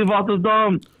want to tell you about this,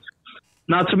 dog.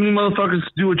 Not too many motherfuckers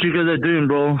do what you guys are doing,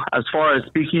 bro. As far as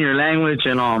speaking your language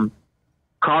and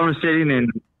conversating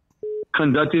and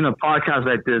conducting a podcast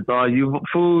like this, dog. You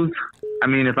fools. I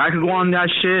mean, if I could go on that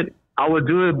shit, I would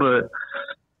do it. But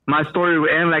my story would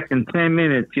end like in 10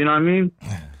 minutes. You know what I mean?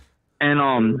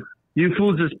 And you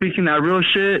fools are speaking that real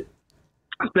shit.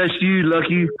 Especially you,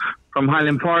 Lucky, from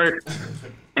Highland Park,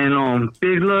 and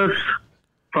Big Lux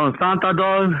from Santa,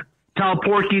 dog. Tell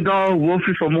Porky, dog.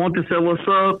 Wolfie from Monte said, "What's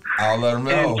up?" I'll let him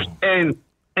know. And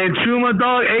Chuma,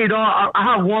 dog. Hey, dog. I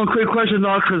have one quick question,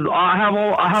 dog, because I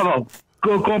have a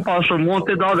good compas from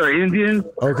Monte, dog. They're Indians.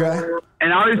 Okay.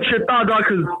 And I always trip out, dog,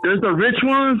 because there's the rich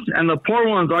ones and the poor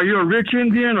ones. Are you a rich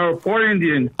Indian or a poor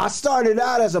Indian? I started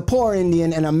out as a poor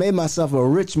Indian and I made myself a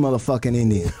rich motherfucking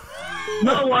Indian.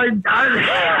 No,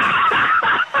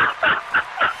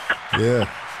 Yeah.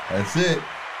 That's it.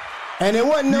 And it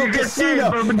wasn't no you get casino.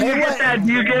 that, but do you get that?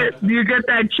 Do you get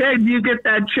that check? Do you get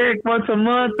that check once a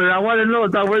month? And I want to know,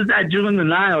 dog, where's that June the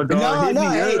Nile, dog? No.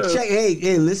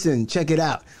 Hey, listen, check it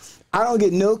out. I don't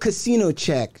get no casino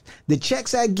check. The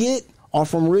checks I get are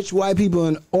from rich white people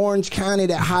in Orange County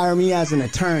that hire me as an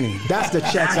attorney. That's the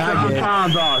checks I get.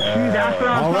 That's what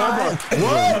I'm talking about.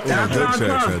 What? That's what I'm talking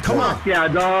about. Come on. Yeah,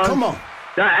 dog. Come on.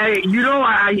 Hey, you know,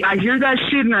 I hear that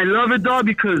shit and I love it, dog,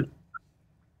 because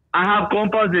I have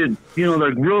compas that, you know,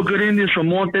 like real good Indians from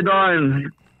Monte, dog,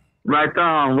 and right there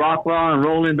on Rockwell and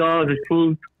Rolling, dog, it's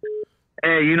food.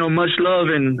 Hey, you know, much love,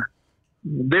 and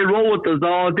they roll with us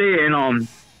all day, and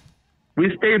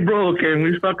we stay broke, and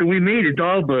we made it,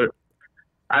 dog, but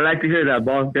I like to hear that,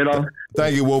 boss, you know.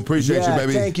 Thank you, Will. Appreciate you,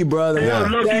 baby. Thank you, brother. Yeah,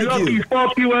 love you,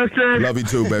 fuck you, I said. Love you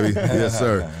too, baby. Yes,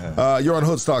 sir. You're on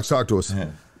Hood Stocks. Talk to us.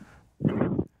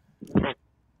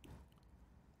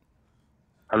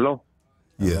 Hello.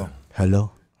 Yeah.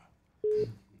 Hello.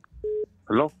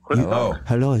 Hello. Hello.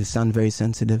 Hello. You sound very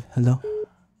sensitive. Hello.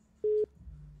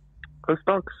 Hood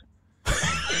Stocks.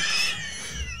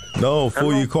 No,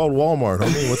 fool, you called Walmart,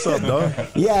 homie. What's up, dog?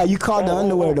 Yeah, you called the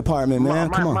underwear department, man.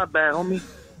 Come on. My bad, homie.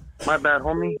 My bad,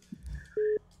 homie.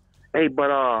 Hey, but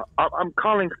I'm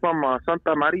calling from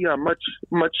Santa Maria. Much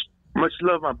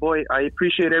love, my boy. I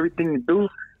appreciate everything you do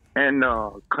and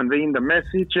conveying the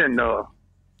message and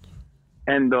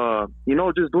you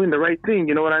know, just doing the right thing.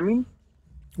 You know what I mean?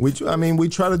 We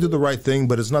try to do the right thing,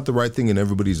 but it's not the right thing in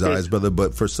everybody's eyes, brother.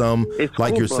 But for some, It's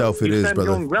like cool, yourself, but it you is, stand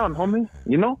brother. your own ground, homie.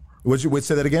 You know? Wait,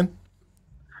 say that again?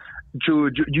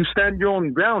 You stand your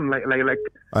own ground, like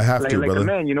I have to, like brother. a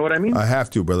man. You know what I mean? I have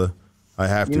to, brother. I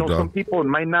have You to, know, some dog. people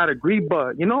might not agree,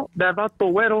 but you know that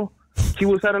Vato Güero, he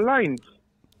was out of line.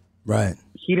 Right.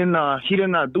 He didn't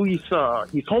do his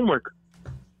homework.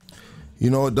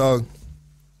 You know what, dog?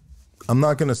 I'm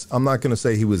not gonna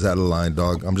say he was out of line,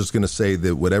 dog. I'm just gonna say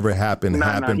that whatever happened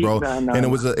happened, bro. And it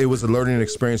was a learning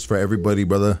experience for everybody,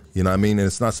 brother. You know what I mean? And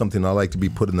it's not something I like to be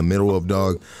put in the middle of,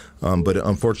 dog. But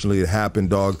unfortunately, it happened,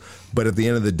 dog. But at the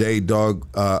end of the day, dog,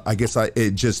 I guess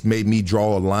it just made me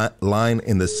draw a line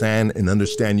in the sand and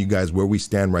understand you guys where we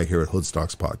stand right here at Hood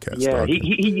Stocks Podcast. Yeah, dog.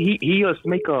 he just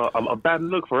make a bad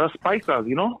look for us Paisas,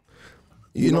 you know.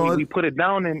 You know, we put it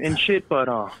down and shit, but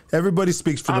everybody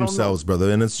speaks for I don't themselves, know.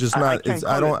 brother, and it's just I not. can't It's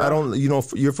call I it don't. You know,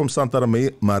 you're from Santa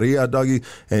Maria, doggy,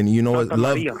 and you know what? Santa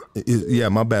Love. Maria. Yeah,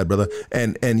 my bad, brother.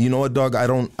 And you know what, dog? I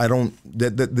don't.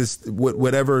 This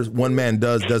whatever one man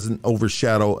doesn't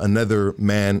overshadow another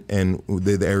man and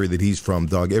the area that he's from,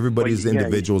 dog. Everybody's Well, yeah,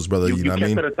 individuals, brother. You know what I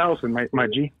mean? You kept it 1,000, my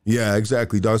G. Yeah,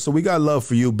 exactly, dog. So we got love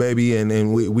for you, baby,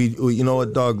 and we you know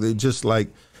what, dog? Just like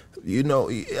you know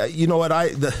what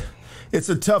it's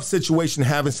a tough situation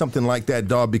having something like that,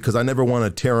 dog, because I never want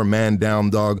to tear a man down,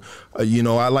 dog. You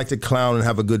know, I like to clown and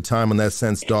have a good time in that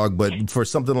sense, dog. But for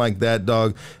something like that,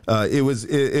 dog,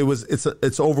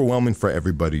 it's overwhelming for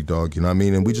everybody, dog. You know what I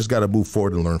mean? And we just got to move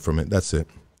forward and learn from it. That's it.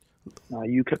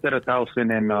 You kept it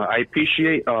 1,000, and I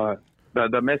appreciate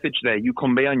the message that you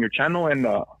convey on your channel,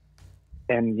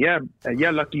 and yeah,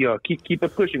 Lucky, keep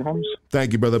it pushing, homes.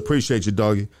 Thank you, brother. Appreciate you,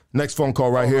 doggy. Next phone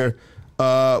call right here.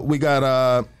 We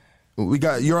got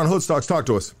you're on Hoodstocks. Talk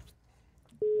to us.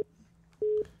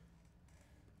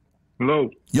 Hello.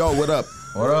 Yo, what up?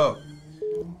 What up?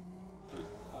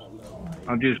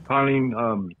 I'm just calling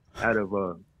out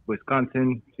of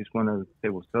Wisconsin. Just want to say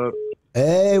what's up.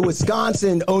 Hey,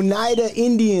 Wisconsin, Oneida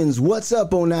Indians. What's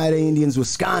up, Oneida Indians,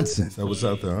 Wisconsin? So what's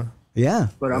out there, huh? Yeah.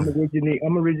 But I'm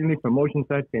originally from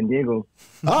Oceanside, San Diego.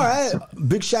 All right.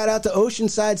 Big shout out to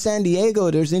Oceanside, San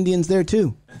Diego. There's Indians there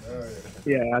too.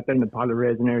 Yeah, out there in the Paula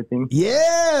Rez and everything.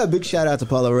 Yeah, big shout out to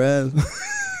Paula Rez.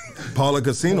 Paula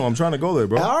Casino. I'm trying to go there,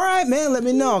 bro. All right, man. Let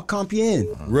me know. I'll comp you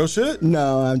in. Real shit?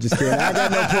 No, I'm just kidding. I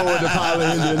got no pull with the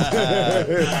Paula Indians.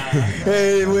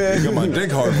 Hey, man. You got my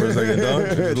dick hard for a second, dog.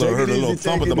 Heard a little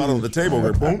thump at the bottom of the table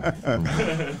here. Boom.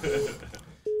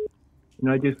 You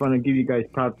know, I just want to give you guys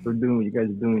props for doing what you guys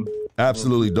are doing.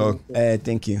 Absolutely, dog. Hey,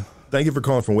 thank you. Thank you for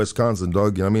calling from Wisconsin,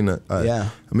 dog. You know what I mean? Yeah.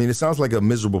 I mean, it sounds like a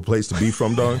miserable place to be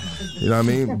from, dog. You know what I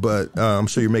mean? But I'm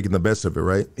sure you're making the best of it,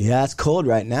 right? Yeah, it's cold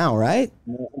right now, right?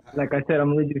 Like I said,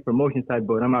 I'm originally from Oceanside,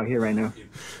 but I'm out here right now.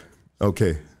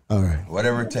 Okay. All right.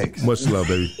 Whatever it takes. Much love,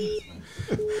 baby.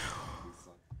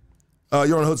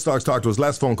 You're on Hoodstocks. Talk to us.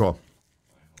 Last phone call.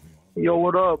 Yo,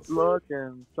 what up, Luck?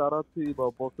 And shout out to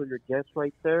both of your guests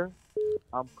right there.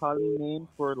 I'm calling in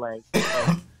for like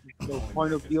the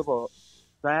point of view of a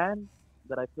fan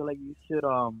that I feel like you should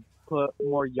put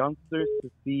more youngsters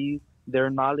to see their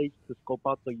knowledge, to scope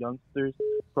out the youngsters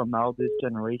from now this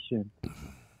generation.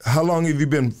 How long have you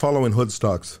been following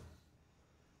Hoodstocks?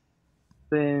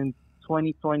 Since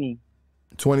 2020.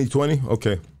 2020?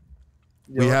 Okay.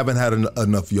 We haven't had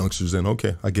enough youngsters in.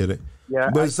 Okay, I get it. Yeah,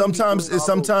 but sometimes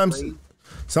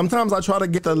I try to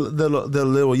get the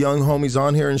little young homies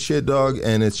on here and shit, dog,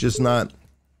 and it's just not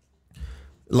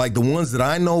like the ones that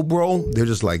I know, bro. They're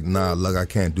just like, nah, look, I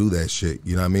can't do that shit.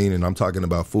 You know what I mean? And I'm talking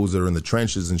about fools that are in the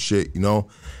trenches and shit, you know.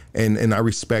 And I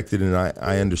respect it and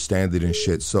I understand it and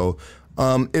shit. So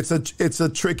it's a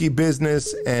tricky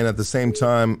business, and at the same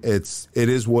time, it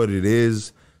is what it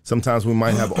is. Sometimes we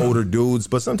might have older dudes,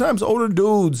 but sometimes older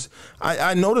dudes,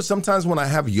 I notice sometimes when I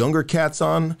have younger cats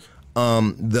on,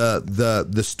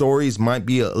 the stories might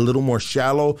be a little more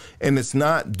shallow, and it's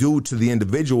not due to the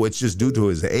individual, it's just due to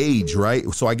his age, right?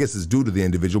 So I guess it's due to the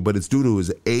individual, but it's due to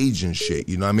his age and shit,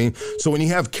 you know what I mean? So when you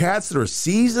have cats that are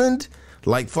seasoned,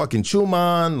 like fucking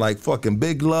Chuman, like fucking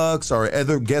Big Lux, or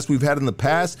other guests we've had in the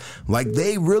past, like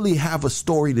they really have a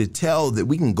story to tell that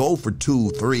we can go for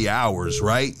 2-3 hours,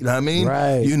 right? You know what I mean?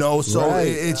 Right. You know, so Right.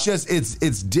 it's just,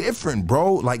 it's different,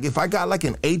 bro. Like if I got like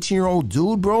an 18-year-old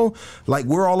dude, bro, like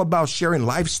we're all about sharing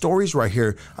life stories right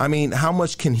here. I mean, how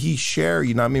much can he share,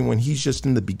 you know what I mean, when he's just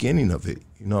in the beginning of it,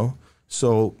 you know?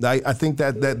 So I think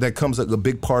that comes a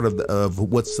big part of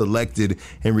what's selected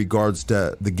in regards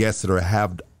to the guests that are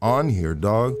have on here,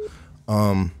 dog.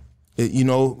 You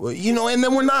know, and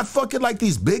then we're not fucking like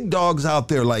these big dogs out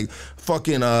there, like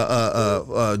fucking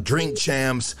Drink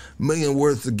Champs, million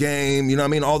worth of game. You know what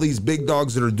I mean? All these big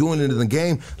dogs that are doing it in the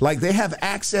game, like they have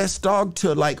access, dog,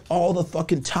 to like all the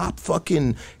fucking top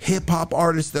fucking hip hop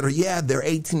artists that are, they're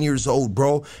 18 years old,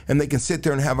 bro, and they can sit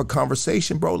there and have a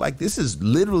conversation, bro. Like this is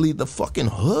literally the fucking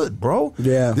hood, bro.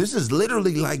 Yeah. This is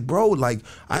literally like, bro, like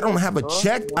I don't have a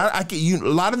check. I can, a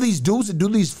lot of these dudes that do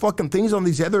these fucking things on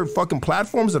these other fucking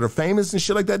platforms that are famous and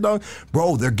shit like that, dog,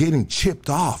 bro, they're getting chipped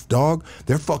off, dog.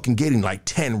 They're fucking getting like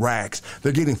 10 racks.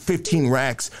 They're getting 15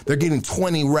 racks. They're getting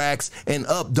 20 racks and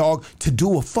up, dog, to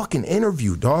do a fucking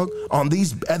interview, dog, on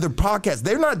these other podcasts.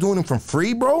 They're not doing them for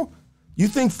free, bro. You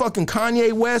think fucking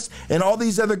Kanye West and all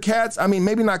these other cats, I mean,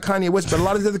 maybe not Kanye West, but a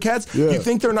lot of these other cats, you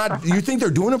think they're not, you think they're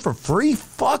doing it for free?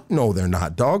 Fuck no, they're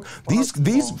not, dog. These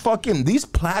platforms,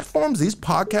 these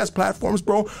podcast platforms,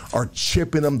 bro, are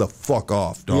chipping them the fuck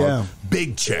off, dog. Yeah.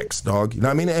 Big checks, dog. You know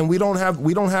what I mean? And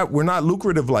we're not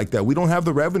lucrative like that. We don't have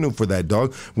the revenue for that,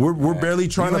 dog. We're barely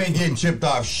trying you to. You ain't getting chipped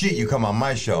off shit, you come on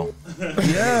my show.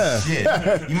 Yeah.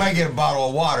 Shit. You might get a bottle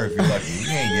of water if you're lucky. You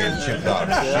ain't getting chipped off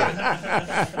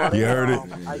shit. You heard it.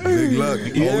 Big luck.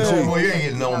 Well, you ain't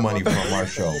getting no money from our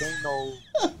show. Ain't no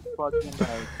fucking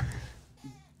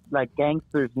like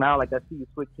gangsters now. Like I see you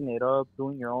switching it up,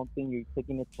 doing your own thing. You're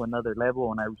taking it to another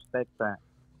level, and I respect that.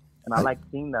 And I like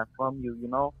seeing that from you. You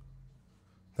know.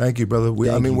 Thank you, brother.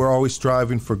 We're always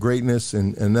striving for greatness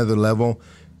and another level,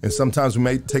 and sometimes we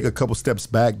may take a couple steps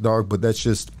back, dog. But that's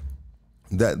just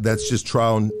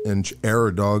trial and error,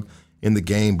 dog, in the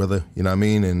game, brother. You know what I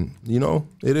mean? And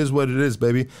it is what it is,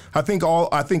 baby. I think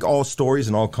all stories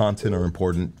and all content are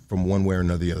important from one way or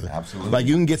another. Absolutely. Like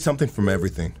you can get something from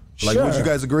everything. Like, Sure. would you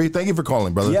guys agree? Thank you for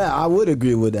calling, brother. Yeah, I would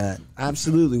agree with that.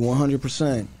 Absolutely,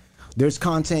 100%. There's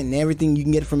content and everything you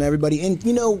can get from everybody. And,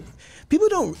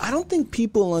 I don't think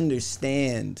people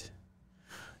understand,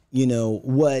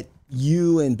 what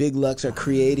you and Big Lux are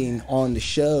creating on the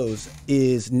shows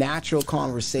is natural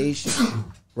conversation,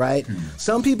 right?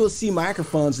 Some people see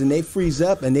microphones and they freeze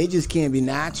up and they just can't be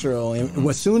natural. And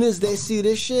as soon as they see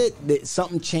this shit,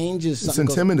 something changes. It's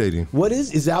intimidating.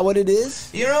 Is that what it is?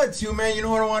 You know what, too, man? You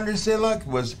know what I wanted to say, look,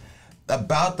 was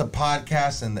about the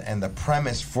podcast and the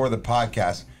premise for the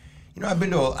podcast. I've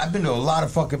been to a lot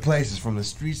of fucking places, from the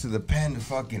streets to the pen to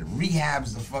fucking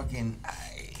rehabs to fucking,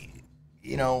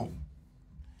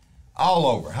 all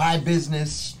over. High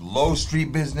business, low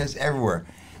street business, everywhere.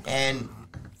 And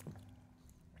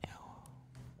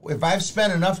if I've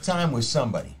spent enough time with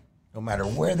somebody, no matter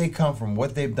where they come from,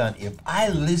 what they've done, if I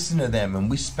listen to them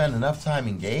and we spend enough time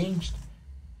engaged,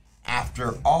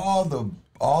 after all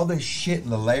the shit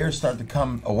and the layers start to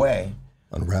come away,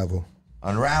 unravel,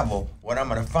 what I'm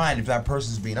going to find, if that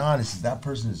person's being honest, is that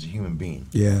person is a human being.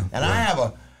 Yeah. And I have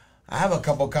a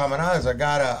couple of commonalities. I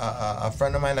got a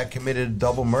friend of mine that committed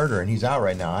double murder, and he's out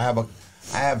right now. I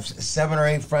have 7 or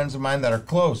 8 friends of mine that are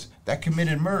close that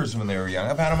committed murders when they were young.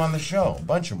 I've had them on the show, a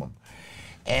bunch of them.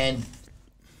 And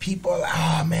people are like,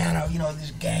 oh man, this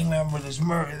gang member, this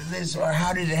murder, this, or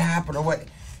how did it happen, or what?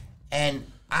 And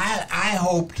I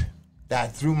hoped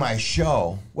that through my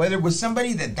show, whether it was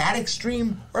somebody that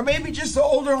extreme, or maybe just an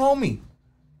older homie,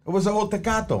 it was an old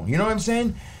Tecato, you know what I'm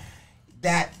saying?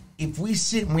 That if we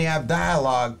sit and we have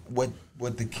dialogue, what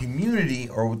the community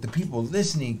or what the people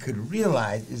listening could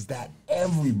realize is that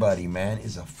everybody, man,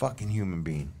 is a fucking human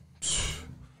being.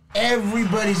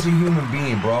 Everybody's a human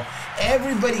being, bro.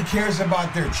 Everybody cares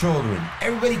about their children.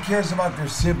 Everybody cares about their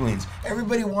siblings.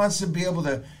 Everybody wants to be able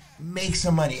to make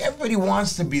some money. Everybody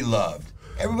wants to be loved.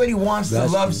 Everybody wants to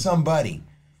love somebody.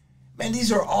 Man,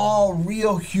 these are all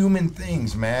real human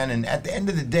things, man. And at the end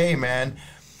of the day, man,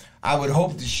 I would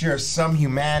hope to share some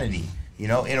humanity,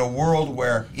 in a world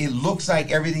where it looks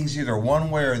like everything's either one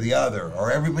way or the other,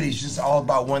 or everybody's just all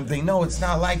about one thing. No, it's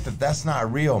not like that. That's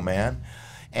not real, man.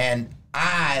 And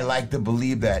I like to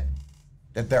believe that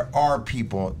there are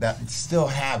people that still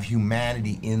have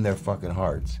humanity in their fucking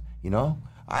hearts,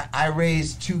 I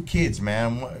raised 2 kids,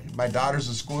 man. My daughter's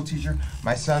a school teacher.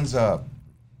 My son's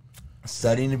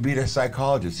studying to be a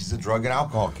psychologist. He's a drug and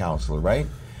alcohol counselor, right?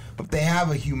 But they have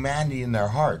a humanity in their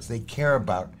hearts. They care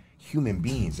about human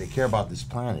beings. They care about this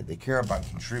planet. They care about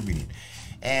contributing.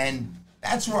 And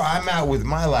that's where I'm at with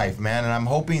my life, man. And I'm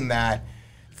hoping that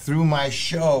through my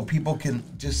show, people can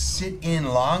just sit in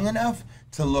long enough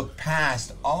to look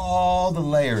past all the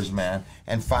layers, man,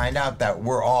 and find out that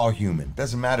we're all human.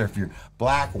 Doesn't matter if you're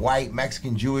black, white,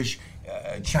 Mexican, Jewish,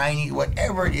 Chinese,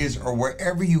 whatever it is, or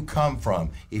wherever you come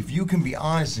from. If you can be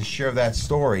honest and share that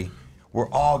story, we're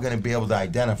all going to be able to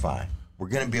identify. We're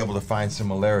going to be able to find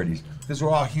similarities because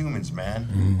we're all humans, man.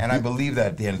 Mm-hmm. And I believe that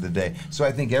at the end of the day. So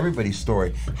I think everybody's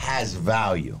story has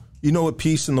value. You know what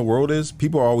peace in the world is?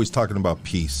 People are always talking about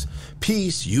peace.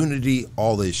 Peace, unity,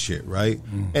 all this shit, right?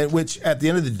 And which at the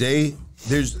end of the day,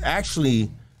 there's actually,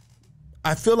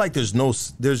 I feel like there's no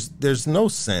sense. There's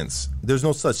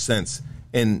no such sense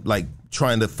in like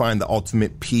trying to find the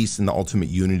ultimate peace and the ultimate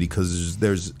unity, because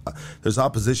there's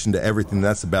opposition to everything.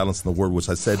 That's the balance in the world, which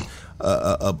I said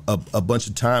a bunch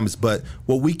of times. But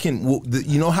what we can,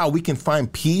 how we can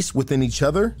find peace within each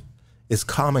other is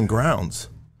common grounds.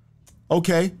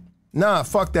 Okay. Nah,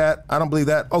 fuck that. I don't believe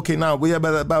that. Okay, nah,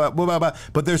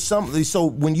 but there's something. So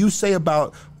when you say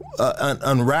about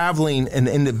unraveling an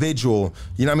individual,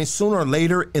 sooner or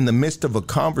later in the midst of a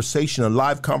conversation, a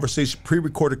live conversation,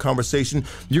 pre-recorded conversation,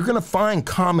 you're going to find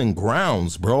common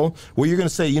grounds, bro, where you're going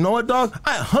to say, you know what, dog?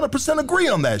 I 100% agree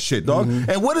on that shit, dog. Mm-hmm.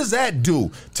 And what does that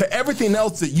do to everything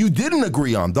else that you didn't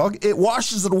agree on, dog? It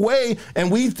washes it away,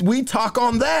 and we talk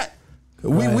on that.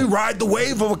 We ride the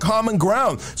wave of a common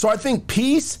ground. So I think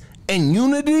peace and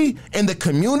unity in the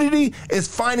community is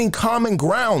finding common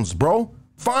grounds, bro.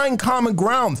 Find common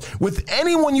grounds with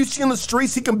anyone you see in the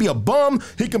streets. He can be a bum,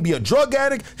 he can be a drug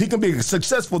addict, he can be a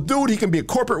successful dude, he can be a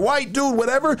corporate white dude,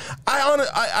 whatever.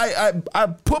 I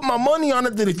put my money on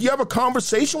it that if you have a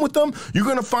conversation with them, you're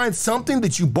gonna find something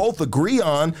that you both agree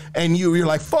on, and you're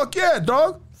like, fuck yeah,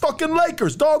 dog. fucking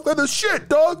Lakers, dog. They're the shit,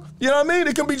 dog. You know what I mean?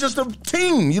 It can be just a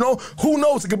team, you know? Who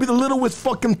knows? It could be the littlest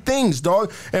fucking things,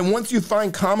 dog. And once you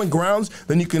find common grounds,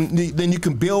 then you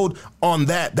can build on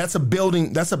that. That's a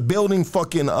building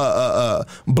fucking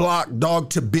block, dog,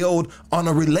 to build on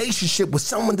a relationship with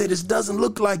someone that just doesn't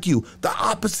look like you, the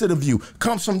opposite of you,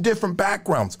 comes from different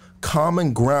backgrounds.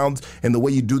 Common grounds, and the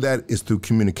way you do that is through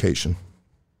communication.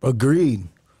 Agreed.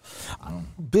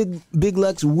 Big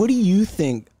Lex, what do you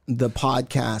think the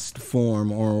podcast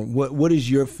form, or what is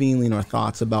your feeling or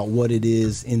thoughts about what it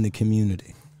is in the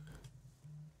community?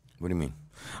 What do you mean?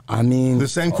 I mean, the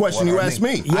same question you asked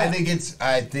me. Yeah.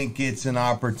 I think it's an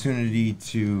opportunity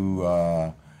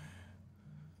to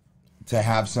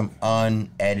have some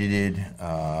unedited,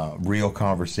 real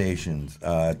conversations,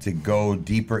 to go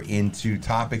deeper into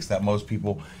topics that most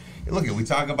people look at. We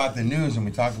talk about the news and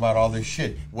we talk about all this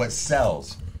shit. What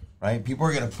sells, right? People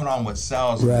are going to put on what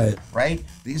sells, right?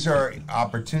 These are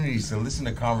opportunities to listen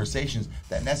to conversations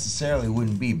that necessarily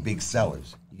wouldn't be big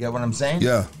sellers. You get what I'm saying?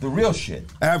 Yeah. The real shit.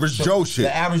 Average Joe shit.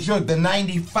 The average Joe, the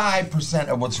 95%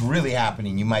 of what's really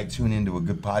happening, you might tune into a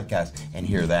good podcast and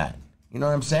hear that. You know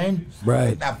what I'm saying?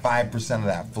 Right. That 5% of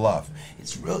that fluff.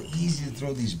 It's real easy to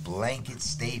throw these blanket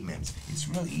statements. It's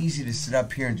real easy to sit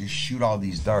up here and just shoot all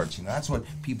these darts. You know, that's what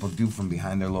people do from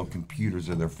behind their little computers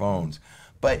or their phones.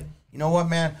 But you know what,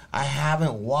 man? I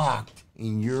haven't walked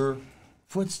in your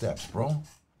footsteps, bro.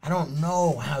 I don't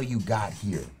know how you got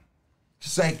here.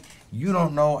 Just like you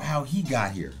don't know how he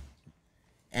got here.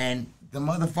 And the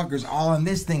motherfuckers all on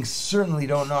this thing certainly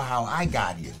don't know how I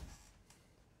got here.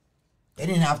 They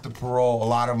didn't have to parole a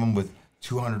lot of them with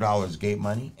 $200 gate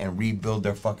money and rebuild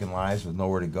their fucking lives with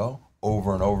nowhere to go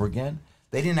over and over again.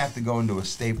 They didn't have to go into a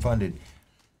state-funded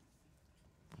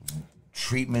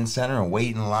treatment center and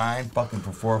wait in line fucking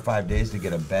for 4 or 5 days to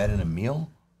get a bed and a meal.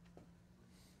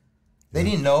 They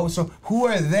didn't know. So who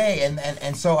are they?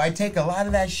 And so I take a lot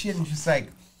of that shit and just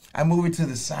like, I move it to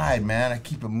the side, man. I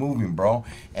keep it moving, bro.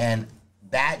 And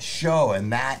that show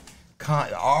and that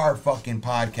our fucking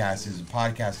podcast is a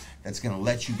podcast that's going to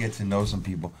let you get to know some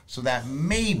people so that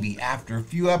maybe after a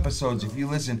few episodes, if you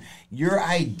listen, your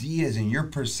ideas and your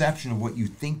perception of what you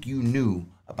think you knew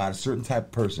about a certain type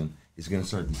of person is going to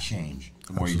start to change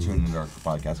the more you tune into our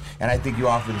podcast. And I think you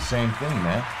offer the same thing,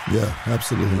 man. Yeah,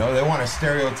 absolutely. You know, they want to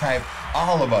stereotype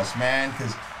all of us, man,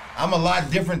 because I'm a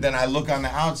lot different than I look on the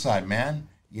outside, man.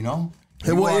 You know?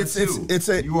 You well, are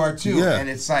you are too. Yeah. And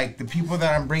it's like the people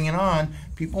that I'm bringing on,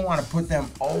 people want to put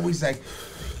them always like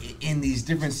in these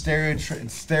different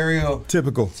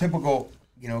stereotypical,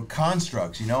 you know,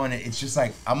 constructs, you know, and it's just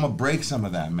like, I'm going to break some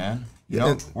of that, man. You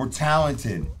know, we're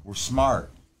talented, we're smart,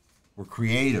 we're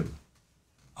creative.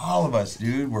 All of us,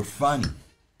 dude, we're funny,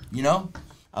 you know,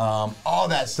 all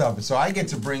that stuff. And so I get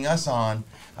to bring us on,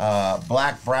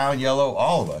 black, brown, yellow,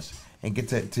 all of us, and get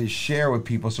to share with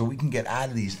people so we can get out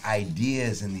of these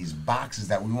ideas and these boxes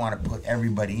that we want to put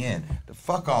everybody in.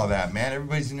 Fuck all that, man.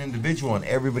 Everybody's an individual and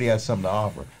everybody has something to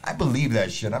offer. I believe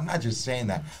that shit. I'm not just saying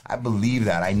that. I believe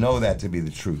that. I know that to be the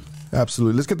truth.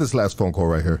 Absolutely. Let's get this last phone call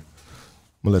right here.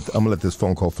 I'm gonna let this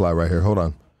phone call fly right here. Hold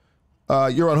on.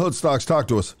 You're on Hood Stocks. Talk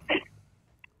to us.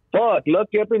 Fuck,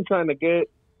 Lucky, I've been trying to get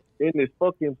in this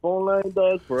fucking phone line,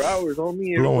 dog, for hours,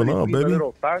 homie. Blowing up, baby. A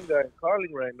little fan guy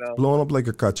calling right now. Blowing up like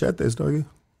a cachetes, doggy.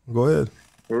 Go ahead.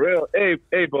 For real. Hey,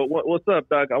 but what's up,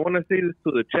 dog? I want to say this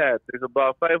to the chat. There's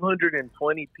about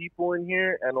 520 people in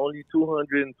here and only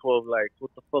 212 likes.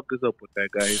 What the fuck is up with that,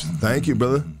 guys? Thank you,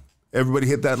 brother. Everybody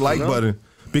hit that like button.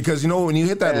 Because, you know, when you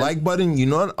hit that like button, you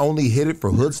not only hit it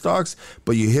for Hood Stocks,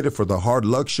 but you hit it for the Hard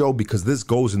Luck Show because this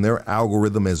goes in their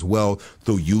algorithm as well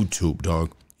through YouTube,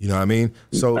 dog. You know what I mean?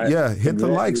 So, yeah, hit the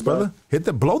likes, brother.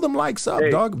 Blow them likes up,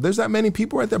 dog. If there's that many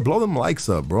people right there, blow them likes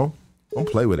up, bro. Don't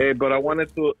play with it. Hey, but I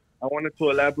wanted to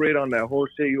elaborate on that whole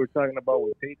shit you were talking about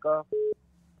with Takeoff,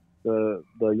 the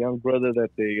young brother that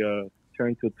they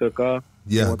turned to Takeoff.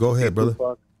 Yeah, go ahead, brother.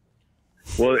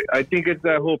 Well, I think it's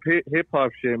that whole hip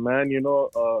hop shit, man. You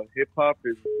know, hip hop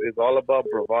is all about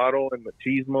bravado and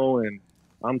machismo and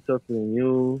I'm tougher than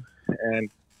you.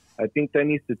 And I think that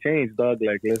needs to change, dog.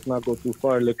 Like, let's not go too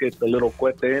far. Look at the little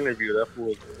Cuete interview. That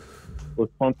fool was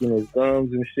pumping his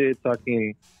gums and shit,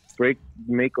 talking make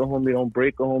a homie, don't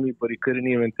break a homie, but he couldn't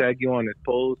even tag you on his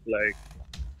post. Like,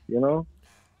 you know?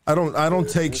 I don't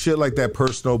take shit like that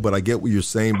personal, but I get what you're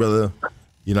saying, brother.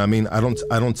 You know what I mean? I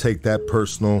don't take that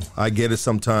personal. I get it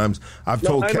sometimes. I've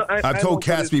told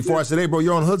cats before. I said, "Hey, bro,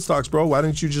 you're on Hood Stocks, bro. Why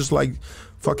didn't you just like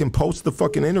fucking post the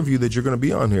fucking interview that you're gonna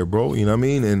be on here, bro?" You know what I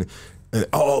mean? And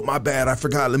oh, my bad, I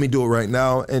forgot. Let me do it right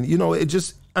now. And you know, it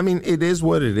just, I mean, it is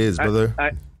what it is, brother.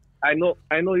 I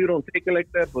know you don't take it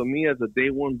like that, but me as a day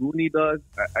one Goonie dog,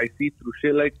 I see through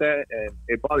shit like that, and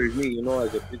it bothers me, you know,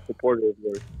 as a big supporter of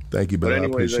yours. Thank you, brother. But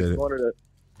anyways, I appreciate it.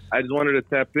 I just wanted to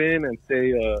tap in and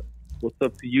say what's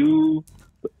up to you,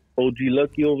 OG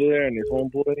Lucky over there, and his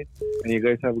homeboy, and you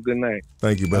guys have a good night.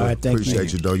 Thank you, brother. All right,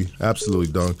 Appreciate you, doggy.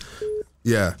 Absolutely, dog.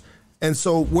 Yeah. And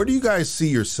so where do you guys see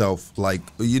yourself? Like,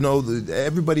 you know,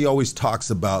 everybody always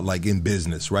talks about, like, in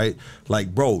business, right?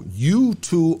 Like, bro, you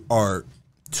two are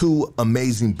two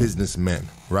amazing businessmen,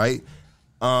 right?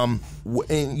 And,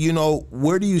 you know,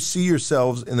 where do you see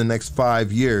yourselves in the next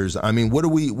 5 years? I mean, what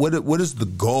is the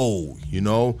goal, you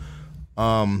know?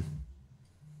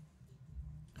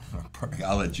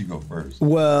 I'll let you go first.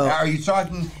 Well, are you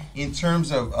talking in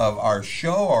terms of our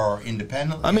show or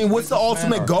independently? I mean, what's the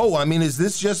ultimate goal? I mean, is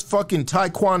this just fucking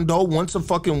taekwondo once a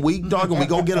fucking week, dog, and we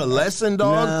go get a lesson,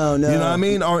 dog? No. You know what I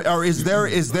mean? Or is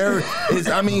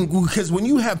I mean, because when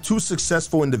you have two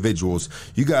successful individuals,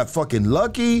 you got fucking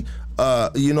Lucky,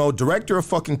 you know, director of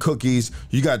fucking Cookies.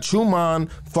 You got Chuman,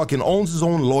 fucking owns his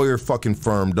own lawyer fucking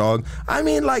firm, dog. I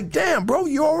mean, like, damn, bro,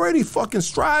 you're already fucking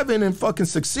striving and fucking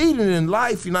succeeding in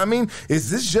life. You know what I mean? Is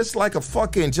this just like a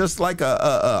fucking, just like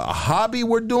a hobby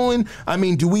we're doing? I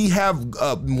mean, do we have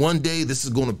one day this is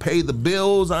going to pay the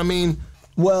bills? I mean,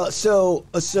 well, so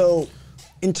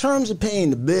in terms of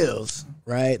paying the bills,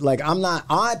 right? Like,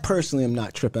 I personally am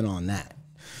not tripping on that.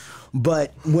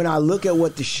 But when I look at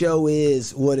what the show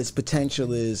is, what its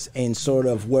potential is, and sort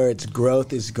of where its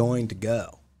growth is going to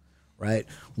go, right?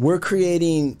 We're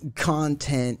creating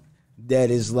content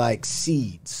that is like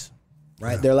seeds,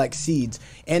 right? Yeah. They're like seeds.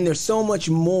 And there's so much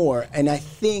more. And I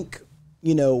think,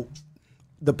 you know,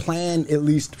 the plan, at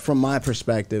least from my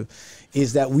perspective,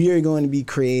 is that we are going to be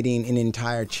creating an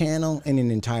entire channel and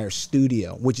an entire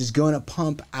studio, which is going to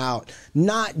pump out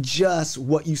not just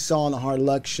what you saw on the Hard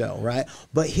Luck Show, right?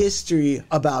 But history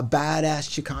about badass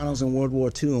Chicanos in World War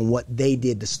II and what they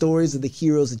did, the stories of the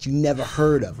heroes that you never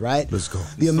heard of, right? Let's go.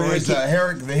 The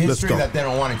history that they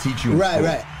don't want to teach you. Right.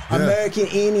 Yeah. American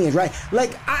Indians, right?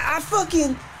 Like, I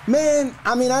fucking... Man,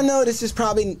 I mean, I know this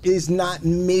is not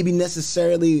maybe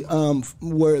necessarily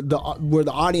where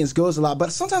the audience goes a lot,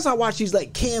 but sometimes I watch these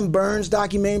like Ken Burns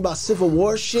documentary about Civil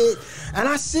War shit, and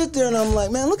I sit there and I'm like,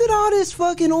 man, look at all this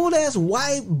fucking old ass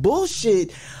white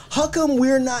bullshit. How come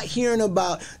we're not hearing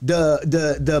about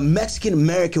the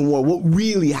Mexican-American War, what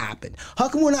really happened? How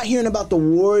come we're not hearing about the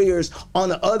warriors on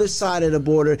the other side of the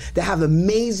border that have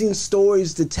amazing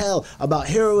stories to tell about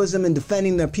heroism and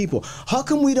defending their people? How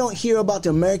come we don't hear about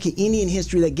the American Indian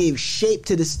history that gave shape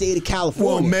to the state of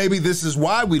California? Well, maybe this is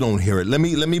why we don't hear it. Let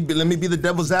me be the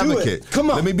devil's advocate. Come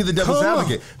on. Let me be the devil's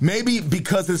advocate. Maybe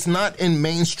because it's not in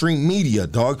mainstream media,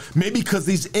 dog. Maybe because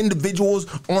these individuals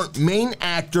aren't main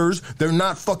actors. They're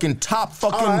not fucking top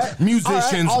fucking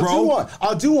musicians, bro.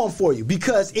 I'll do one for you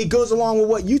because it goes along with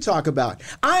what you talk about.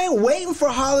 I ain't waiting for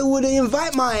Hollywood to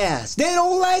invite my ass. They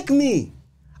don't like me.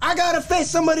 I got a face,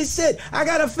 somebody said, I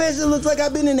got a face that looks like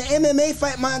I've been in an MMA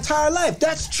fight my entire life.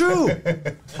 That's true.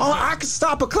 I could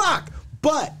stop a clock.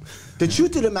 But the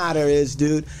truth of the matter is,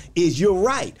 dude, is you're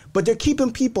right. But they're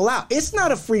keeping people out. It's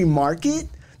not a free market.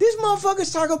 These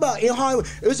motherfuckers talk about in Hollywood,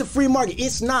 it's a free market.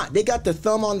 It's not. They got the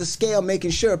thumb on the scale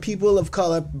making sure people of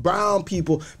color, brown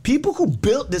people who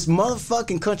built this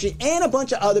motherfucking country, and a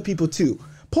bunch of other people too.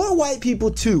 Poor white people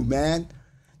too, man.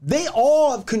 They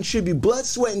all have contributed blood,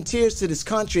 sweat, and tears to this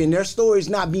country, and their story's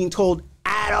not being told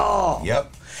at all.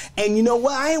 Yep. And you know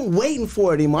what? I ain't waiting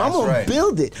for it anymore. I'm gonna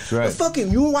build it. That's right. But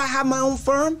fucking, you know why I have my own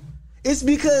firm? It's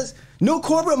because no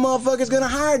corporate motherfucker's gonna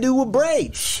hire a dude with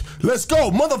braids. Let's go,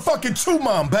 motherfucking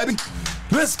Chuman, baby.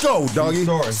 Let's go, doggy.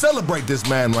 Celebrate this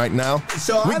man right now.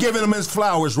 We giving him his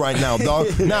flowers right now,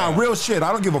 dog. Nah, real shit.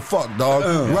 I don't give a fuck,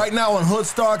 dog. Right now on Hood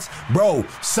Stocks, bro,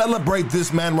 celebrate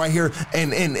this man right here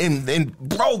and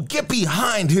bro, get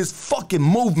behind his fucking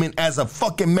movement as a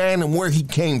fucking man and where he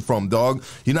came from, dog.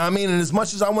 You know what I mean? And as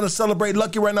much as I want to celebrate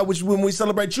Lucky right now, which when we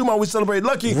celebrate Chuman, we celebrate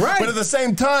Lucky. Right. But at the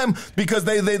same time, because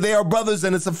they are brothers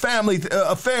and it's a family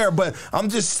affair, but I'm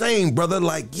just saying, brother,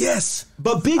 like, yes.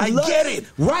 But Big Lux, get it.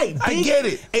 Right. I get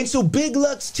it. And so Big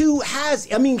Lux too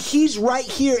he's right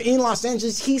here in Los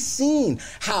Angeles. He's seen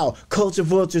how culture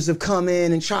vultures have come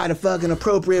in and tried to fucking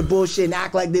appropriate bullshit and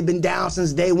act like they've been down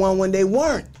since day one when they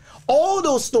weren't. All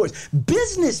those stories.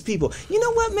 Business people. You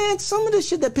know what, man? Some of the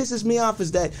shit that pisses me off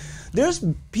is that there's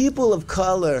people of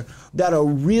color that are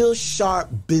real sharp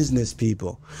business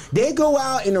people. They go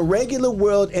out in a regular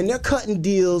world and they're cutting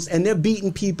deals and they're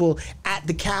beating people at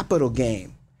the Capitol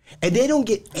game. And they don't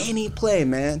get any play,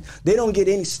 man. They don't get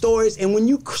any stories. And when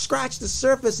you scratch the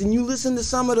surface and you listen to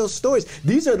some of those stories,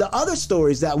 these are the other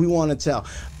stories that we want to tell.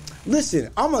 listen,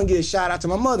 I'm gonna give a shout out to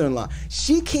my mother-in-law.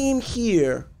 She came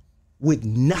here with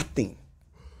nothing,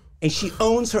 and she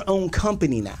owns her own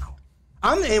company now.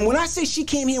 And when I say she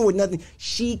came here with nothing,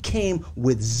 she came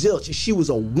with zilch. She was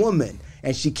a woman,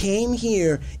 and she came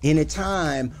here in a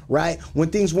time, right, when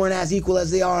things weren't as equal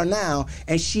as they are now,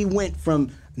 and she went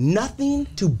from nothing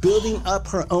to building up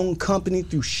her own company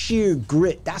through sheer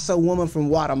grit. That's a woman from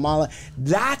Guatemala.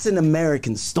 That's an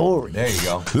American story. There you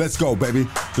go. Let's go, baby.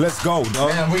 Let's go,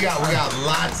 dog. Man, we got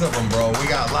lots of them, bro. We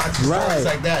got lots of stories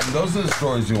like that, and those are the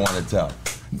stories we want to tell.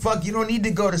 Fuck, you don't need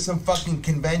to go to some fucking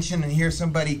convention and hear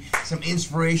some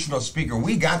inspirational speaker.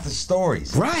 We got the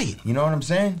stories. Right. You know what I'm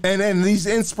saying? And these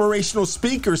inspirational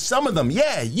speakers, some of them,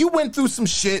 yeah, you went through some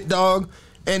shit, dog,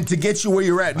 and to get you where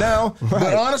you're at now. Right.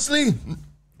 But honestly,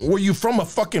 were you from a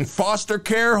fucking foster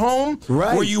care home?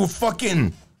 Right.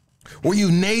 Were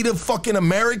you Native fucking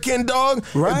American, dog?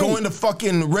 Right. Going to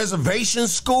fucking reservation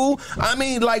school? I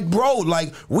mean, like, bro,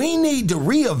 like, we need to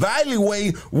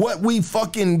reevaluate what we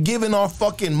fucking giving our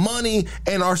fucking money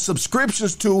and our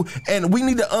subscriptions to, and we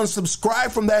need to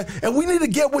unsubscribe from that, and we need to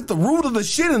get with the root of the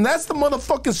shit, and that's the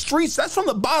motherfucking streets. That's from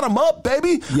the bottom up,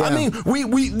 baby. Yeah. I mean,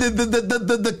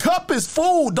 the cup is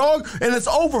full, dog, and it's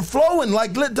overflowing.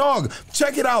 Like, dog,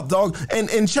 check it out, dog,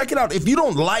 and check it out. If you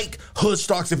don't like Hood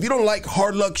Stocks, if you don't like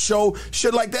Hard Luck Show,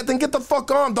 shit like that, then get the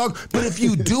fuck on, dog. But if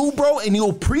you do, bro, and you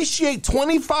appreciate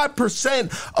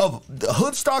 25% of the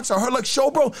Hood Stocks or Hard Luck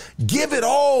Show, bro, give it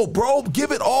all, bro.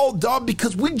 Give it all, dog,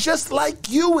 because we just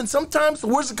like you, and sometimes the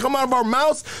words that come out of our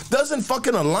mouths doesn't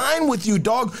fucking align with you,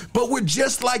 dog, but we're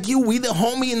just like you. We the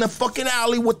homie in the fucking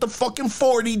alley with the fucking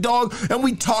 40, dog, and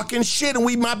we talking shit, and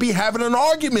we might be having an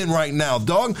argument right now,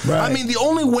 dog. Right. I mean, the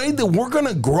only way that we're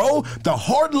gonna grow, the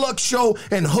Hard Luck Show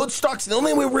and Hood Stocks, the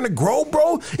only way we're gonna grow,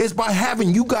 bro, is by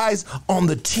having you guys on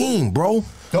the team, bro.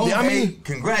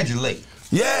 Congratulate.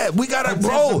 Yeah, we gotta,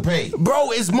 bro,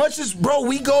 as much as, bro,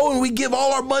 we go and we give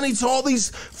all our money to all these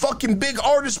fucking big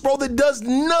artists, bro, that does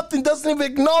nothing, doesn't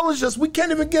even acknowledge us. We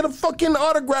can't even get a fucking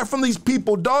autograph from these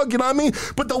people, dog, you know what I mean?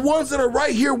 But the ones that are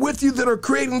right here with you that are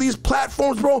creating these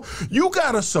platforms, bro, you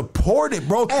gotta support it,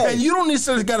 bro. Hey. And you don't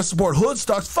necessarily gotta support Hood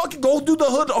Stocks. Fucking go do the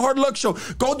Hard Luck Show.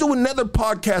 Go do another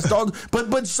podcast, dog.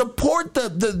 But support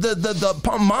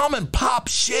the mom and pop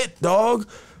shit, dog.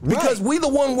 Because we the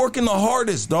one working the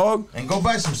hardest, dog. And go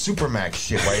buy some Supermax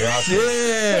shit while you're out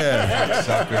there. Yeah.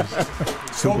 Suckers.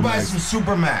 Go buy some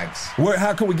Supermax.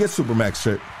 How can we get Supermax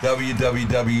shit?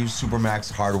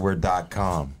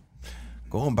 www.supermaxhardware.com.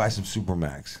 Go and buy some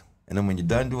Supermax. And then when you're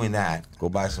done doing that, go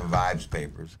buy some Vibes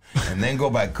papers. And then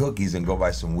go buy cookies and go buy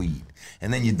some weed.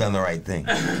 And then you've done the right thing.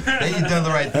 Then you've done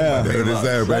the right thing. Yeah, it is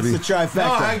there, baby. That's the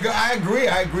trifecta. No, I agree.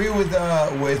 I agree with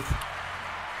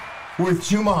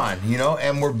Chumahan, you know,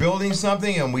 and we're building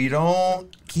something, and we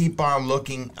don't keep on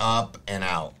looking up and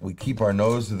out. We keep our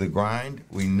nose to the grind.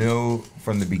 We knew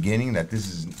from the beginning that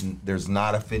there's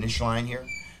not a finish line here,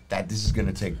 that this is going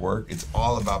to take work. It's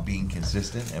all about being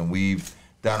consistent, and we've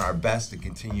done our best to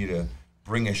continue to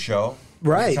bring a show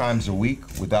 3 times a week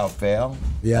without fail.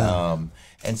 Yeah.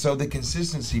 And so the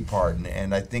consistency part,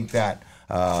 and I think that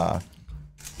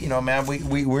you know, man,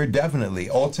 we're definitely,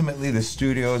 ultimately, the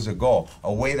studio is a goal,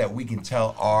 a way that we can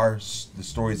tell the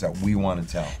stories that we want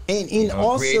to tell, and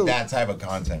also create that type of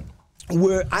content.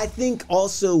 Where I think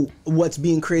also what's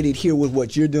being created here with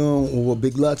what you're doing, or what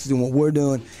Big Lux is doing, what we're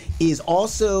doing, is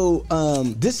also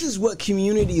this is what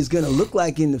community is going to look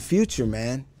like in the future,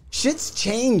 man. Shit's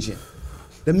changing.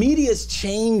 The media's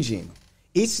changing.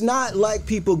 It's not like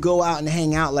people go out and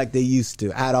hang out like they used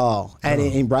to at all,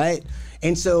 right?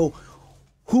 And so,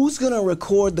 who's going to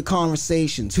record the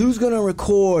conversations? Who's going to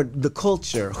record the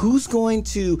culture? Who's going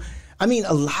to, I mean,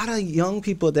 a lot of young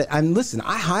people listen,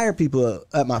 I hire people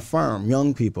at my firm,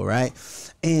 young people, right?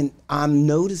 And I'm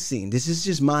noticing, this is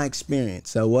just my experience,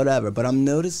 so whatever, but I'm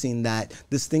noticing that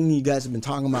this thing you guys have been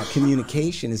talking about,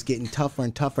 communication, is getting tougher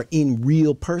and tougher in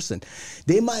real person.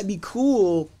 They might be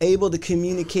cool, able to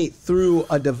communicate through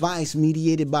a device,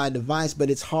 mediated by a device, but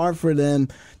it's hard for them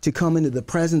to come into the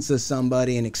presence of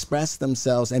somebody and express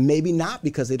themselves, and maybe not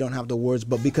because they don't have the words,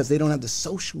 but because they don't have the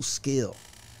social skill.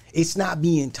 It's not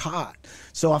being taught.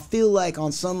 So I feel like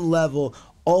on some level,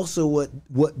 also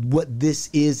what this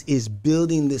is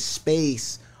building this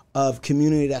space of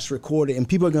community that's recorded, and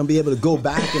people are going to be able to go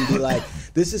back and be like,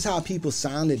 this is how people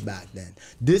sounded back then.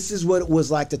 This is what it was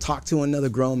like to talk to another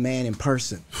grown man in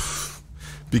person.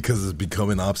 Because it's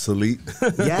becoming obsolete.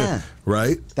 Yeah.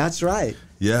 Right? That's right.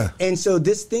 Yeah. And so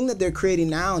this thing that they're creating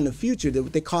now in the future,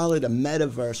 they call it a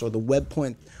metaverse, or the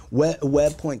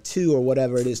Web 2 or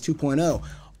whatever it is, 2.0.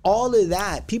 all of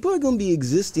that, people are going to be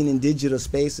existing in digital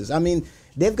spaces. I mean,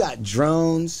 they've got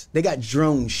drones, they got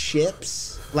drone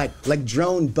ships, like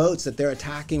drone boats that they're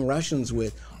attacking Russians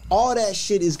with. All that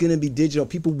shit is going to be digital.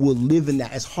 People will live in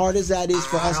that. As hard as that is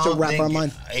for us to wrap our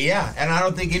mind. Yeah, and I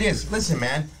don't think it is. Listen,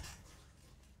 man.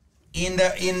 In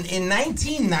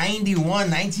 1991,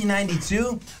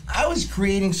 1992, I was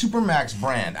creating Supermax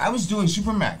brand. I was doing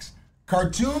Supermax.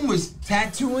 Cartoon was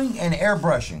tattooing and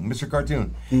airbrushing, Mr.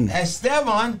 Cartoon.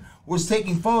 Esteban was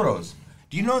taking photos.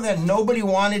 Do you know that nobody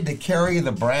wanted to carry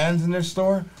the brands in their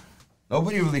store?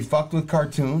 Nobody really fucked with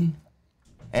Cartoon.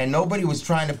 And nobody was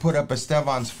trying to put up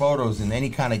Esteban's photos in any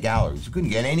kind of galleries. We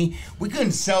couldn't get any. We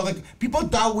couldn't sell the. People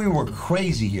thought we were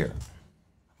crazy here.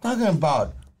 I'm talking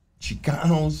about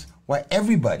Chicanos, why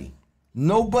everybody.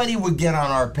 Nobody would get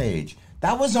on our page.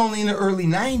 That was only in the early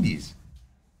 90s.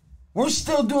 We're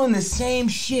still doing the same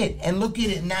shit, and look at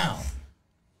it now.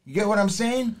 You get what I'm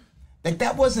saying? Like,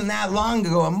 that wasn't that long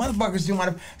ago, and motherfuckers didn't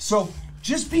want to. So,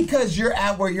 just because you're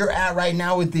at where you're at right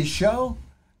now with this show,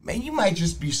 man, you might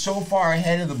just be so far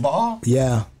ahead of the ball.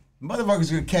 Yeah. Motherfuckers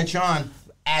are going to catch on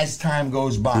as time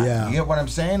goes by. Yeah. You get what I'm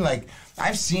saying? Like,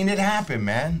 I've seen it happen,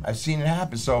 man. I've seen it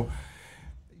happen. So,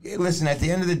 listen, at the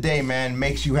end of the day, man,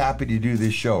 makes you happy to do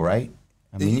this show, right?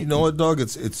 I mean, you know what, dog?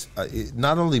 It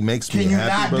not only makes me happy.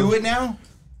 Can you not do it now?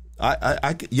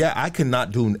 I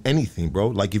cannot do anything, bro.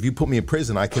 Like, if you put me in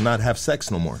prison, I cannot have sex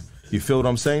no more. You feel what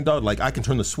I'm saying, dog? Like, I can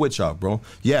turn the switch off, bro.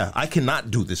 Yeah, I cannot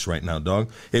do this right now,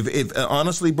 dog. If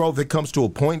honestly, bro, if it comes to a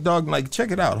point, dog, like,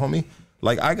 check it out, homie.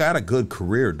 Like, I got a good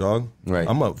career, dog. Right.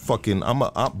 I'm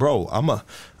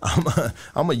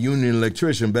a union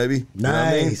electrician, baby.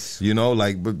 Nice. You know what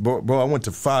I mean? You know, like, bro, I went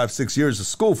to 5-6 years of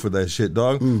school for that shit,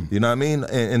 dog. You know what I mean?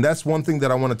 And that's one thing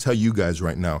that I want to tell you guys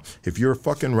right now. If you're a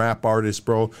fucking rap artist,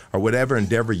 bro, or whatever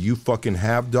endeavor you fucking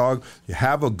have, dog, you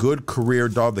have a good career,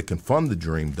 dog, that can fund the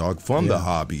dream, dog, fund the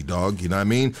hobby, dog. You know what I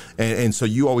mean? And so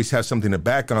you always have something to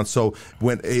back on. So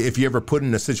if you ever put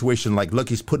in a situation like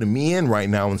Lucky's putting me in right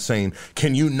now and saying,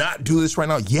 can you not do this right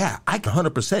now? Yeah, I can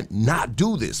 100% not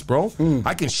do this, bro.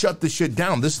 I can shut this shit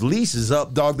down. This lease is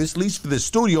up, dog. This lease for this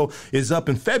studio is up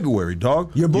in February,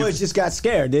 dog. Your boys just got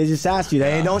scared. They just asked you,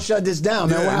 hey, don't shut this down,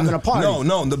 man. We're having a party.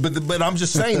 No, but I'm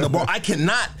just saying, bro, I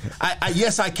cannot.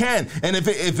 Yes, I can. And if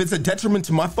it's a detriment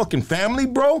to my fucking family,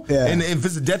 bro, and if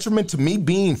it's a detriment to me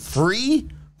being free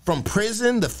from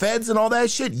prison, the feds and all that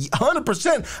shit,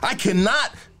 100%, I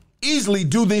cannot easily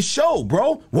do this show,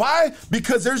 bro. Why?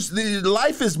 Because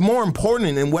life is more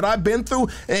important than what I've been through.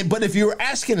 But if you're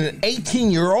asking an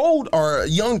 18-year-old or a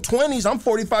young 20s, I'm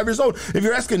 45 years old. If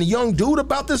you're asking a young dude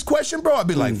about this question, bro, I'd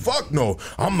be like, fuck no.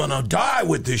 I'm gonna die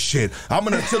with this shit. I'm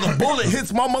gonna till the bullet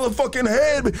hits my motherfucking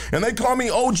head and they call me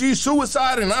OG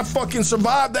suicide and I fucking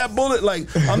survived that bullet. Like,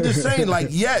 I'm just saying, like,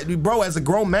 yeah, bro, as a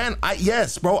grown man, I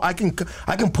can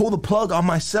pull the plug on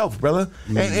myself, brother.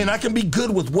 And I can be good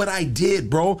with what I did,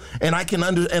 bro. And I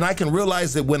can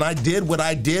realize that when I did what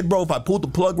I did, bro, if I pulled the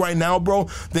plug right now, bro,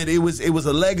 that it was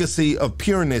a legacy of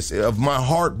pureness of my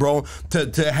heart, bro,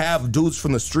 to have dudes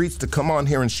from the streets to come on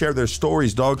here and share their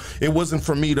stories, dog. It wasn't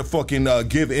for me to fucking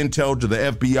give intel to the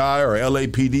FBI or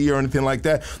LAPD or anything like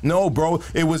that. No, bro,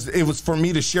 it was for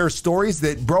me to share stories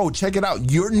that, bro, check it out.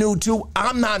 You're new to,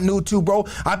 I'm not new to, bro.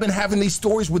 I've been having these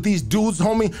stories with these dudes,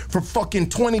 homie, for fucking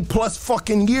 20 plus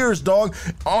fucking years, dog,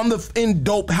 in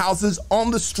dope houses,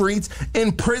 on the streets,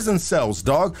 in prison cells,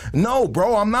 dog. No,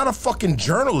 bro, I'm not a fucking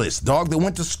journalist, dog, that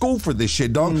went to school for this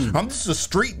shit, dog. I'm just a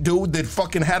street dude that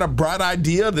fucking had a bright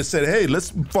idea that said, hey, let's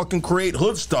fucking create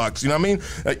hood stocks, you know what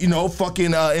I mean?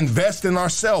 Fucking invest in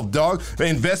ourselves, dog.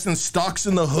 Invest in stocks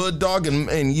in the hood, dog,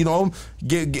 and you know,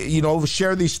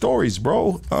 share these stories,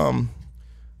 bro.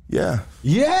 Yeah,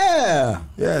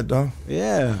 dog.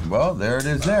 Yeah. Well, there it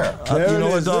is there. You know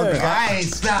what, dog? I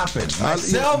ain't stopping.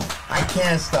 Myself, I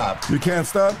can't stop. You can't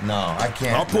stop? No, I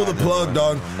can't. I'll pull the plug,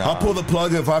 dog. No. I'll pull the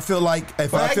plug if I feel like I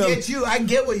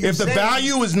get what you're saying. If the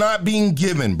value is not being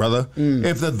given, brother,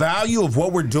 if the value of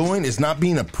what we're doing is not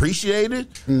being appreciated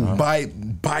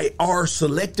by our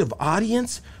selective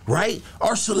audience, right?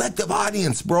 Our selective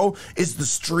audience, bro, is the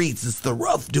streets, it's the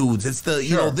rough dudes, it's the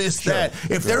that.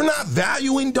 If they're not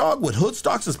valuing, dog, what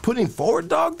Hoodstocks is putting forward,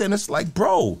 dog, then it's like,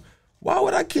 bro, why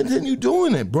would I continue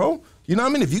doing it, bro? You know what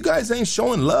I mean? If you guys ain't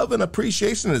showing love and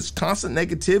appreciation, it's constant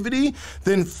negativity,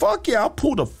 then fuck yeah, I'll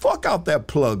pull the fuck out that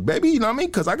plug, baby. You know what I mean?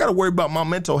 Because I got to worry about my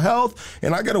mental health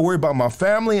and I got to worry about my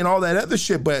family and all that other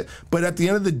shit. But at the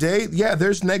end of the day, yeah,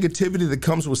 there's negativity that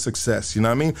comes with success. You know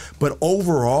what I mean? But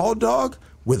overall, dog,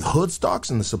 with Hoodstocks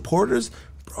and the supporters,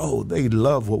 bro, they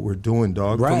love what we're doing,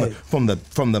 dog. Right. From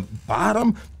the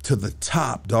bottom to the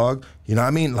top, dog. You know what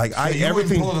I mean? Like So you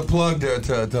everything. wouldn't pull the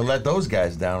plug to let those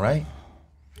guys down, right?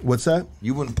 What's that?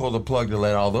 You wouldn't pull the plug to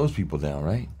let all those people down,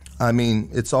 right? I mean,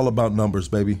 it's all about numbers,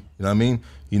 baby. You know what I mean?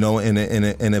 You know, and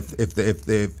if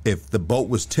the boat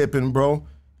was tipping, bro,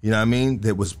 you know what I mean?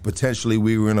 That was potentially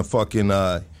we were in a fucking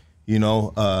lose.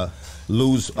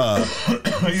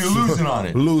 You're losing on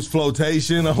it. Lose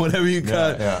flotation or whatever you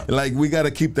got. Yeah. Like we got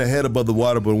to keep the head above the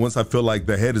water. But once I feel like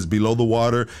the head is below the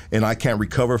water and I can't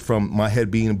recover from my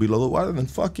head being below the water, then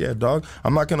fuck yeah, dog.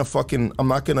 I'm not gonna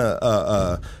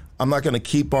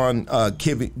keep on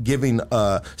giving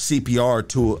CPR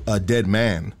to a dead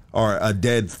man or a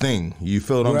dead thing. You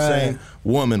feel what I'm saying?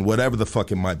 Woman, whatever the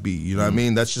fuck it might be. You know what I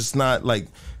mean? That's just not like,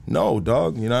 no,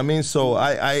 dog. You know what I mean? So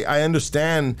I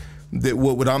understand that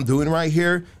what I'm doing right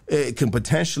here, it can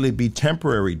potentially be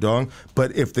temporary, dog.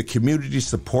 But if the community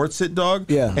supports it,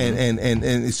 dog,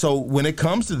 and so when it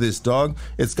comes to this, dog,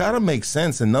 it's got to make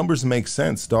sense, and numbers make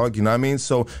sense, dog. You know what I mean?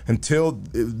 So until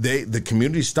the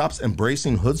community stops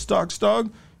embracing hood stocks,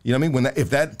 dog, you know what I mean?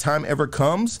 If that time ever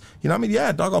comes, you know what I mean?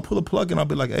 Yeah, dog, I'll pull the plug and I'll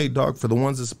be like, hey, dog, for the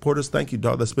ones that support us, thank you,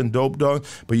 dog. That's been dope, dog.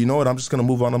 But you know what? I'm just going to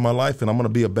move on in my life and I'm going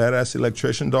to be a badass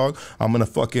electrician, dog. I'm going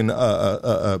to fucking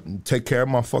take care of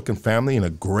my fucking family in a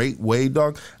great way,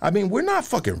 dog. I mean, we're not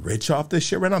fucking rich off this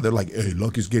shit right now. They're like, hey,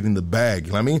 Lucky's getting the bag.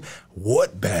 You know what I mean?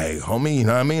 What bag, homie? You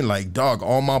know what I mean? Like, dog,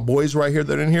 all my boys right here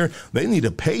that are in here, they need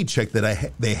a paycheck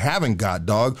that they haven't got,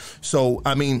 dog. So,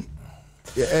 I mean...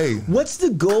 Yeah, hey, what's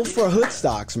the goal for hood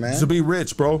stocks, man? To be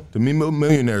rich, bro. To be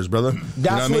millionaires, brother. That's you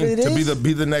know what I mean? it is? To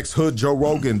be the next hood Joe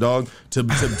Rogan, dog. To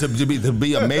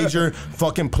be a major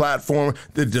fucking platform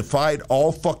that defied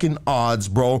all fucking odds,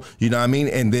 bro. You know what I mean?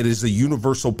 And that is a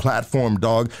universal platform,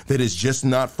 dog. That is just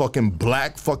not fucking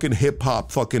black fucking hip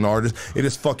hop fucking artists. It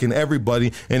is fucking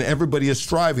everybody, and everybody is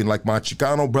striving. Like my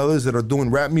Chicano brothers that are doing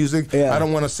rap music. Yeah. I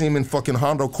don't want to see them in fucking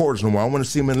Honda Accords no more. I want to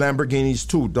see them in Lamborghinis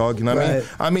too, dog. You know what I mean?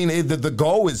 I mean, the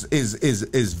goal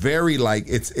is very like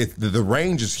the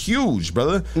range is huge,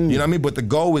 brother. You know what I mean? But the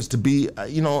goal is to be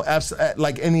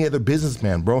like any other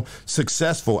businessman, bro,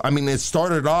 successful. I mean, it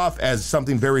started off as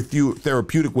something very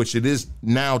therapeutic, which it is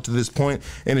now to this point,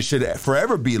 and it should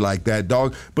forever be like that,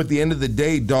 dog. But at the end of the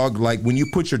day, dog, like when you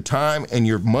put your time and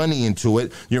your money into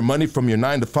it, your money from your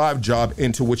 9-to-5 job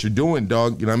into what you're doing,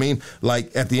 dog. You know what I mean?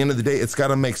 Like at the end of the day, it's got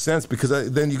to make sense because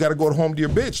then you got to go home to your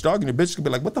bitch, dog, and your bitch can be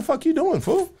like, "What the fuck you doing,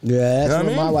 fool?" Yeah, that's you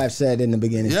know what my wife said in the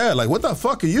beginning. Yeah, like, what the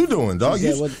fuck are you doing, dog?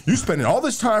 You spending all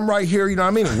this time right here, you know what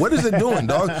I mean? And what is it doing,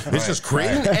 dog? It's just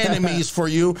creating enemies for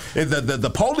you.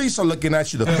 The police are looking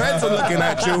at you. The feds are looking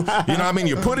at you. You know what I mean?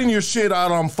 You're putting your shit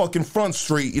out on fucking Front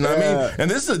Street, you know what I mean? And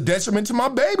this is a detriment to my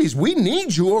babies. We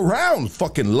need you around,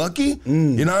 fucking Lucky.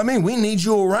 You know what I mean? We need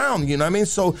you around, you know what I mean?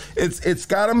 So it's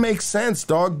got to make sense,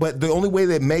 dog. But the only way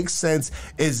that makes sense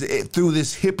is through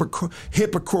this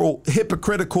hypocritical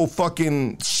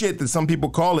fucking shit that some people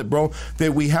call it, bro,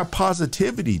 that we have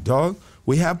positivity, dog.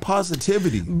 We have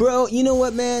positivity. Bro, you know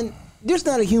what, man? There's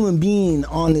not a human being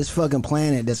on this fucking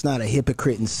planet that's not a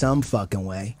hypocrite in some fucking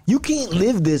way. You can't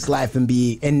live this life and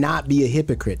not be a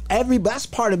hypocrite. That's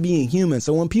part of being human.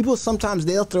 So when people sometimes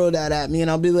they'll throw that at me and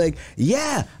I'll be like,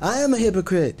 yeah, I am a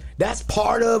hypocrite. That's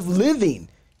part of living.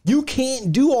 You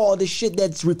can't do all the shit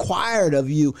that's required of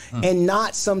you and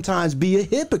not sometimes be a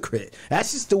hypocrite.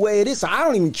 That's just the way it is. So I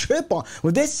don't even trip on.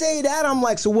 When they say that, I'm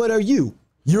like, so what are you?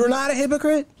 You're not a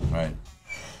hypocrite? Right.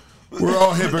 We're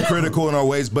all hypocritical in our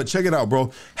ways, but check it out,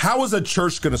 bro. How is a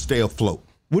church going to stay afloat?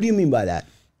 What do you mean by that?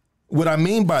 What I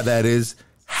mean by that is,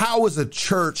 how is a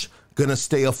church going to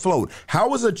stay afloat?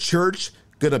 How is a church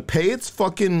gonna pay its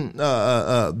fucking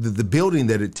the building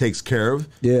that it takes care of?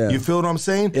 Yeah, you feel what I'm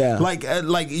saying? Yeah,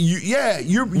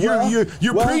 you're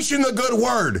preaching the good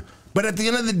word. But at the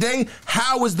end of the day,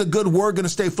 how is the good word going to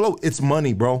stay afloat? It's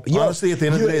money, bro. Honestly, at the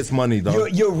end of the day, it's money,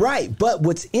 dog. You're right. But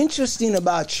what's interesting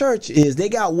about church is they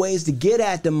got ways to get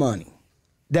at the money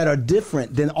that are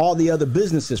different than all the other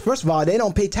businesses. First of all, they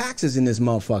don't pay taxes in this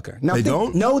motherfucker. Now, they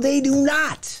don't? No, they do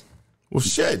not. Well,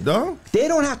 shit, dog. They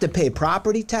don't have to pay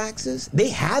property taxes. They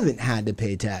haven't had to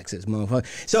pay taxes,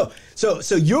 motherfucker.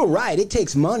 So you're right. It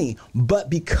takes money, but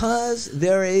because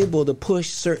they're able to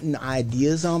push certain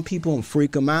ideas on people and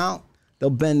freak them out, they'll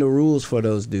bend the rules for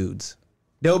those dudes.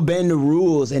 They'll bend the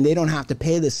rules, and they don't have to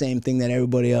pay the same thing that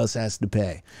everybody else has to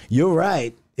pay. You're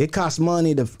right. It costs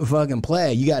money to fucking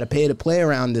play. You got to pay to play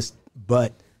around this,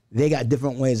 but they got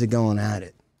different ways of going at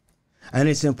it, and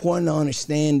it's important to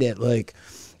understand that, like,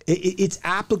 it's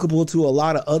applicable to a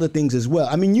lot of other things as well.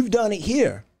 I mean, you've done it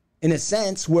here in a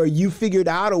sense where you figured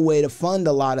out a way to fund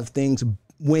a lot of things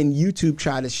when YouTube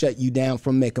tried to shut you down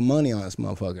from making money on this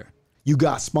motherfucker? You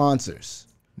got sponsors.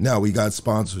 No, we got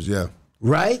sponsors, yeah.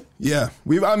 Right? Yeah.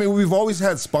 We've always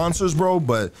had sponsors, bro,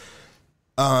 but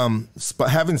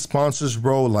having sponsors,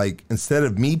 bro, like instead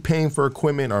of me paying for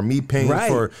equipment or me paying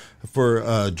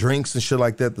for drinks and shit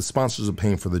like that, the sponsors are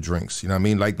paying for the drinks. You know what I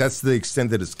mean? Like that's the extent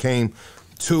that it's came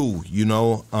to, you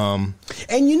know.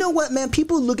 And you know what, man?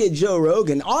 People look at Joe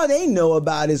Rogan. All they know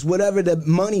about is whatever the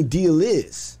money deal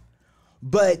is.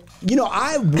 But, you know,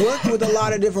 I've worked with a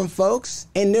lot of different folks,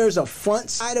 and there's a front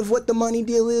side of what the money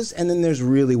deal is, and then there's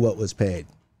really what was paid.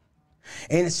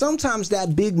 And sometimes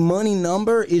that big money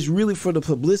number is really for the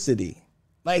publicity.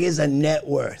 Like it's a net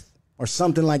worth or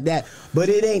something like that. But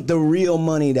it ain't the real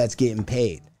money that's getting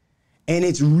paid. And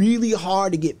it's really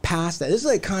hard to get past that. This is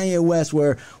like Kanye West,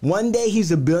 where one day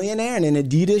he's a billionaire and then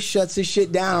Adidas shuts his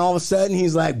shit down. And all of a sudden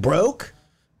he's like broke.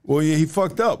 Well, yeah, he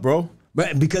fucked up, bro.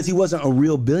 But because he wasn't a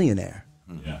real billionaire.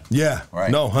 Yeah. Right.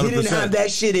 No, 100%. He didn't have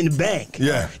that shit in the bank.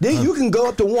 Yeah. Then you can go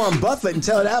up to Warren Buffett and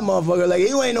tell that motherfucker, like,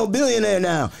 you ain't no billionaire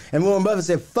now. And Warren Buffett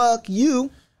said, fuck you.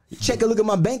 Check a look at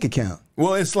my bank account.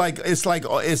 Well, it's like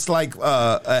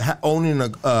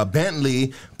owning a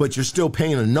Bentley, but you're still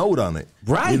paying a note on it,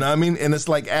 right? You know what I mean? And it's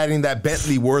like adding that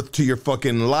Bentley worth to your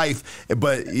fucking life,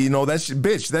 but you know that shit,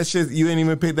 bitch. That shit, you ain't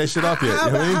even paid that shit off yet.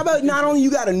 How about not only you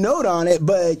got a note on it,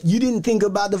 but you didn't think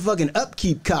about the fucking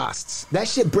upkeep costs? That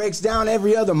shit breaks down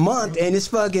every other month, and it's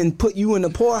fucking put you in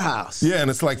the poorhouse. Yeah, and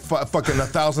it's like fucking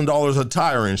 $1,000 a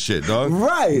tire and shit, dog.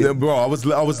 Right, yeah, bro. I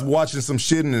was watching some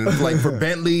shit and it's like for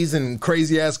Bentleys and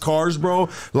crazy ass cars, bro.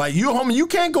 Like you, homie, you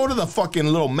can't go to the fucking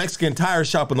little Mexican tire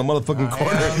shop in the motherfucking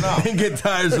corner and get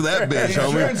tires for that bitch, The homie.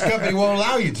 insurance company won't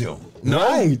allow you to. No,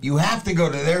 right. You have to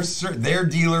go to their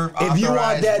dealer. If you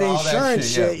want that for all insurance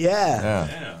shit,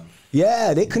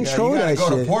 yeah, they control that shit. You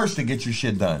gotta go to Porsche to get your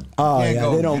shit done. Oh, you can't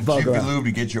go they don't fuck Jiffy around. Lube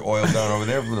to get your oil done over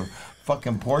there for the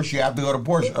fucking Porsche. You have to go to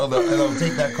Porsche. Or they'll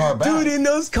take that car back. Dude, in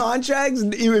those contracts,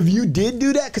 if you did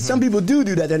do that, because some people do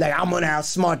that, they're like, I'm going to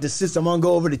outsmart the system. I'm going to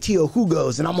go over to Tio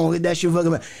Hugo's and I'm going to get that shit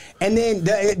fucking back. And then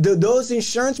those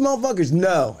insurance motherfuckers,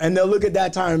 no. And they'll look at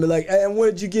that time and be like, hey, and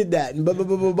where'd you get that? And blah, blah,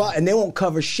 blah, blah, blah. And they won't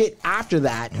cover shit after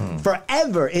that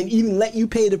forever and even let you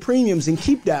pay the premiums and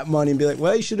keep that money and be like,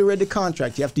 well, you should have read the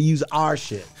contract. You have to use our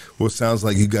shit. Well, it sounds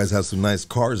like you guys have some nice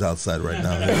cars outside right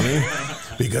now. You know what I mean?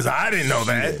 Because I didn't know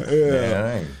that.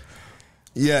 Yeah,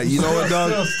 yeah, you know what,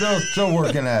 dog? Still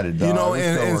working at it, dog. You know,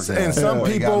 and some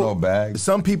people, no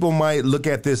some people might look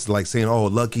at this like saying, "Oh,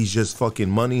 Lucky's just fucking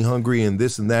money hungry and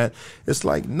this and that." It's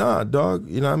like, nah, dog.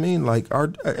 You know what I mean? Like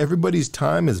everybody's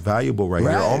time is valuable right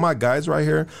here. All my guys right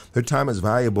here, their time is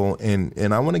valuable,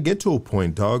 and I want to get to a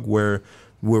point, dog, where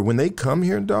when they come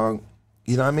here, dog,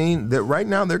 you know what I mean? That right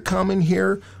now they're coming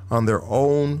here on their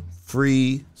own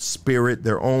free spirit,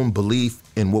 their own belief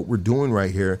in what we're doing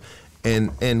right here.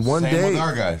 And one Same day, with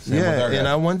our guys.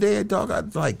 one day, dog,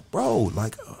 I'd like, bro,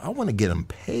 like I want to get them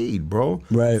paid, bro,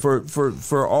 right?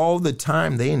 For all the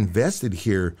time they invested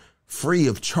here, free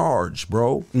of charge,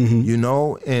 bro. You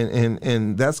know,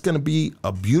 and that's gonna be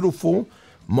a beautiful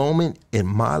moment in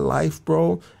my life,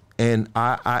 bro. And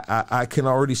I can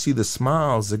already see the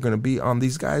smiles that are gonna be on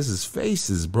these guys'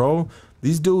 faces, bro.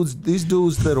 These dudes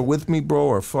that are with me, bro,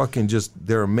 are fucking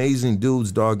they're amazing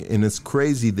dudes, dog. And it's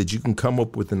crazy that you can come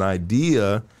up with an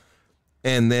idea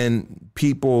and then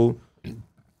people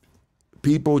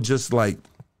just like,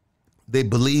 they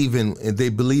believe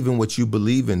in what you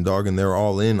believe in, dog, and they're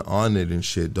all in on it and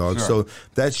shit, dog. Sure. So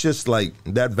that's just like,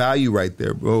 that value right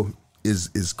there, bro,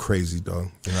 is crazy, dog.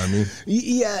 You know what I mean?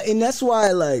 Yeah, and that's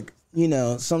why, like, you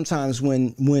know, sometimes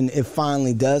when it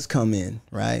finally does come in,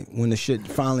 right? When the shit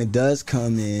finally does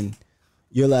come in,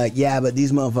 you're like, yeah, but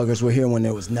these motherfuckers were here when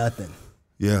there was nothing.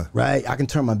 Yeah. Right? I can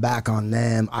turn my back on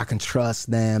them. I can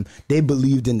trust them. They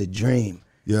believed in the dream.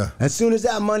 Yeah. As soon as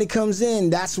that money comes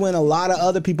in, that's when a lot of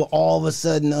other people all of a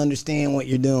sudden understand what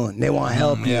you're doing. They want to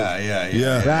help you. Yeah.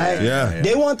 Right? Yeah.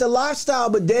 They want the lifestyle,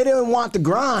 but they didn't want the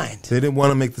grind. They didn't want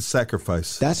to make the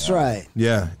sacrifice. That's right.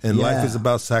 Yeah, and Yeah. life is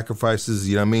about sacrifices,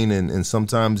 you know what I mean? And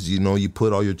sometimes, you know, you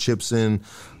put all your chips in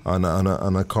on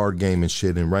a card game and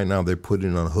shit, and right now they're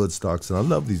putting on hood stocks, and I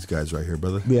love these guys right here,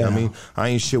 brother. You know what I mean? I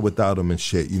ain't shit without them and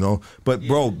shit, you know? But,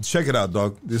 bro, check it out,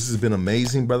 dog. This has been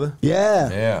amazing, brother.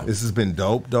 Yeah. This has been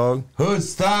dope, dog. Hood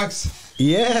stocks.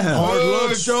 Yeah. Hard Luck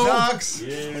Hood Show. stocks.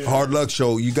 Hard Luck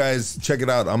Show. You guys check it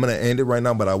out. I'm going to end it right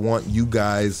now, but I want you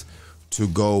guys to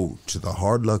go to the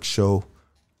Hard Luck Show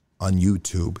on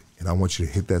YouTube, and I want you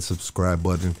to hit that subscribe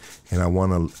button, and I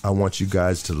want you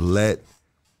guys to let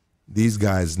these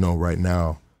guys know right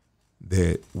now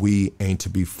that we ain't to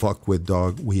be fucked with,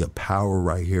 dog. We a power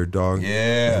right here, dog.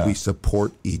 Yeah. And we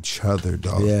support each other,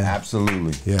 dog. Yeah.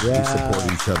 Absolutely. Yeah, we support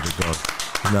each other, dog.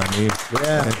 You know what I mean?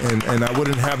 Yeah. And I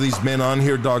wouldn't have these men on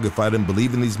here, dog, if I didn't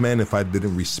believe in these men, if I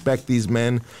didn't respect these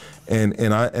men.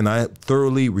 And I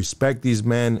thoroughly respect these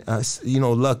men. You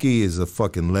know, Lucky is a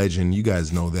fucking legend. You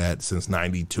guys know that since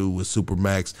 '92 with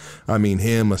Supermax. I mean,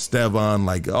 him, Esteban,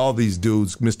 like all these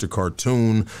dudes, Mr.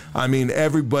 Cartoon. I mean,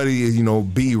 everybody, you know,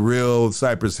 Be Real,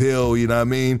 Cypress Hill, you know what I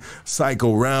mean?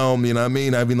 Psycho Realm, you know what I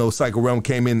mean? Even though Psycho Realm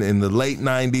came in the late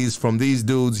 '90s from these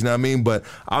dudes, you know what I mean? But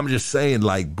I'm just saying,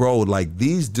 like, bro, like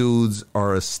these dudes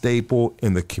are a staple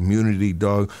in the community,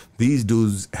 dog. These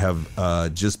dudes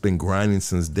have just been grinding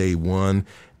since day one.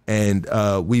 And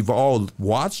we've all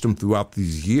watched them throughout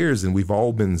these years, and we've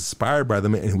all been inspired by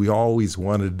them. And we always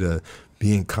wanted to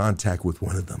be in contact with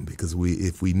one of them because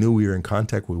if we knew we were in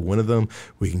contact with one of them,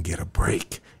 we can get a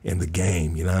break in the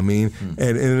game. You know what I mean?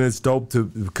 And it's dope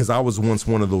because I was once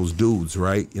one of those dudes,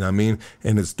 right? You know what I mean?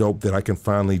 And it's dope that I can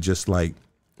finally just like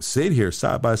sit here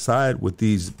side by side with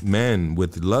these men,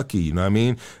 with Lucky, you know what I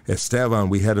mean? Esteban,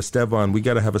 we had Esteban, we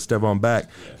got to have Esteban back,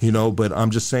 you know, but I'm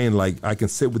just saying, like, I can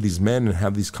sit with these men and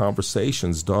have these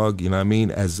conversations, dog, you know what I mean?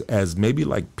 As maybe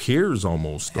like peers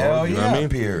almost, dog. Hell you know yeah, what I mean?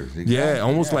 peers. Exactly. Yeah,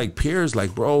 almost like peers,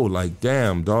 like, bro, like,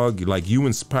 damn, dog, like, you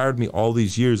inspired me all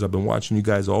these years. I've been watching you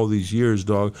guys all these years,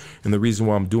 dog, and the reason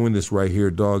why I'm doing this right here,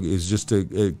 dog, is just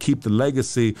to keep the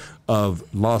legacy of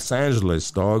Los Angeles,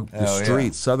 dog, the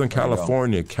streets, Southern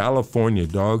California,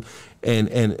 dog,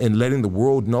 and letting the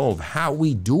world know of how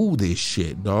we do this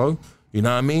shit, dog. You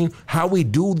know what I mean? How we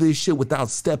do this shit without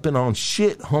stepping on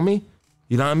shit, homie.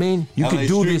 You know what I mean? You LA could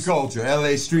do street this. culture,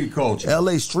 LA street culture.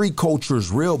 LA street culture is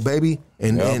real, baby.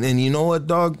 And you know what,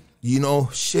 dog? You know,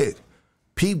 shit.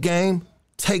 Peep game,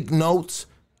 take notes.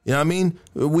 You know what I mean?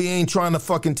 We ain't trying to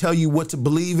fucking tell you what to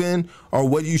believe in or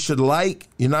what you should like.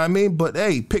 You know what I mean? But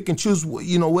hey, pick and choose,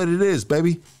 you know, what it is,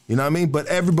 baby. You know what I mean? But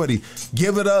everybody,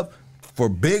 give it up for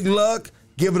Big Luck.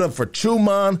 Give it up for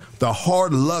Chuman, the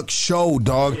Hard Luck Show,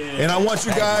 dog. And I want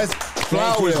you guys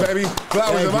flowers, baby.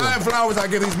 Flowers. If I had flowers, I'd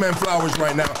give these men flowers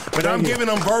right now. But I'm giving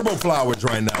them verbal flowers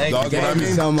right now, Thank dog. you, You know what I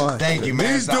mean? so much. Thank you,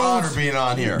 man. These It's an honor dudes- being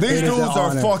on here. These It is dudes an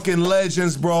are honor. fucking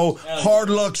legends, bro.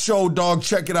 Hard Luck Show, dog.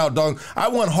 Check it out, dog. I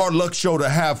want Hard Luck Show to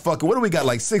have fucking, what do we got,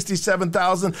 like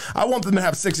 67,000? I want them to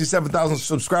have 67,000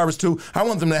 subscribers too. I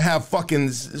want them to have fucking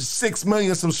 6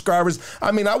 million subscribers.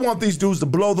 I mean, I want these dudes to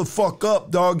blow the fuck up,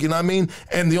 dog. You know what I mean?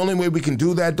 And the only way we can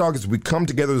do that, dog, is we come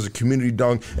together as a community,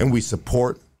 dog, and we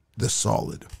support the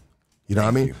solid. You know what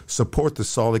I mean? Support the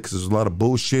solid because there's a lot of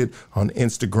bullshit on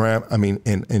Instagram. I mean,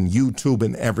 and YouTube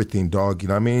and everything, dog. You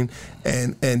know what I mean?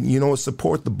 And you know what?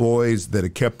 Support the boys that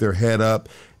have kept their head up.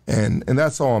 And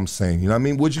that's all I'm saying. You know what I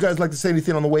mean? Would you guys like to say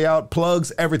anything on the way out?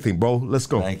 Plugs, everything, bro. Let's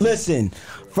go. Listen,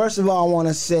 first of all, I want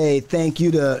to say thank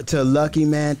you to Lucky,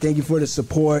 man. Thank you for the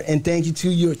support. And thank you to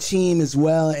your team as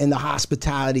well. And the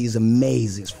hospitality is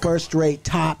amazing. It's first rate,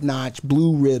 top notch,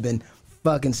 blue ribbon,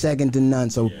 fucking second to none.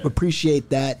 So appreciate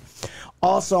that.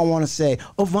 Also, I want to say,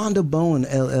 Ovando Bowen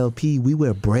LLP, we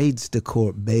wear braids to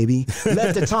court, baby.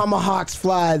 Let the tomahawks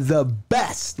fly, the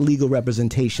best legal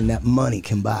representation that money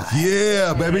can buy.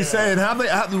 Yeah, baby. Say it.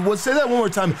 Say that one more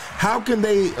time. How can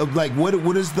they, like, what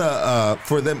is the,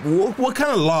 for them, what kind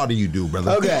of law do you do,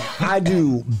 brother? Okay, I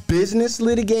do business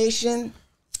litigation,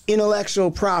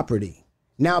 intellectual property.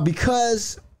 Now,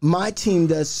 because my team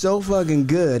does so fucking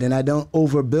good and I don't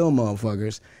overbill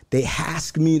motherfuckers, they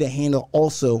ask me to handle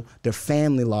also their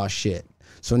family law shit.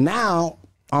 So now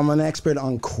I'm an expert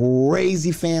on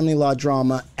crazy family law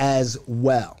drama as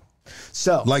well.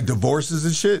 So, like divorces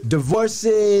and shit?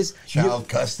 Divorces. Child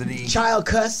custody. Child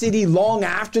custody long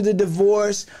after the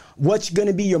divorce. What's going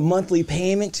to be your monthly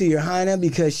payment to your Hina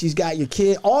because she's got your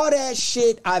kid. All that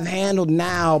shit I've handled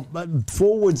now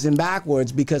forwards and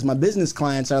backwards because my business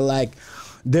clients are like,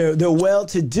 they're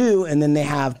well-to-do, and then they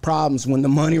have problems when the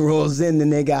money rolls in.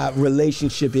 Then they got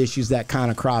relationship issues that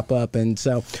kind of crop up, and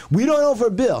so we don't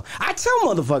overbill. I tell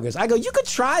motherfuckers, I go, you could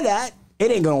try that. It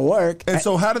ain't gonna work. And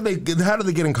so how do they get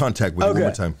in contact with you one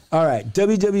more time? All right,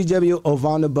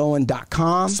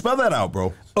 www.ovandobowen.com. Spell that out,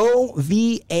 bro.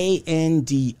 Ovando.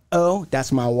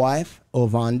 That's my wife,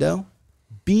 Ovando.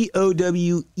 Bowen.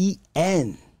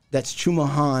 That's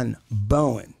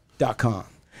chumahanbowen.com.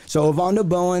 So Ovando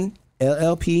Bowen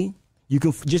LLP. You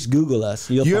can just Google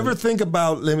us. You ever think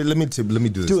about? Let me do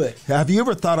this. Do it. Have you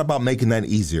ever thought about making that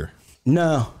easier?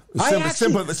 No.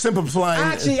 Simplifying.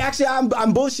 Actually,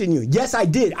 I'm bullshitting you. Yes, I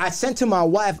did. I sent to my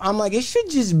wife. I'm like, it should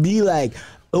just be like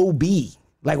OB.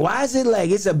 Like, why is it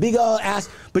like it's a big old ass?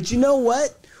 But you know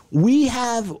what?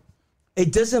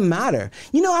 It doesn't matter.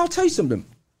 You know, I'll tell you something.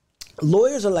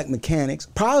 lawyers are like mechanics,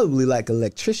 probably like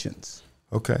electricians.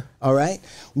 Okay. All right?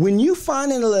 When you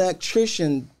find an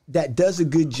electrician that does a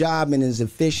good job and is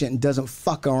efficient and doesn't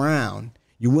fuck around,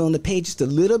 you're willing to pay just a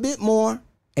little bit more,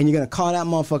 and you're going to call that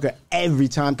motherfucker every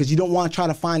time because you don't want to try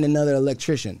to find another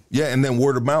electrician. Yeah, and then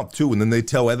word of mouth, too, and then they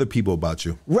tell other people about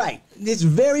you. Right. It's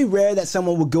very rare that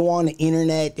someone would go on the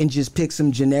internet and just pick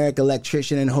some generic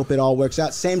electrician and hope it all works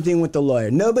out. Same thing with the lawyer.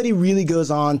 Nobody really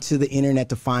goes on to the internet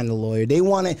to find a lawyer. They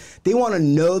want to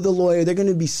know the lawyer. They're going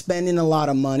to be spending a lot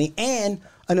of money, and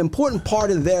an important part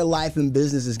of their life and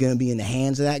business is going to be in the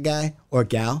hands of that guy or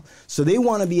gal. So they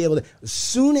want to be able to, as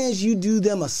soon as you do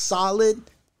them a solid,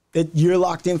 that you're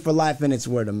locked in for life and it's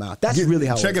word of mouth. That's really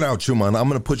how it Check works. it out, Chuman. I'm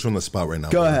going to put you on the spot right now.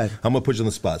 Go man. ahead. I'm going to put you on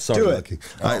the spot. Sorry, Do it. Lucky.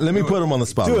 All right, let me put him on the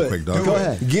spot Do real it. quick, dog. Go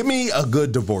ahead. Give me a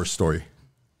good divorce story.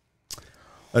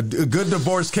 A good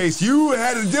divorce case you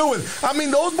had to deal with. I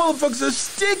mean, those motherfuckers are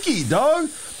sticky, dog.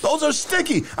 Those are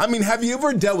sticky. I mean, have you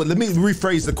ever dealt with? Let me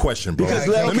rephrase the question, bro. Because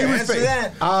let me answer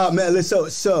rephrase that.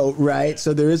 Man,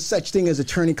 so there is such thing as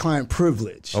attorney-client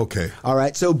privilege. Okay. All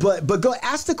right. So, but go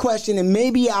ask the question, and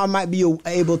maybe I might be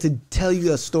able to tell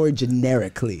you a story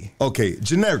generically. Okay,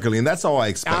 generically, and that's all I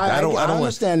expect. I don't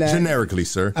understand want that. Generically,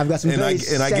 sir. I've got some and very I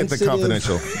get the sensitive-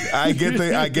 confidential. I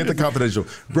get the confidential.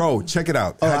 Bro, check it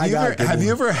out. Oh, Have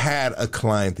you ever had a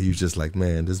client that you just like,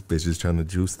 man, this bitch is trying to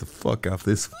juice the fuck off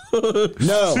this?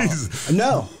 No. Jesus.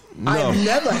 No. I've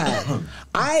never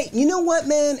had. You know what,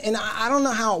 man? And I don't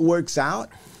know how it works out,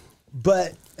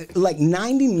 but like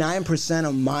 99%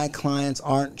 of my clients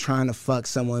aren't trying to fuck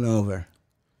someone over.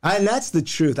 And that's the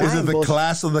truth. Is it the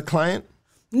class of the client?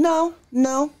 No,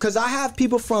 because I have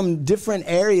people from different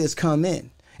areas come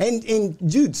in. And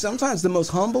dude, sometimes the most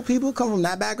humble people come from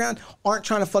that background aren't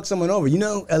trying to fuck someone over. You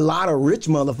know, a lot of rich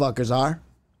motherfuckers are.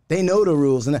 They know the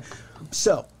rules.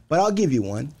 But I'll give you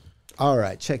one. All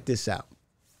right, check this out.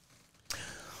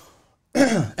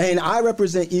 And I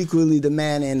represent equally the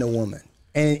man and the woman.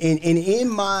 And in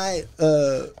my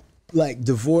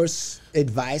divorce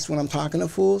advice when I'm talking to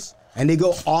fools, and they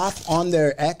go off on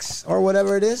their ex or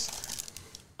whatever it is,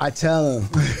 I tell them,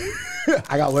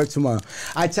 I got work tomorrow.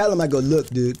 I tell them, I go, look,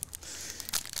 dude,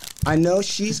 I know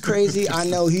she's crazy, I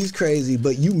know he's crazy,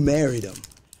 but you married him.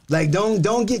 Like,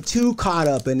 don't get too caught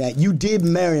up in that. You did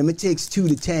marry him. It takes two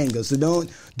to tango. So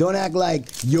don't act like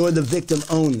you're the victim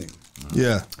only.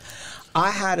 Yeah.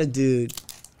 I had a dude.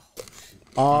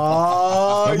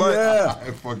 Oh, yeah.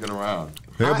 I'm fucking around.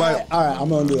 Take a bite. All right, I'm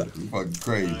going to do it. You fucking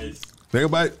crazy. Take a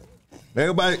bite. Take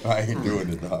a bite. I ain't doing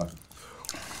it, dog.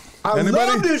 I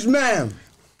love this man.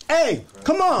 Hey,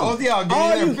 come on. Oh, yeah,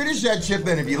 get in there. Finish that chip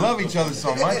then if you love each other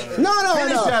so much. No.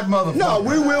 Finish that motherfucker. No,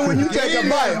 we will when you take a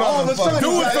bite. All of a sudden.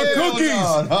 Do it for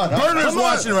cookies. No. Burner's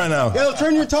watching right now. It'll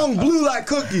turn your tongue blue like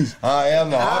cookies. I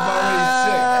am.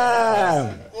 I'm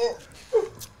already sick.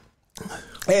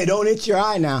 Hey, don't itch your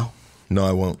eye now. No,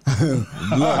 I won't.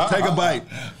 Look, take a bite.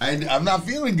 I'm not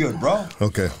feeling good, bro.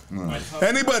 Okay.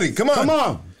 Anybody, come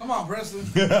on. Come on, Preston.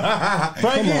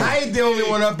 Frankie, I ain't the only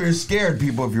one up here scared,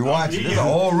 people, if you're watching. There's a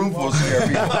whole room full of scared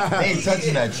people. They ain't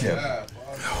touching that chip.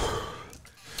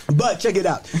 But check it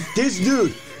out. This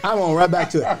dude, I'm going right back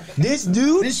to it. This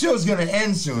dude. This show's going to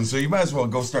end soon, so you might as well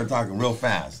go start talking real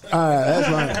fast. All right, that's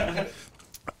fine.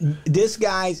 This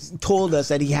guy told us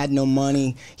that he had no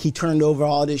money. He turned over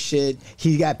all this shit.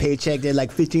 He got paycheck at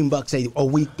like $15 a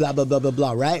week, blah, blah, blah, blah,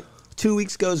 blah, right? 2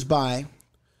 weeks goes by.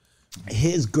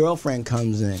 His girlfriend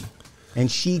comes in,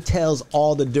 and she tells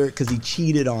all the dirt because he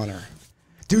cheated on her.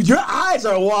 Dude, your eyes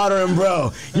are watering,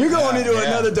 bro. You're going into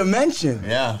another dimension.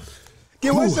 Yeah.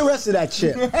 Where's the rest of that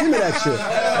shit? Give me that shit.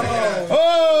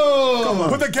 Oh! Come on.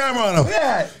 Put the camera on him. Look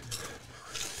at that.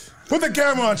 Put the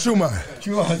camera on Chuman.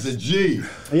 Chuman's a G.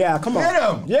 Yeah, come on. Get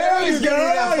him. Yeah, He's you getting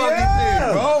that got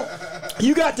fucking thing, bro.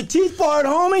 You got the teeth for it,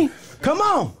 homie. Come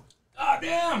on. Oh,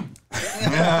 damn.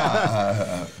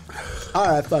 Yeah. All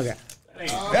right, fuck it.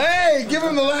 Hey, give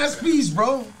him the last piece,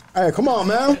 bro. Hey, come on,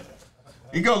 man. Here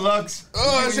you go, Lux.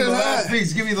 Oh, give me the last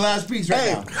piece. Give me the last piece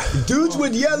right now. Dudes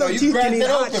with yellow You teeth cracked can eat it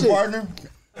hot open, shit. partner.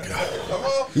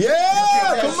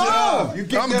 Yeah, come on. I'm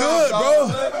good,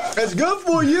 bro. It's good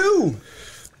for you.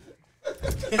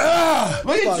 Look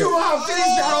at you out. Finish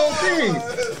that whole thing.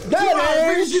 That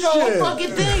ain't Finish the whole shit.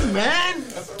 fucking thing, man.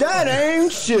 That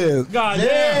ain't shit. God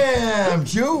Damn,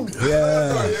 Chew.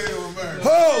 Yeah.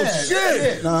 Oh,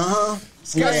 shit. Uh-huh.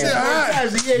 Scott said hi.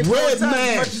 Red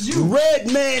man.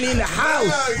 Red man in the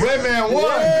house. Red man won.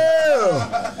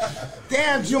 Yeah.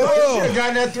 Damn, Chew. You should have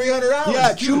gotten that $300.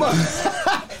 Yeah, Chuma.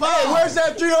 Hey, where's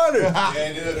that 300?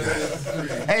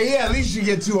 Hey, yeah, at least you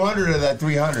get 200 of that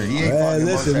 300. He ain't Hey, fucking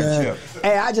listen, much that man. chip.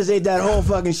 Hey, I just ate that whole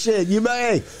fucking shit.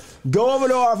 Hey, Go over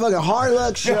to our fucking Hard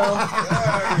Luck Show.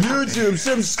 YouTube,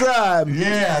 subscribe.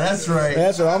 Yeah, that's right.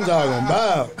 That's what I'm talking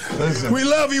about. Listen. We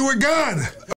love you. We're gone.